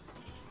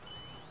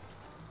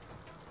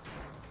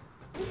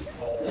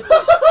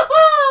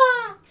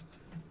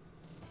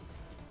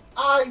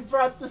 I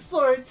brought the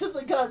sword to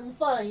the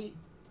gunfight.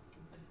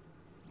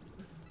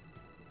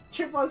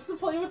 Trip wants to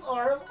play with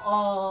Aurum.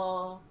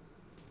 Aww.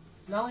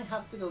 Now I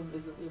have to go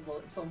visit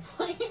Weeble at some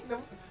point.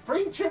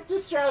 Bring Trip to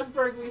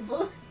Strasbourg,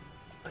 Weeble.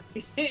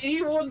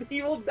 He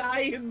will die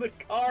in the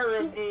car,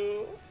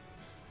 Abu.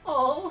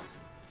 Oh.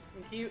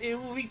 It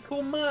will be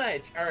too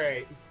much. All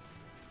right.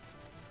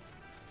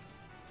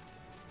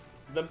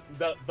 The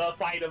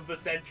fight of the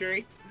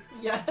century.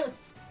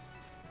 Yes.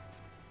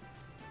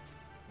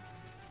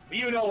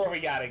 You know where we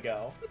gotta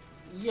go.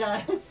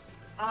 Yes.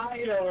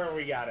 I know where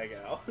we gotta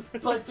go.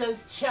 But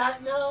does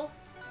chat know?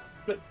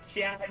 Does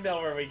chat know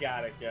where we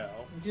gotta go?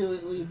 Do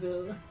it,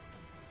 Weeble.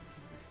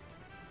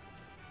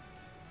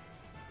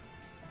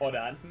 Hold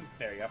on.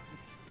 There you go.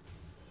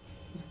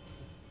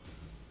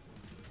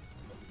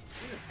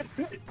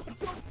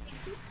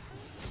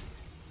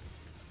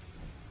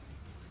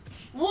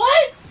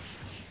 What?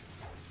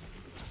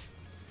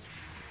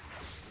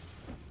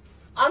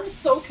 I'm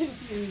so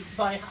confused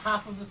by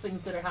half of the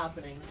things that are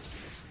happening.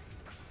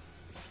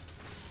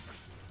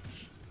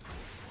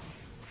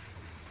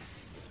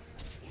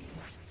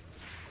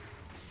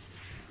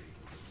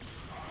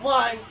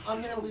 Why?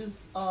 I'm gonna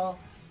lose, I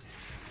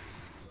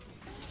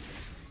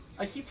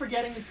keep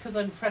forgetting it's because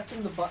I'm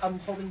pressing the I'm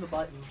holding the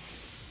button.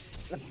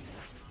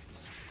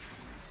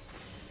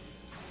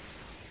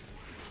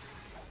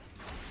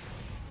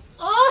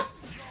 Ah!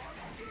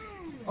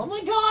 Oh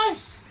my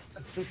gosh!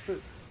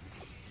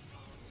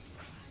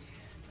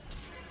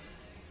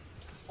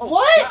 Oh,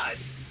 what? God.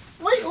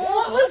 Wait,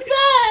 what was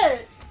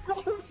that?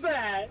 What was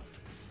that?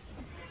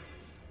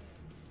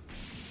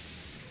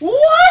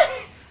 What?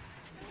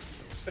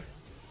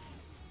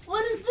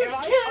 What is this Am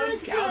I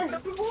character?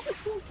 uncountable?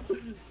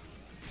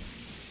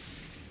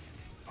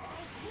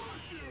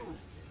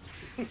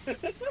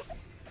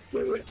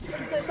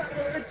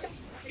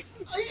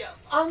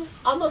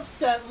 I'm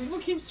upset.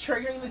 Weeble keeps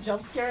triggering the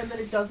jump scare and then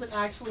it doesn't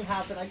actually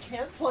happen. I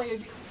can't play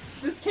it.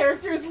 This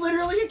character is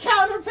literally a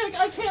counter pick.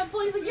 I can't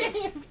play the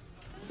game.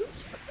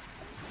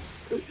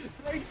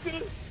 I'm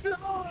too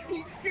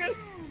strong.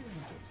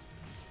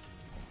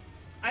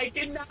 I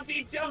cannot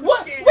be jump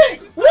What? scared.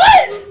 Wait,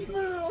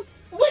 what?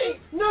 Wait,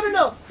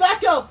 no.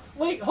 Back up.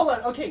 Wait, hold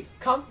on. Okay,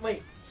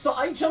 wait. So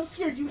I jump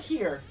scared you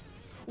here.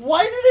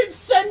 Why did it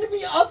send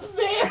me up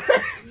there?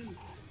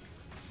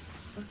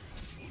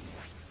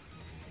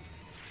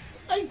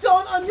 I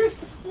don't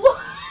understand.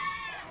 What?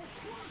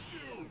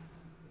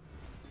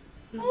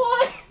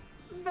 What?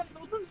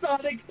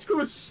 Sonic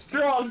too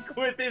strong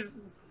with his.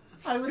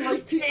 I would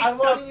like to. I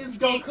want to use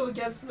Goku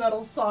against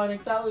Metal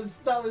Sonic. That was.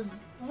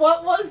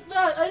 What was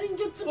that? I didn't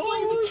get to play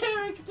the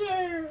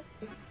character.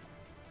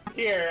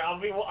 Here,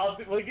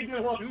 we can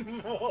do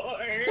one more.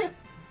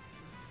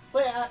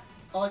 Wait.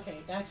 Okay.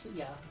 Actually,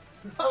 yeah.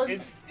 That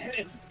was.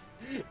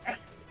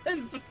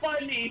 It's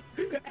funny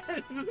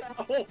as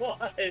that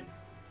was.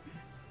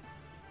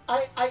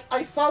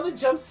 I saw the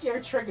jump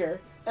scare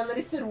trigger, and then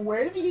I said,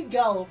 "Where did he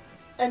go?"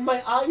 And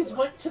my eyes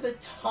went to the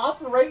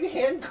top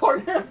right-hand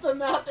corner of the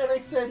map, and I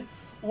said,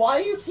 "Why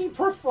is he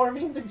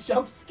performing the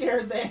jump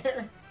scare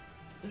there?"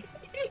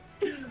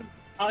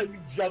 I'm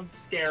jump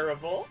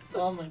scareable.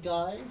 Oh my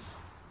gosh.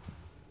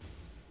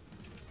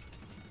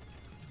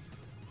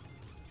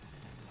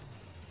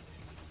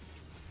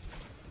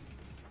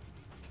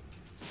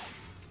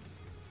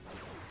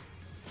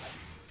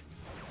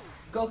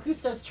 Goku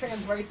says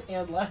trans rights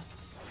and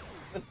lefts.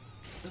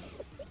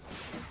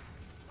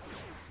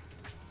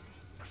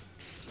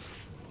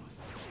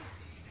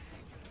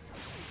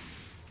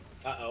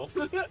 Uh-oh.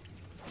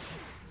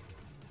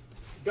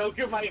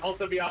 Goku might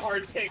also be a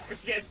hard pick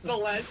against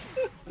Celeste.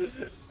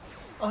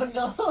 Oh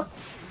no.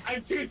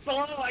 I'm too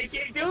slow, I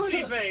can't do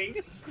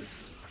anything!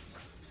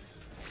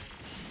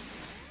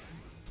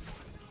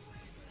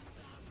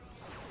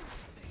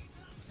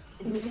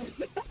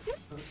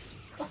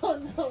 Oh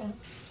no.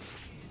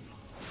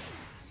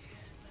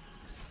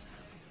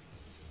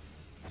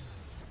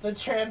 The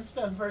trans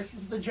fan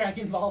versus the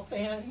Dragon Ball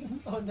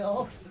fan. Oh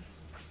no.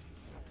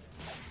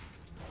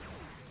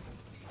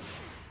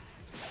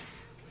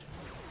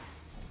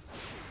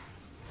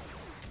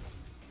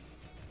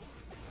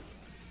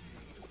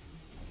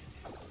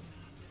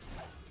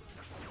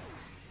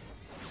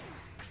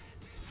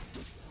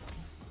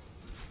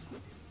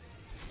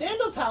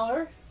 Stand-up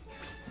power.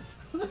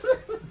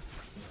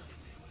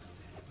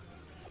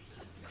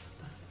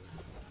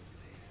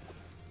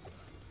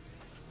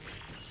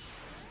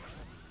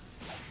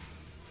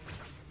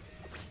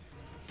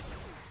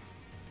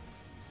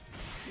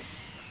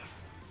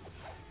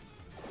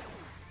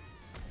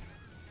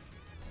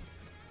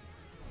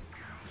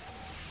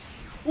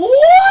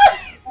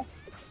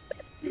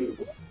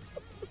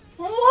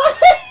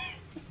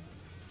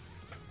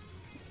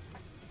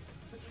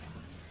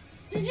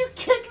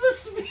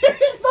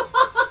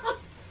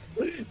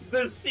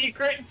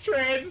 secret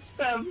trans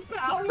femme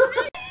power.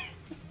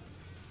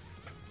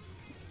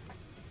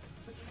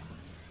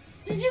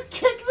 Did you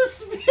kick the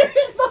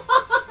spirit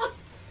box?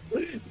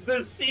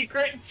 The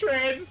secret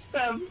trans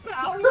femme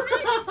power.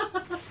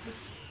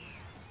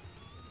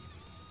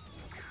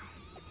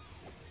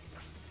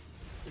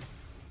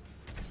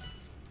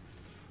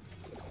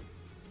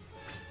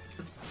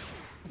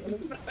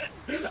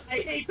 I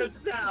hate the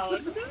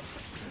sound.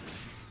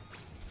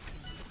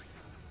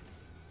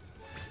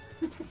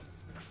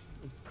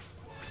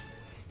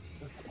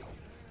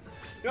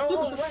 Go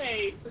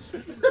away.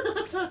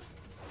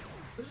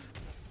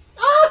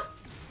 Ah!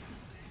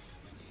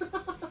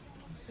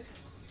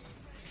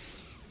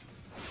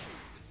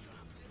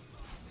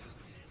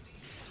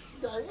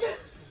 Gun.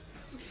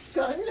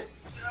 Gun.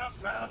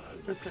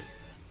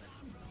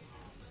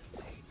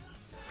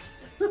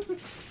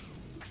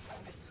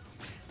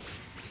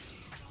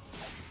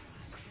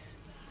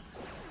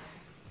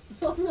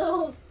 Oh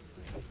no!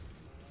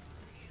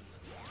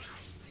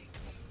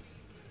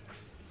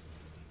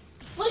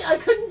 Wait, I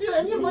couldn't do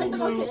any of my.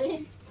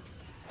 Okay.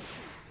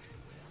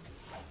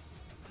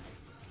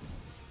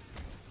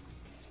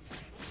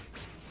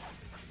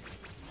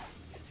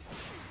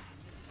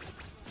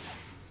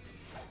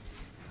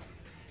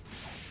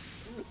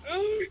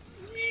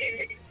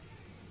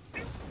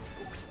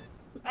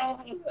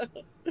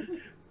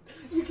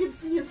 You can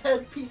see his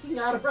head peeking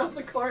out around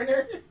the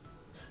corner.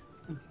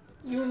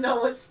 You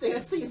know what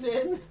stance he's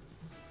in.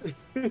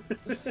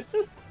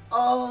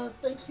 Oh,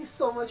 thank you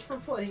so much for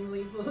playing,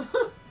 Weebu.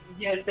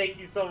 Yes, thank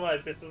you so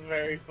much. This was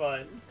very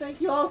fun.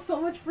 Thank you all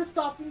so much for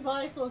stopping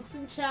by, folks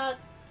in chat.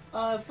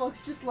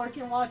 Folks just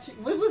lurking, watching.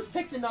 Weebu's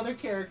picked another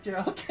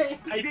character, okay?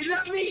 I did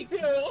not mean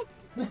to.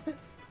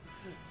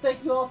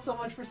 Thank you all so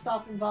much for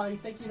stopping by.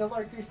 Thank you to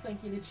lurkers,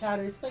 thank you to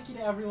chatters, thank you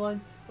to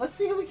everyone. Let's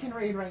see who we can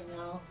raid right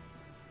now.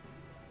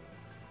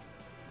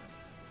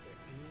 Is there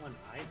anyone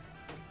I know?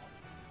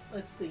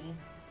 Let's see.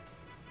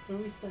 Who are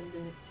we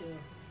sending it to?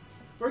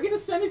 We're gonna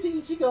send it to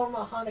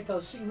Ichigoma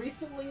Hanako. She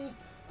recently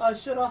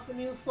showed off a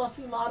new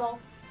fluffy model,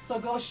 so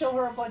go show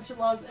her a bunch of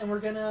love, and we're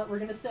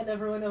gonna send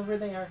everyone over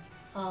there.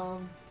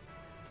 I'm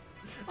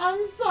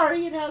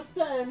sorry it has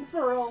to end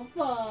for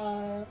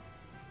Opa.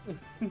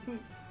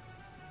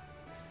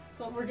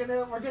 But we're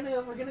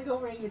gonna go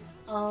raid.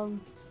 So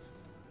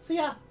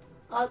yeah.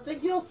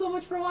 Thank you all so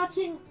much for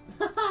watching.